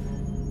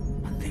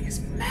 That thing is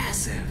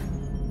massive.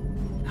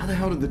 How the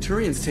hell did the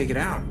Turians take it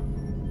out?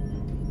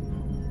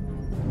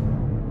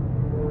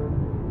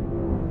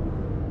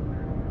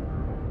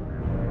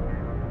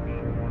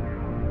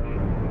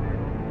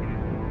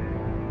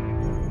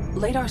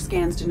 Radar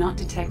scans do not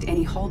detect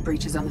any hull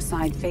breaches on the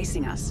side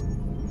facing us.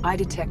 I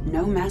detect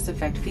no Mass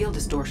Effect field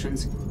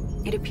distortions.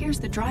 It appears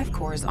the drive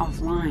core is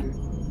offline.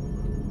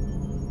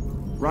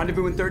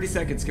 Rendezvous in 30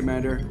 seconds,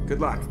 Commander.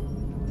 Good luck.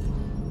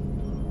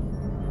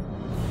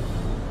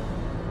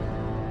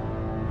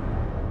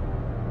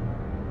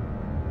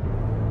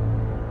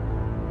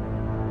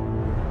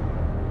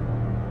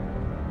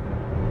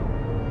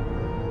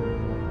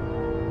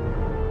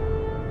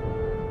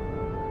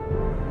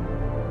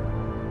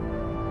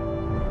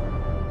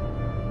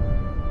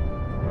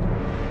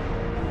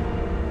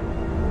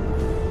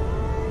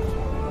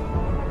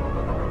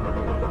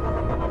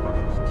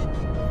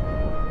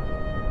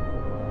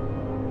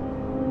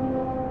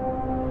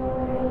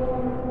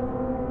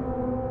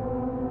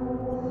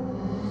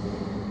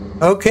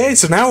 Okay,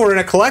 so now we're in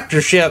a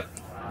collector ship.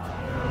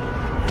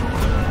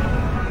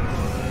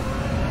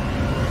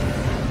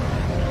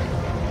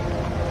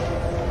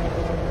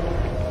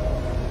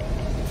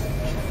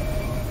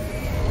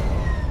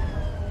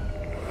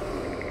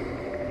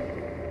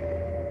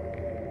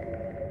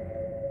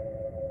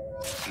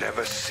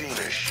 Never seen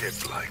a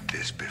ship like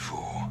this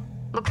before.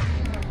 Look,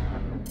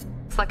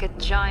 it's like a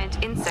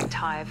giant insect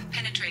hive.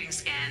 Penetrating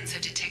scans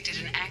have detected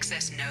an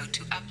access node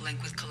to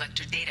uplink with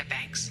collector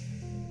databanks.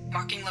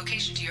 Marking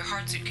location to your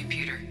hardsuit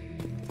computer.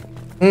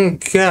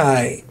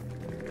 Okay.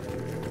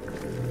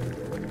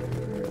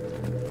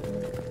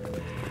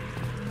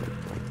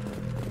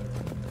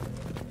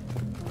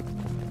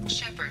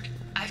 Shepard,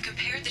 I've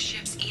compared the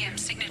ship's EM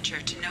signature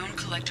to known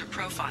collector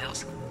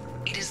profiles.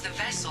 It is the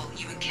vessel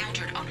you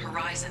encountered on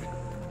Horizon.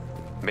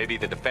 Maybe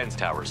the defense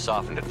towers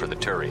softened it for the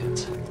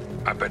Turians.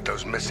 I bet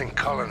those missing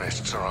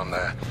colonists are on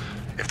there,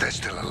 if they're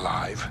still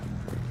alive.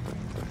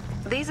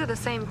 These are the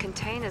same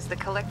containers the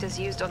collectors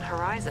used on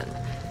Horizon.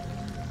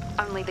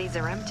 Only these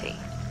are empty.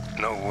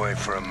 No way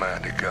for a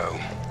man to go.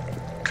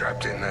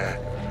 Trapped in there,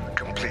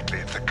 completely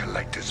at the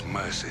collector's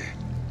mercy.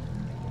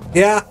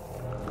 Yeah.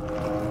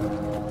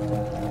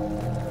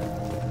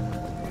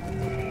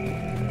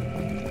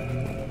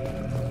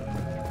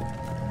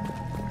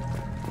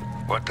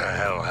 What the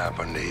hell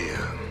happened here?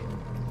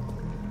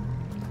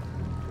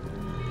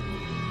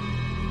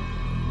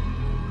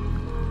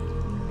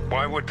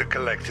 Why would the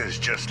collectors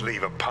just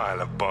leave a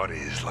pile of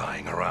bodies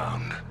lying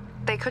around?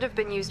 They could have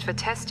been used for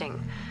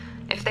testing.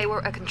 If they were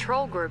a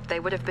control group, they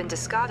would have been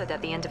discarded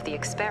at the end of the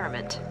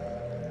experiment.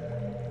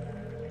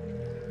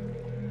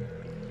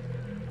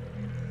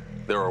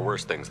 There are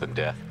worse things than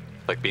death,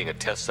 like being a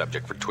test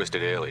subject for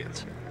twisted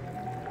aliens.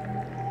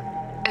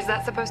 Is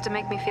that supposed to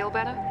make me feel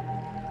better?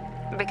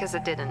 Because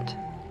it didn't.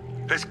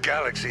 This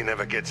galaxy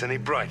never gets any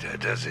brighter,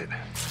 does it?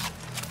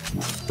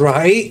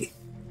 Right?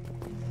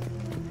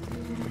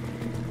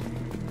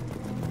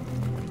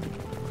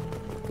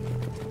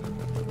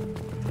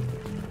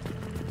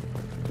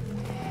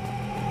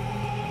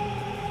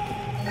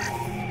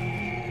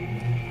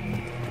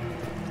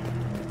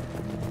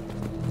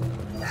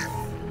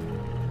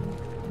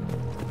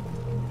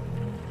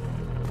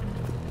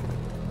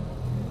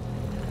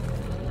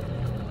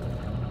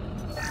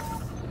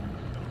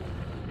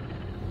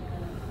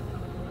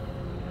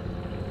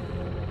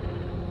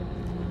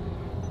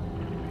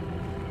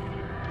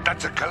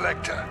 That's a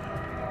collector.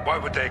 Why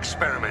would they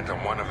experiment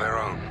on one of their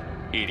own?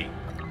 Edie,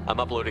 I'm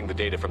uploading the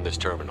data from this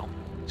terminal.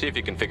 See if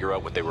you can figure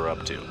out what they were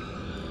up to.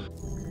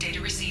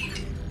 Data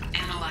received.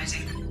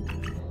 Analyzing.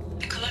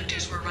 The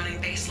collectors were running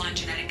baseline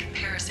genetic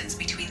comparisons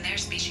between their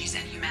species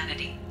and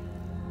humanity.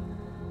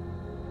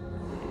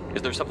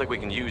 Is there something we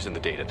can use in the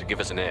data to give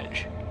us an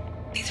edge?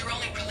 These are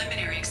only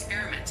preliminary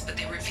experiments, but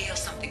they reveal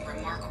something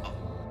remarkable.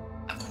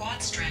 A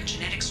quad-strand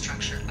genetic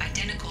structure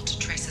identical to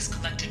traces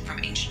collected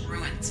from ancient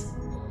ruins.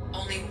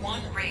 Only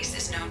one race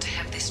is known to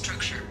have this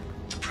structure,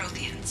 the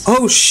Protheans.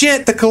 Oh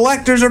shit, the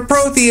collectors are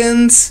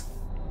Protheans!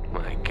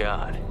 My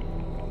god.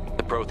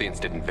 The Protheans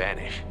didn't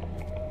vanish.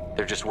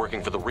 They're just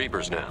working for the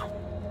Reapers now.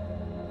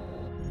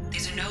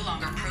 These are no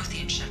longer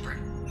Prothean, Shepard.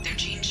 Their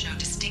genes show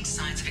distinct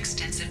signs of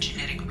extensive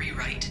genetic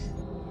rewrite.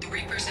 The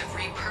Reapers have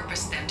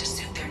repurposed them to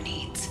suit their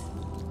needs.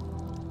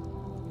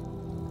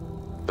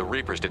 The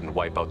Reapers didn't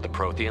wipe out the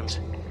Protheans.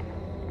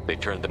 They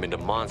turned them into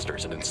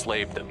monsters and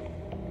enslaved them.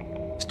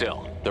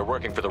 Still, they're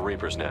working for the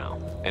Reapers now,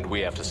 and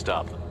we have to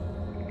stop them.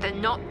 They're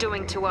not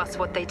doing to us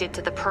what they did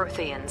to the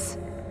Protheans.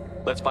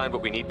 Let's find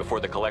what we need before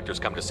the collectors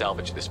come to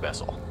salvage this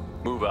vessel.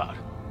 Move out.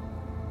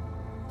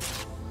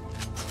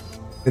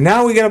 And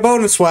now we get a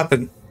bonus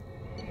weapon.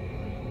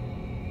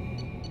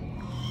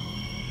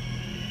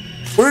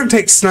 We're gonna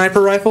take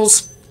sniper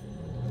rifles.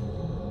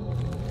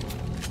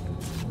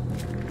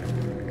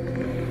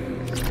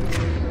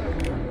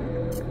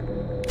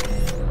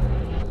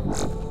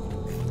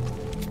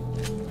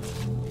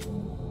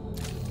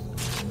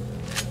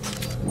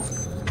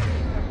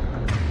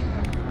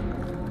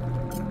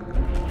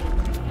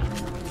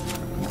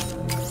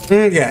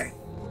 Okay.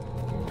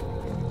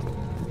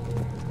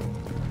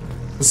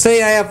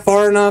 Say I have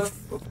far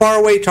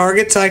away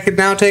targets, I could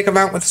now take them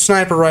out with a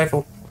sniper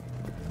rifle.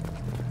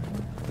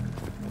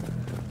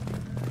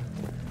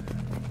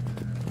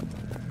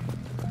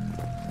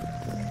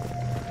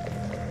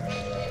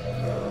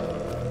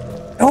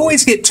 I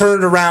always get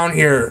turned around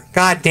here.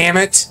 God damn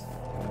it.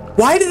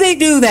 Why do they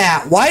do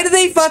that? Why do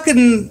they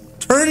fucking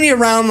turn you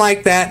around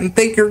like that and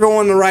think you're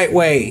going the right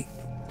way?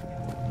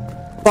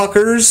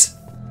 Fuckers.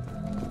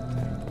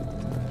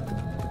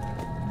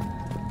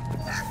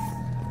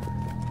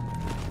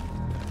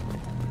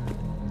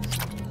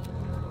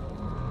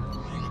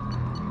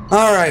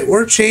 Alright,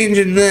 we're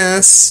changing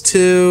this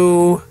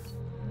to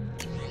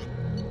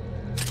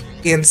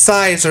the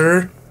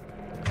incisor,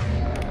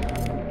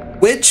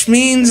 which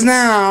means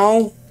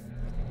now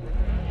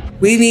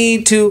we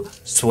need to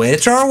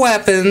switch our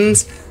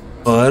weapons,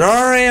 put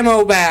our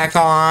ammo back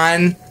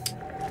on.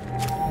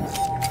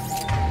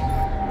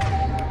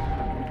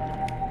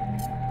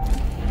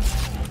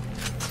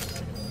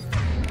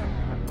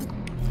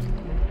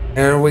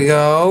 There we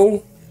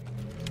go.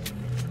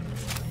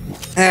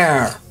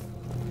 There.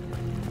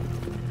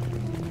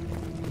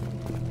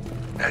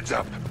 Heads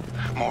up.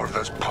 More of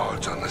those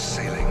pods on the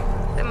ceiling.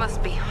 There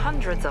must be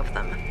hundreds of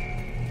them.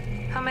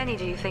 How many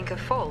do you think are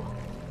full?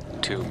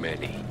 Too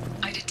many.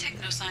 I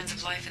detect no signs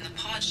of life in the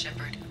pod,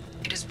 Shepard.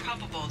 It is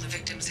probable the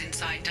victims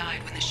inside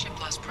died when the ship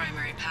lost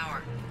primary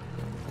power.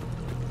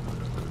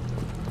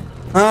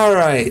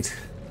 Alright.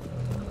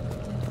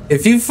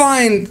 If you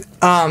find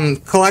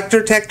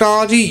collector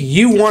technology,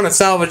 you want to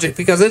salvage it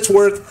because it's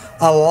worth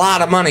a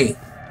lot of money.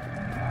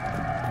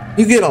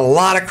 You get a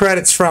lot of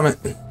credits from it.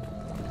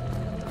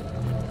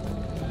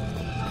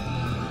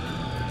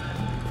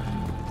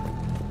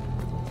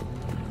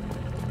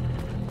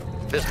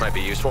 This might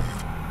be useful.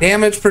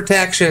 Damage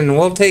protection,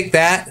 we'll take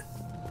that.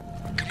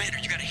 Commander,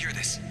 you gotta hear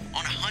this.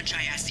 On a hunch,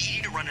 I asked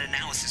Edie to run an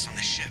analysis on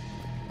this ship.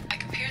 I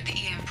compared the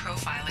EM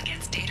profile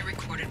against data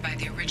recorded by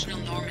the original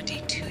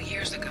Normandy 2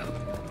 years ago.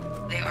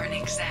 They are an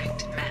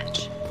exact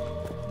match.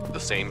 The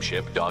same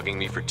ship dogging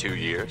me for 2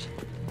 years?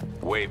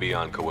 Way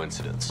beyond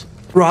coincidence.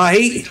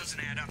 Right? It doesn't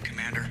add up,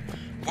 Commander.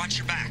 Watch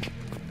your back.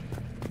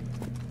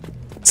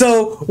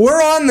 So,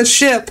 we're on the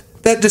ship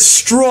that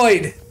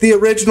destroyed the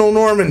original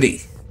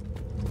Normandy.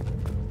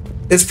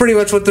 It's pretty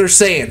much what they're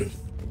saying.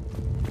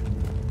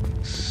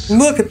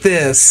 Look at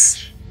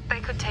this. They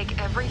could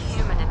take every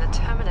human in the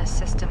Terminus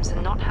systems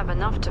and not have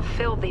enough to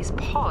fill these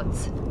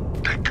pods.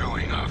 They're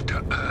going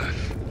after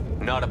Earth.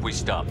 Not if we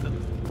stop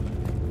them.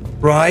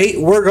 Right?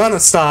 We're gonna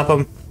stop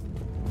them.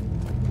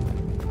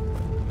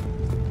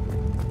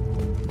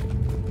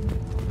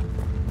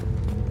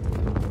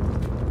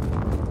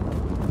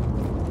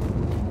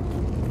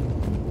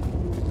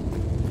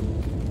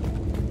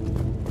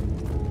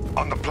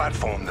 On the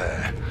platform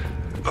there.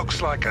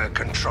 Looks like a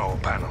control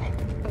panel.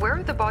 Where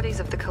are the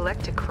bodies of the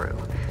collector crew?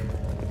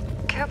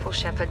 Careful,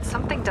 Shepard.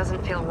 Something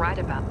doesn't feel right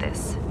about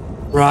this.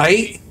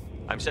 Right?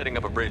 I'm setting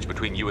up a bridge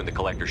between you and the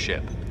collector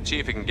ship. See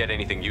if you can get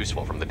anything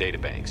useful from the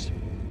databanks.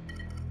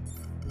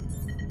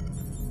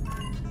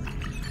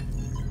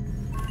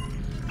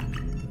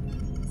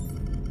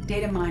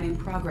 Data mine in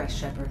progress,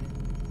 Shepard.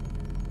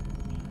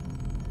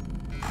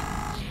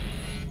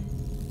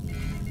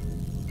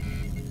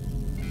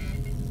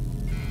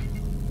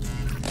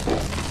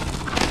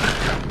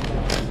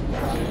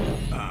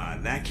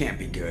 That can't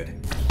be good.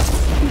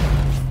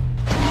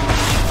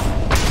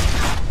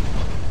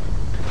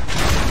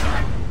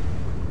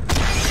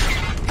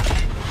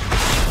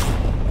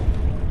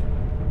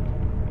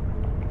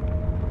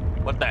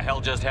 What the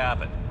hell just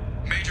happened?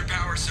 Major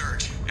power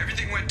surge.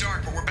 Everything went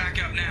dark, but we're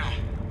back up now.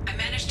 I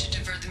managed to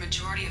divert the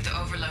majority of the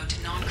overload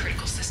to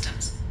non-critical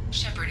systems.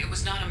 Shepard, it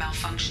was not a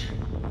malfunction.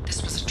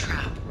 This was a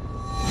trap.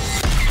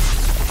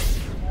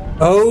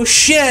 Oh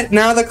shit,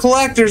 now the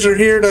collectors are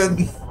here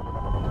to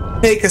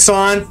take us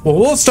on. Well,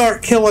 we'll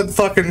start killing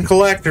fucking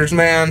collectors,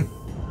 man.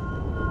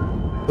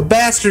 The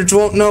bastards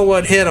won't know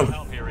what hit them.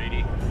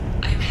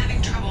 I am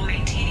having trouble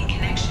maintaining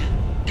connection.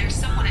 There's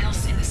someone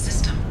else in the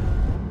system.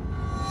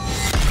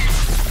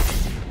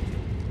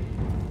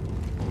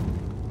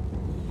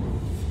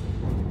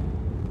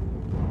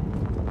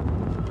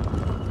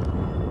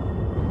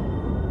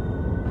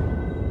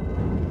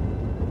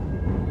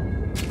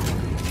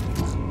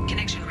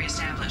 Connection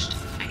reestablished.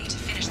 I need to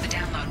finish the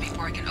download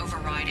before I can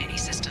override any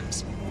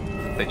systems.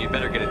 Then you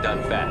better get it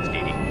done fast,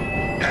 Edie.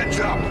 Heads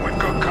up, we've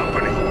got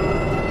company.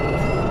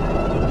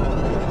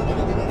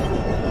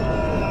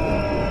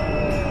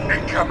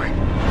 Incoming.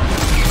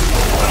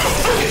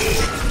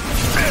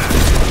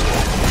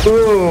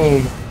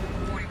 Boom.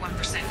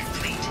 41%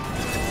 complete.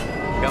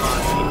 Come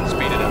on, Edie.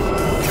 Speed it up.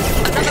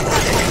 Another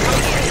platform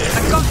coming in.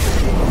 I've got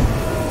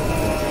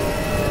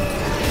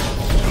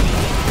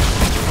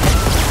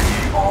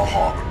Our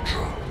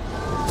harbinger.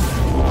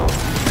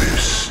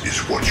 This is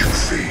what you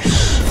face.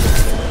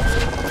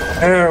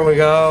 There we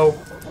go.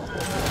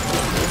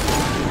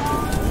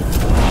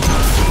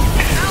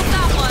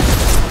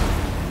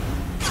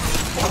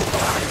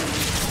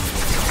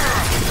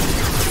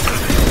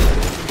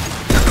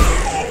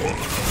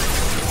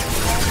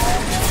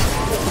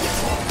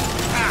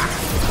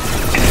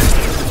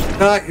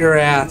 Got your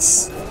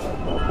ass.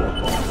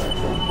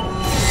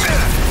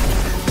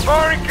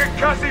 Firing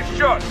concussive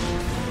shots.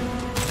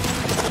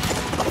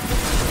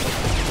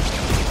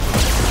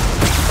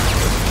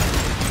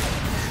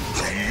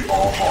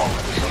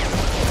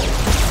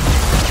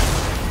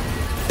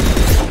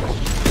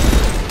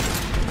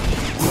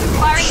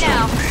 Firing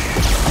now.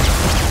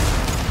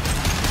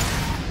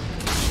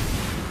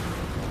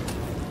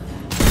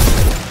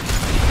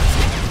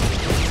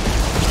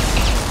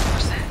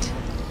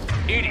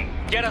 Edie,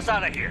 get us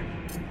out of here.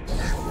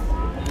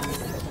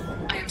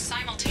 I am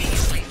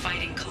simultaneously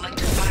fighting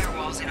collector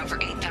firewalls in over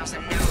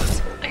 8,000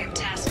 nodes. I am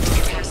tasked with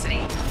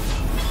capacity.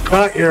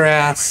 Got your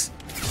ass.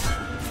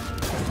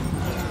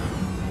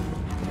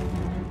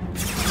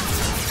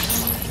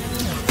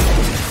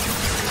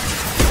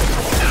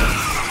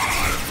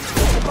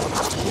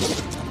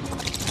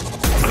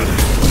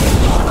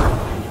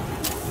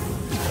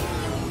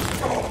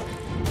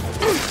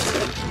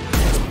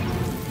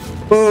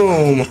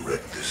 Boom.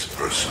 This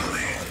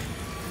personally.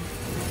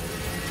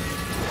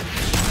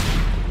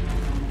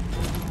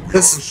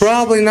 This is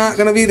probably not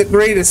going to be the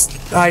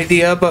greatest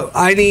idea, but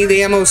I need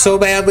ammo so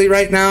badly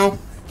right now.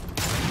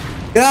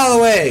 Get out of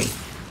the way.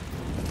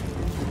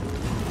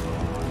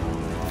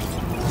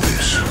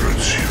 This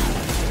hurts you.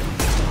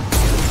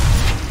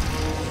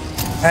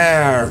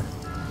 There.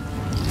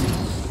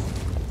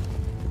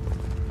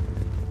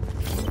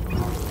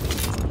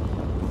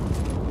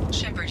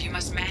 Shepard, you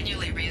must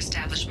manually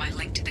re-establish my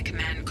link to the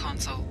command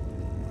console.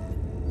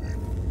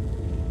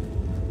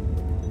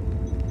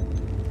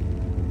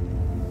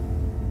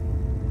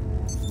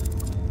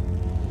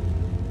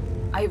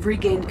 I've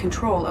regained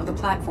control of the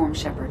platform,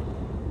 Shepard.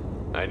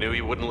 I knew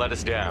you wouldn't let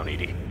us down,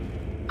 Edie.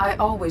 I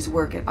always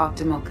work at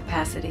optimal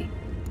capacity.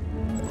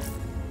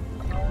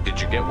 Did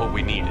you get what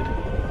we needed?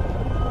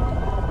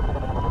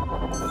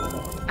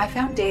 I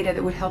found data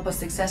that would help us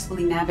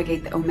successfully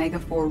navigate the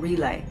Omega-4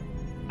 relay.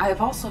 I have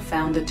also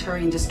found a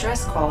Turian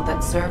distress call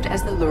that served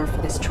as the lure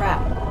for this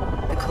trap.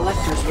 The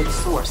collectors were the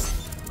source.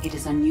 It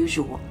is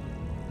unusual.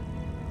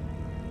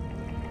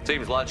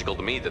 Seems logical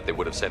to me that they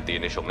would have sent the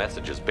initial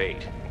message as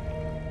bait.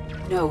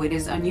 No, it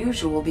is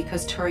unusual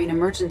because Turian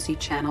emergency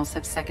channels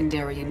have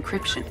secondary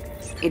encryption.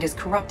 It is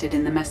corrupted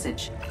in the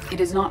message.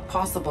 It is not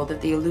possible that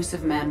the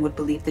Illusive Man would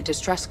believe the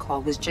distress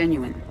call was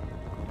genuine.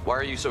 Why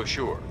are you so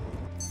sure?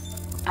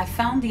 I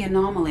found the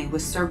anomaly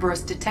with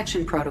Cerberus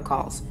detection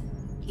protocols.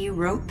 He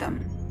wrote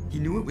them. He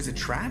knew it was a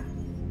trap?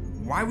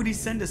 Why would he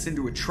send us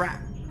into a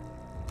trap?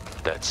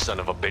 That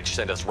son of a bitch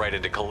sent us right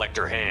into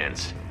Collector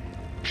hands.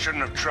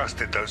 Shouldn't have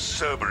trusted those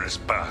Cerberus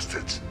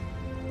bastards.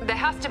 There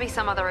has to be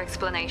some other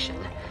explanation.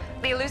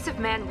 The Illusive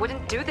Man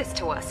wouldn't do this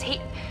to us. He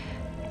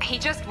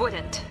just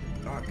wouldn't.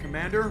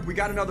 Commander, we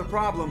got another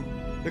problem.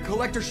 The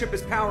Collector ship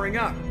is powering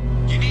up.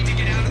 You need to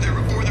get out of there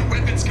before their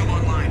weapons come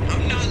online.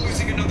 I'm not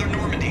losing another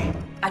Normandy.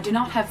 I do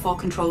not have full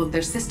control of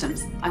their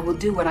systems. I will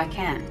do what I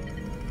can.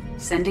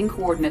 Sending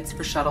coordinates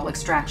for shuttle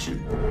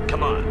extraction.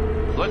 Come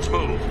on, let's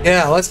move.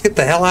 Yeah, let's get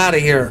the hell out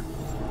of here.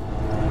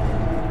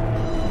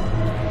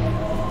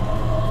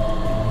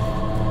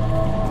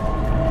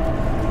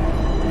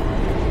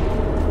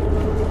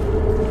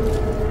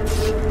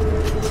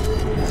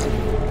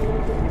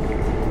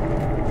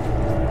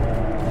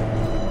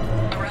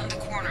 Around the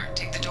corner,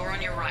 take the door on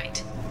your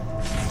right.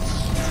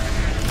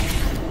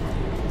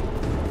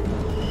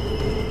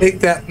 Take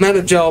that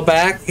metagel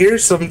back.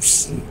 Here's some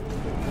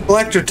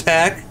collector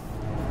tech.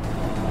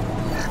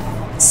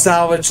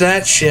 Salvage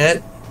that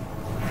shit.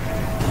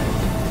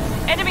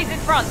 Enemies in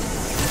front.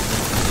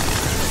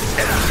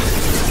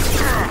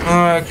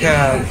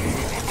 Okay.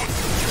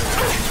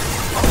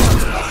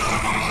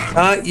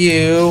 Got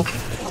you.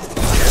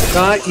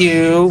 Got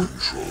you.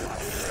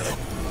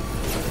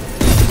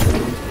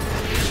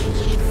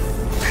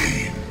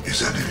 Pain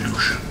is an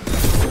illusion.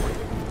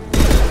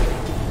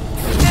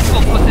 This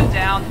will put them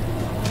down.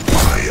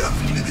 I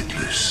am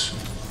limitless.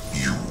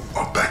 You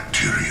are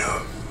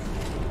bacteria.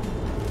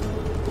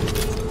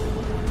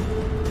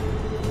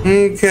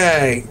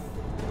 Okay.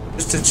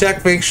 Just to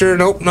check, make sure.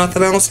 Nope,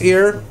 nothing else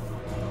here.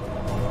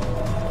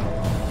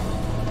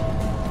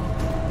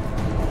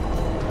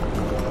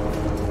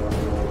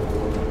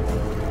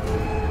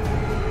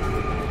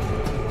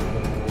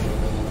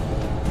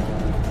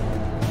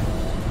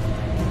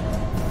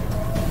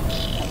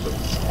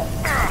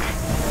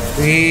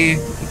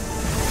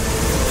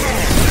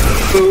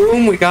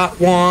 Boom, we got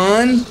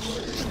one.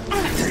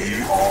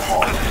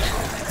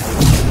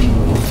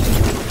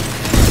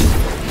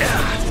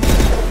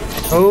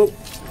 Oh.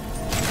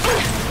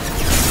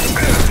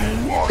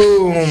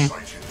 Boom.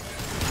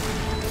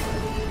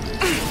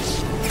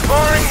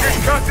 Firing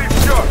concussive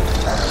shot.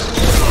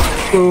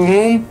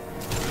 Boom.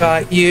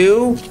 Got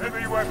you.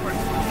 Heavy weapon.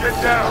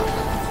 Get down.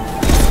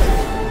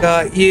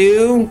 Got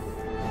you.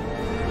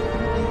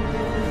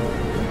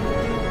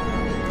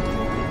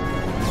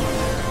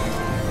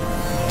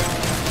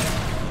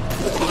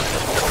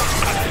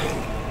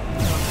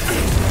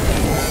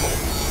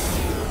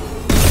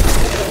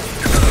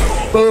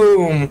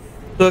 Boom.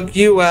 Took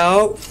you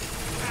out.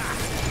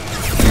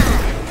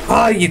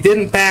 Oh, you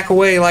didn't back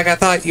away like I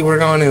thought you were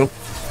going to.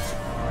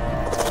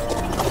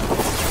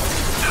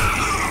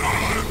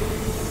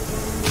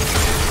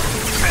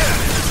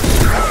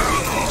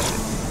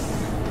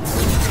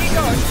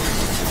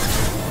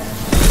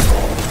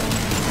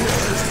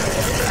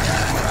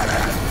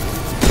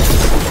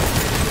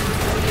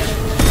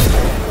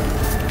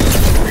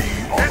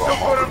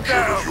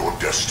 Your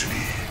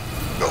destiny.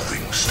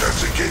 Nothing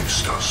stands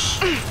against us.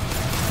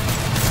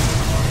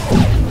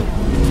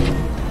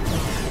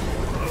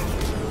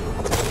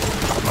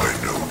 I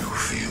know you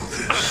feel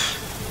this.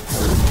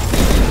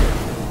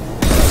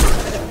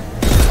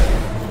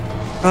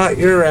 Got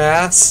your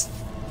ass.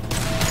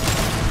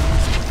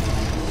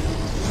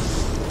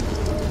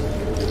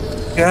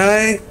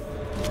 Okay.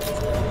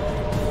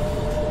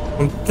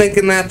 I'm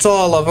thinking that's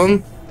all of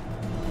them.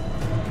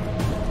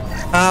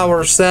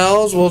 Power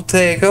cells, we'll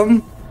take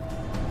them.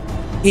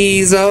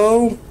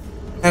 Ezo.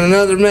 And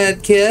another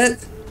med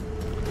kit.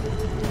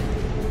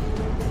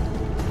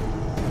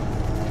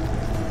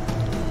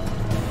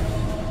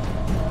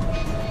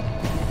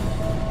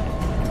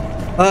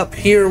 Up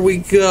here we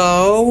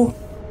go.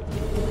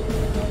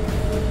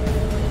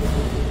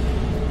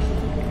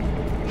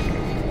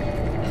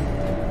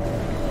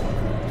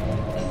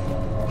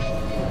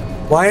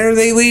 Why are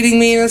they leading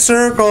me in a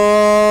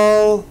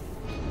circle?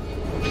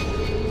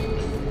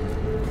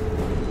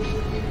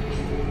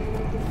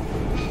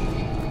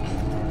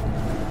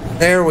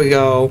 There we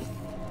go.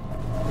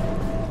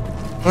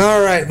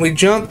 Alright, we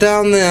jump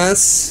down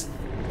this.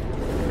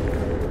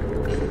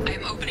 I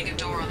am opening a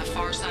door on the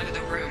far side of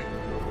the room.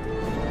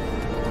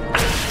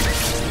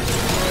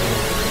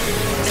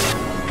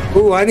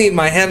 Ooh, I need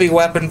my heavy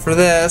weapon for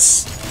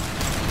this.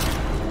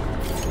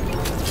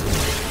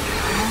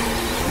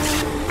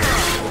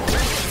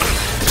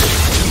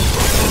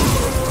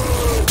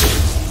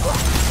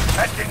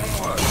 That didn't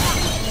work.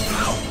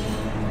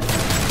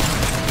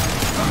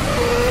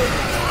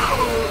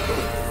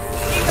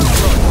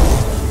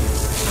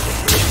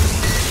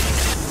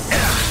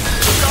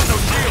 Got no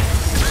shield.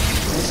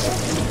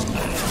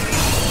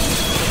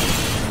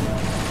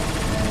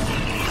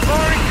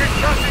 Firing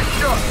concussive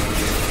shot.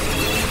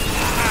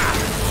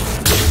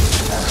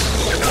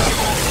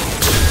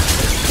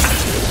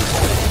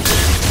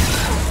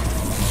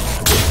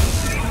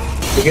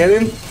 We get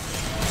him?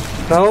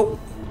 Nope.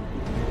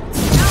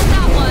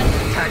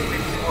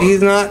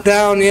 He's not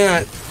down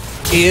yet.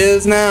 He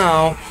is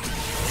now.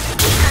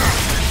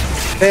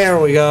 There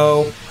we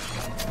go.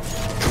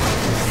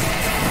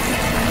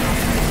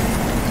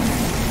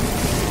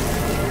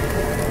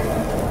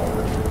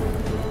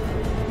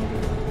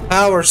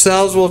 Power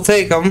cells will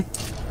take them.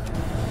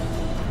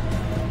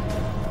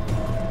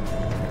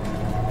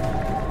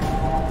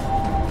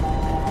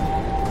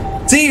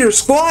 See, your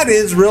squad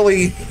is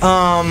really,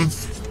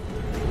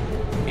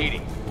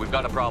 Edie, we've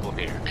got a problem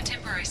here. A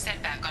temporary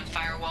setback on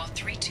Firewall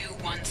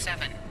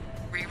 3217.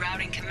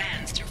 Rerouting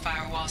commands through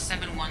Firewall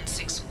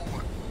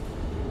 7164.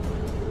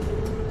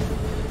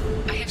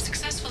 I have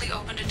successfully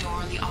opened a door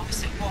on the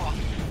opposite wall.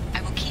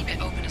 I will keep it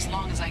open as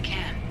long as I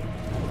can.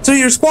 so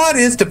your squad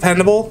is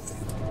dependable.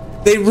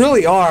 They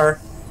really are,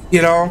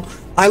 you know.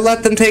 I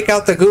let them take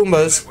out the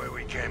Goombas.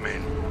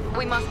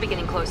 We must be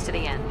getting close to the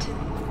end.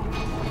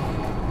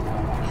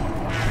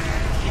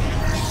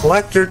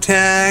 Collector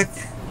tech.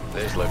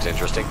 This looks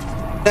interesting.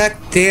 Tech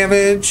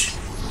damage.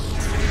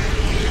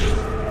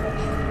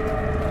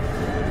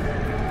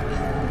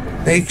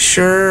 Make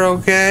sure,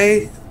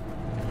 okay.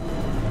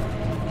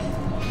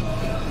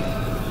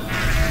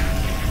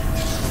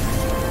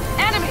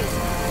 Enemies!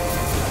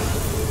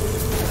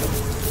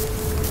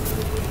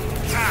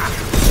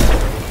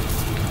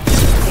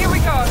 Here we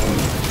go.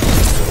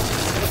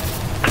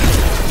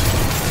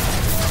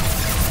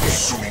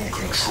 Assuming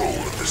control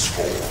of this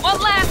form.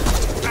 One left.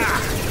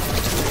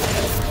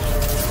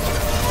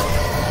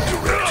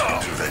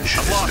 Direct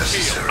intervention is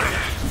necessary.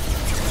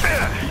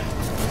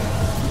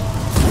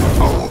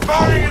 Our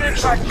power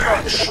is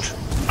unmatched.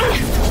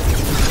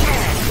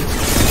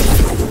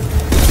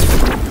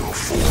 Your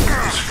form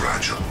is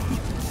fragile.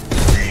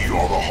 We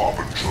are the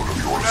harbinger of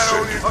your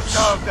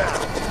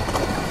ascendance.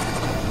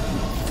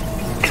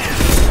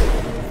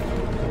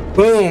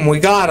 Boom, we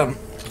got him.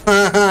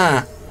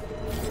 Haha.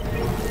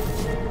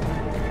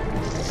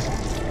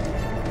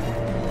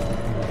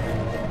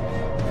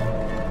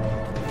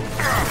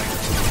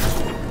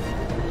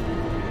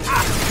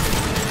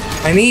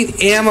 I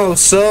need ammo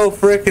so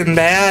freaking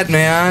bad,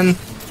 man.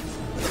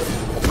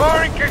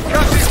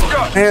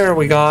 There,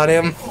 we got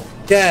him.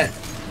 Get.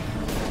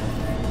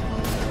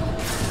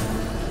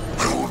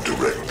 I will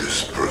direct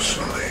this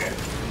personally.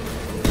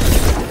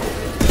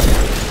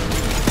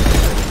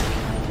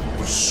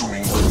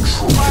 Assuming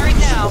control. Firing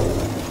now.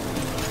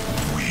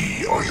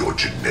 We are your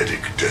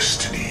genetic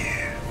destiny.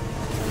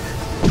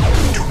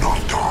 Do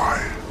not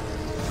die.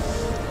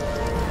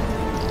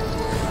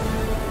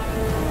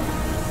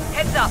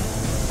 Heads up.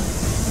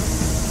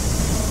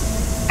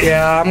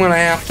 Yeah, I'm gonna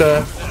have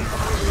to.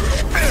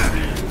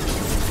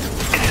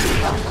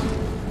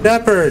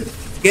 Shepard,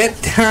 get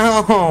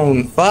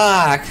down.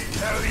 Fuck.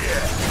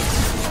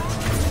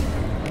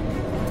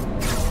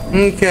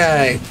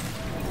 Okay.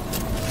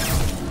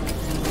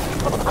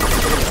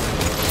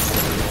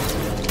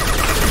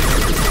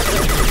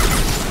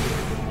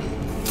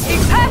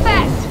 He's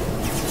perfect.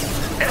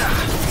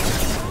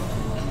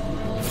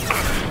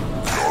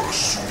 You are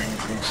assuming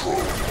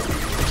control.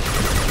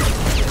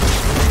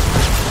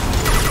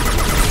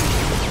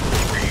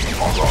 We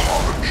are the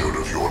harbinger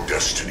of your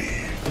destiny.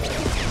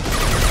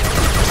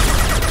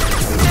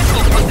 This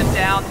will put them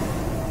down.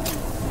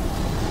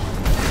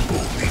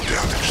 Only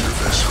damage the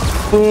vessel.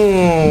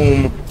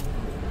 Boom.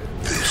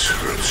 This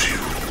hurts you.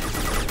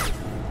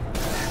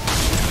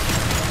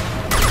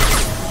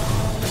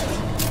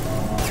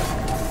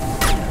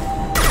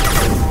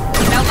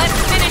 Now let's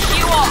finish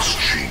you off. This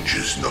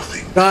changes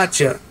nothing.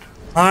 Gotcha.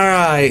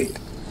 Alright.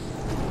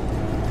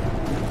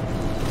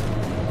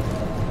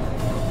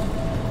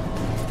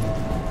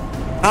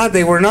 God,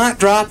 they were not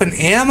dropping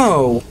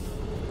ammo.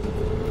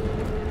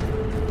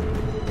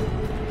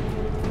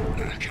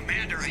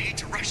 Commander, I hate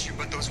to rush you,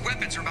 but those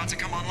weapons are about to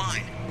come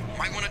online.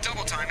 Might want to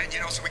double time it,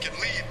 you know, so we can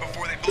leave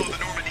before they blow the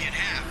Normandy in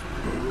half.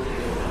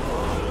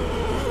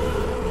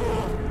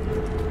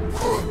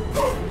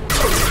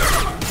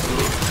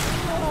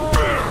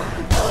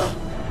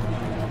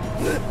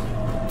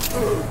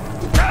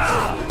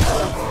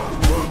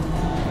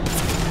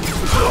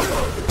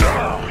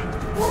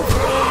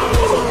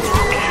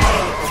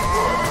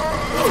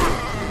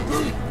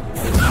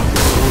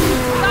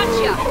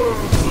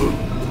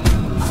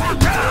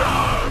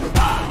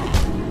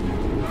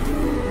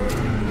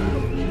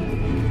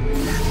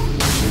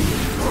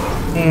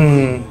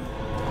 Hmm.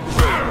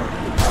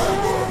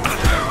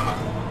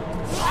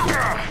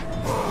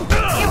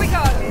 Here we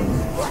go.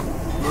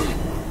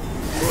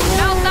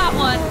 Found that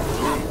one.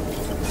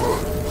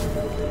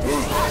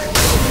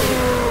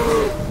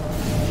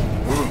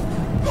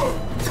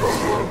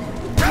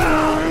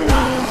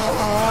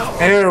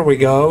 There we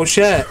go.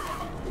 Shit.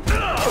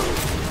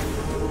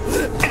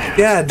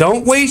 Yeah,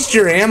 don't waste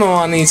your ammo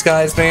on these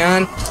guys,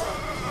 man.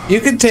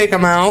 You can take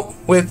them out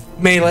with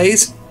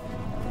melees.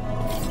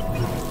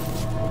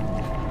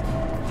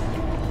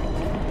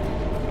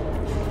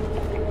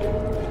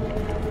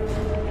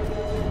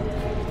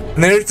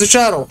 And there's the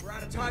shuttle. We're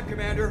out of time,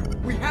 Commander.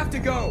 We have to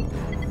go.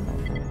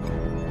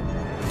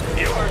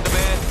 You heard the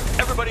man.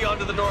 Everybody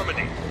onto the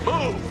Normandy.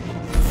 Move!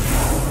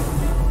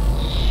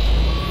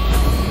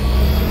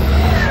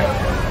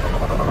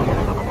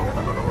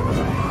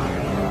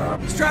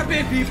 Strap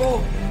in,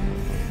 people!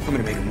 I'm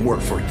gonna make him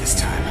work for it this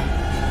time.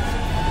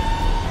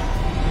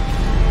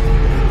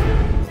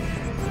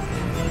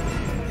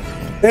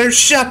 There's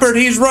Shepard.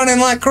 He's running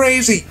like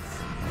crazy.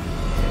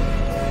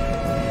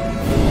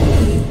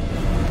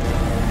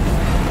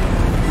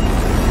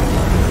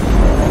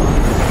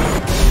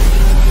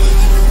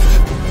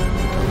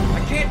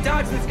 I can't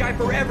dodge this guy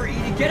forever,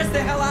 Edie. Get us the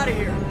hell out of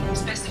here.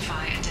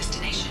 Specify a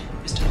destination,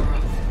 Mr.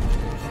 Moreau.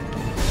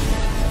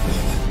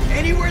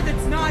 Anywhere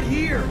that's not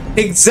here.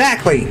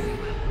 Exactly.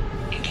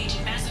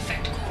 Engaging Mass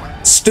Effect core.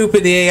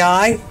 Stupid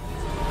AI.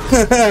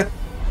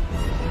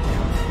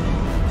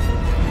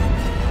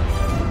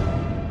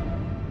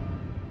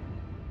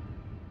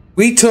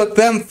 We took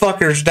them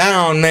fuckers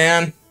down,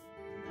 man.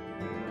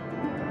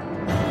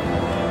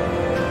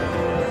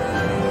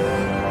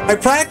 I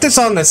practice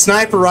on the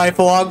sniper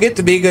rifle. I'll get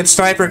to be a good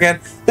sniper again.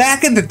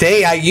 Back in the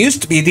day, I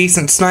used to be a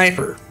decent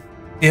sniper.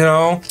 You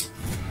know?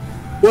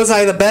 Was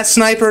I the best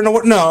sniper in the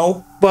world?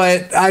 No.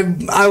 But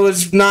I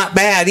was not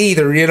bad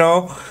either, you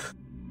know?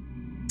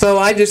 So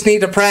I just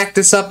need to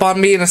practice up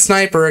on being a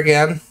sniper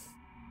again.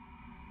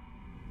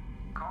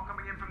 Call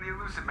coming in from the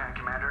Illusive Man,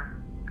 Commander.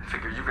 I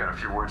figure you've got a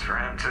few words for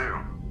him, too.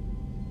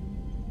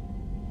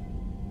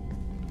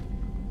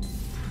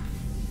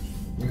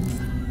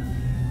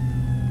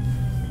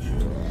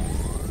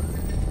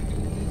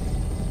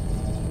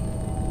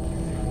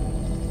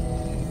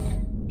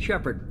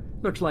 Shepard,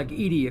 looks like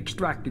Edie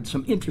extracted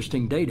some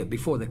interesting data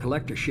before the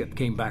collector ship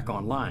came back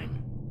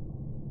online.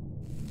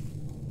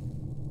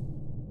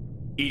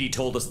 Edie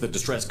told us the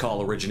distress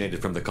call originated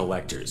from the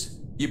collectors.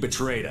 You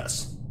betrayed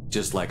us,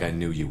 just like I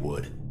knew you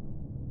would.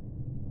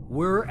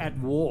 We're at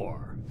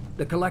war.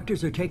 The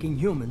collectors are taking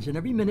humans, and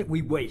every minute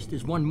we waste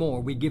is one more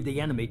we give the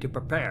enemy to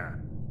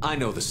prepare. I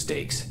know the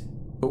stakes,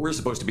 but we're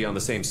supposed to be on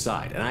the same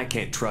side, and I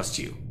can't trust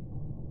you.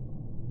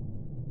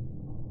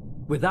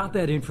 Without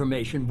that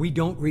information, we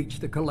don't reach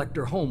the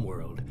collector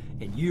homeworld,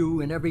 and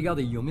you and every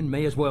other human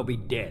may as well be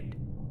dead.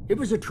 It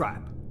was a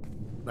trap,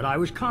 but I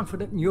was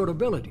confident in your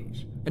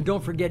abilities. And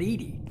don't forget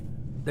Edie.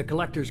 The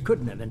collectors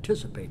couldn't have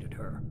anticipated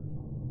her.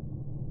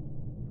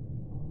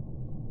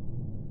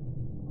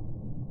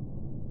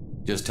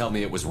 Just tell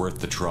me it was worth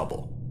the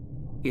trouble.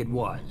 It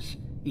was.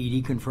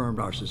 Edie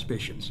confirmed our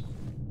suspicions.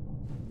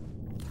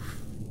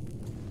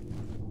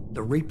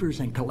 The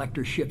Reapers and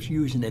Collector ships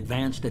use an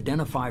advanced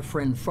Identify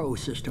Friend-Foe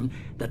system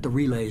that the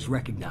relays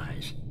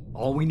recognize.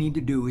 All we need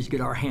to do is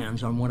get our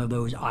hands on one of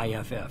those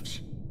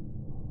IFFs.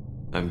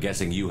 I'm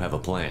guessing you have a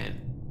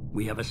plan.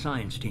 We have a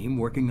science team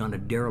working on a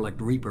derelict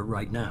Reaper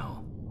right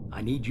now.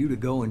 I need you to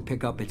go and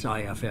pick up its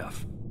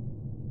IFF.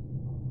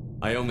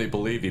 I only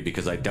believe you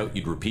because I doubt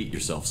you'd repeat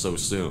yourself so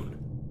soon.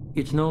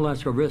 It's no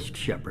less a risk,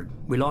 Shepard.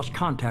 We lost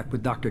contact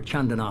with Dr.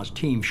 Chandler's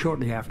team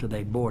shortly after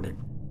they boarded.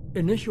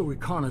 Initial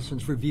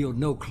reconnaissance revealed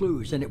no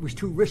clues, and it was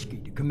too risky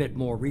to commit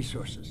more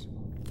resources.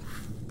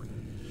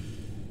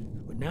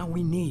 But now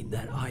we need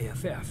that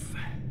IFF.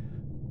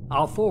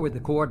 I'll forward the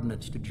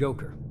coordinates to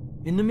Joker.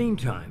 In the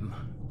meantime,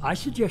 I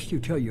suggest you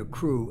tell your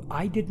crew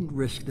I didn't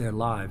risk their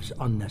lives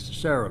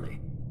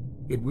unnecessarily.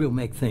 It will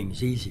make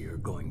things easier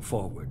going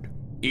forward.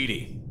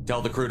 Edie,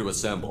 tell the crew to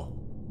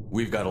assemble.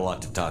 We've got a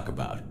lot to talk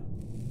about.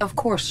 Of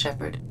course,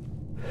 Shepard.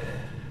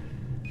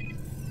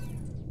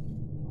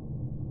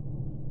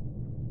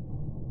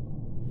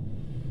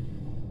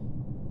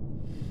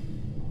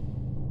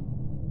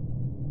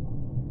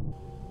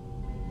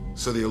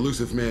 So the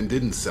Illusive Man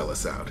didn't sell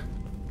us out.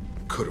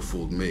 Could have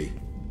fooled me.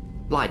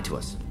 Lied to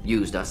us,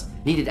 used us,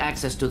 needed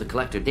access to the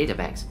Collector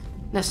databanks.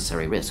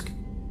 Necessary risk.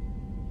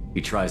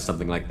 He tries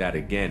something like that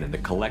again, and the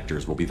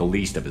collectors will be the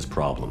least of his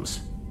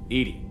problems.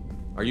 Edie,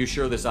 are you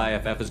sure this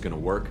IFF is gonna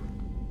work?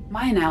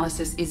 My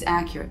analysis is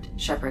accurate,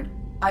 Shepard.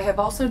 I have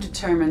also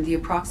determined the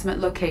approximate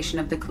location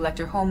of the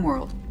Collector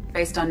homeworld,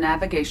 based on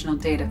navigational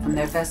data from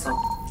their vessel.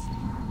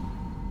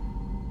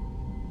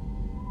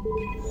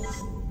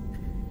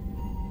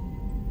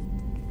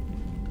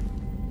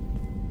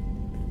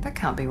 That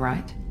can't be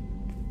right.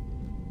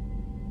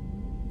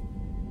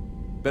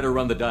 Better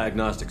run the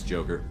diagnostics,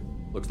 Joker.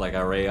 Looks like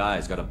our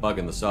AI's got a bug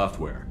in the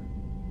software.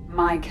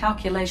 My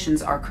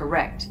calculations are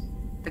correct.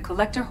 The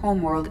Collector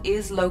homeworld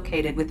is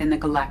located within the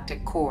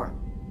galactic core.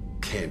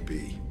 Can't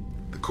be.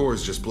 The core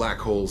is just black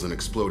holes and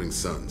exploding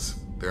suns.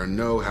 There are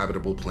no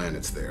habitable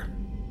planets there.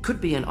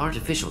 Could be an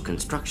artificial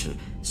construction.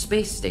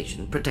 Space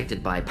station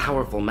protected by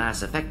powerful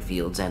mass effect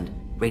fields and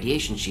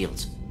radiation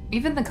shields.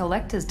 Even the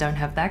collectors don't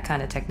have that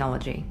kind of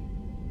technology.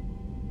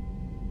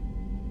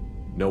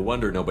 No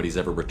wonder nobody's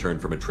ever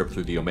returned from a trip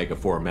through the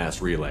Omega-4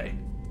 mass relay.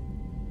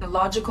 The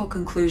logical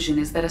conclusion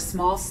is that a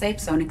small safe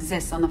zone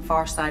exists on the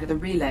far side of the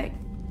relay,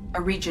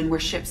 a region where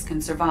ships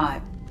can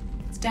survive.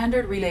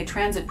 Standard relay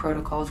transit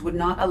protocols would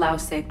not allow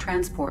safe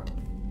transport.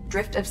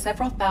 Drift of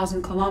several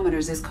thousand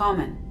kilometers is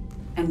common,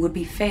 and would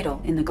be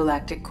fatal in the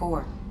galactic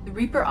core. The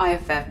Reaper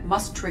IFF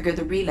must trigger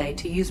the relay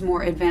to use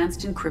more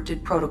advanced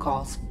encrypted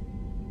protocols.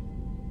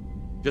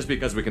 Just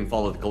because we can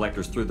follow the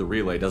collectors through the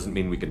relay doesn't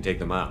mean we can take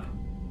them out.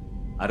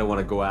 I don't want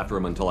to go after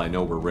them until I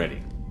know we're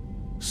ready.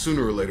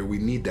 Sooner or later, we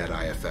need that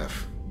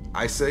IFF.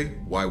 I say,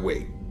 why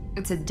wait?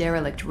 It's a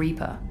derelict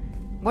Reaper.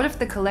 What if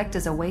the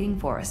collectors are waiting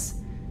for us?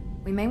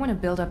 We may want to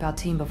build up our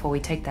team before we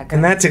take that gun.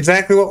 And that's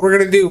exactly what we're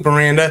going to do,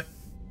 Miranda.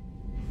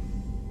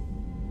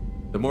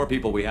 The more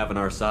people we have on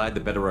our side, the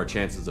better our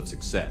chances of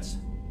success.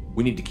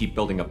 We need to keep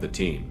building up the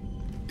team.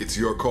 It's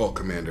your call,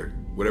 Commander.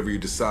 Whatever you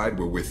decide,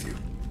 we're with you.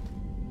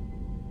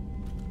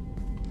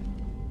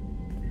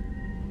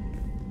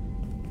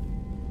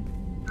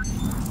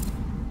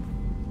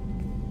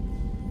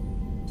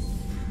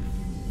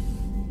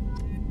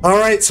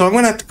 Alright, so I'm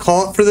going to have to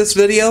call it for this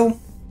video.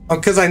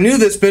 Because I knew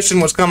this mission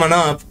was coming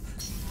up.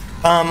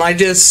 I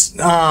just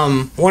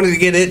wanted to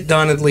get it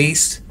done at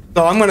least.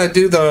 So I'm going to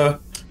do the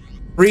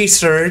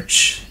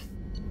research.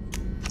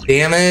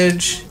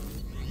 Damage.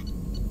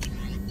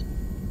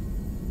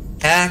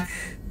 Hack.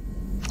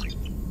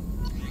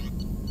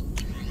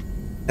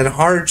 And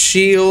hard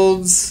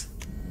shields.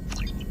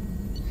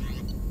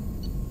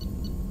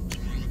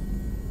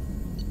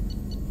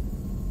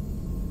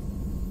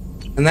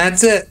 And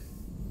that's it.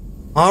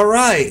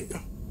 Alright.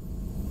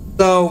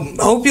 So,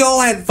 hope you all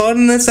had fun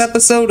in this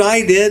episode.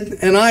 I did.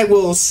 And I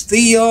will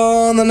see you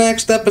on the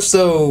next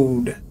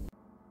episode.